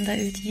 att sända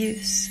ut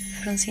ljus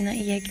från sina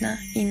egna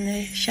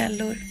inre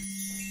källor.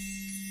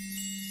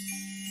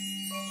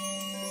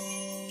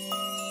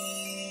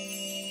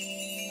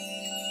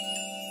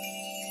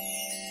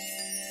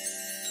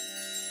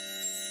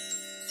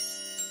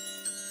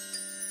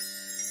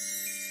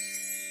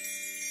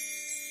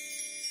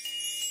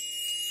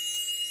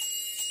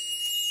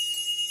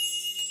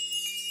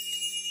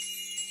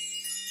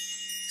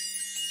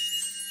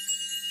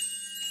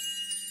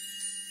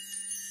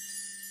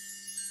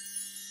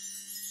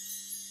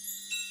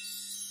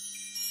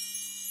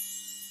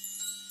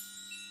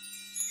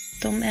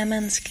 De är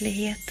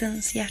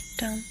mänsklighetens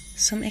hjärtan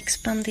som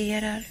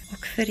expanderar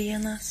och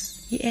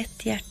förenas i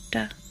ett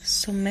hjärta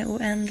som med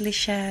oändlig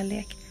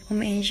kärlek och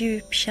med en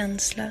djup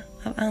känsla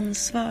av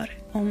ansvar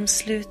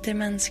omsluter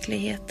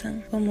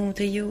mänskligheten och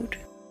Moder Jord.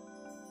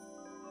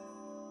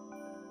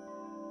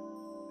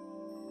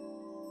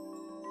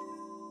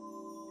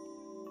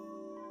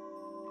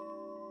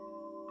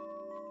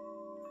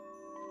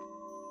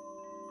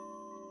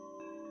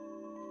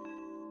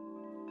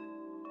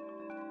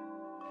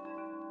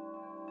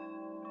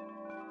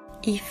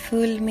 I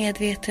full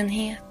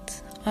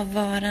medvetenhet av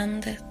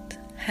varandet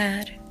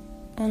här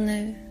och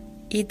nu,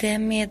 i det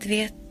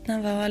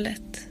medvetna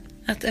valet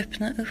att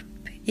öppna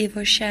upp i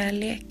vår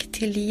kärlek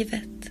till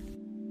livet.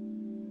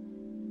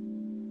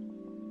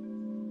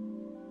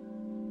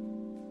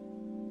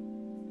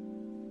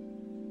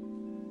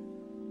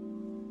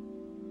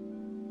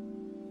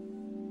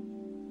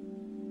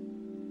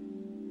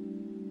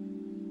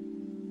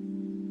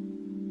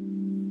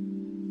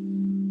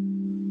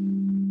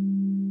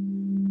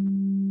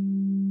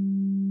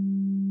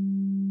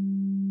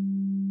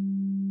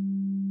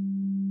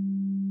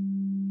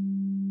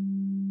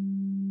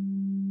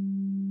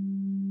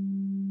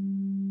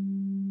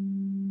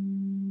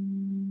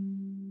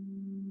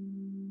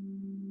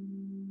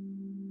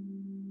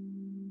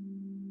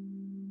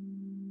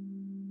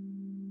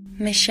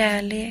 Med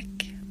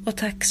kärlek och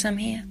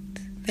tacksamhet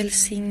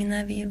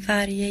välsignar vi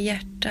varje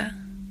hjärta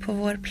på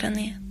vår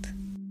planet.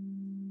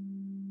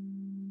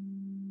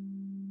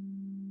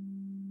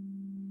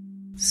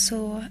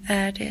 Så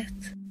är det.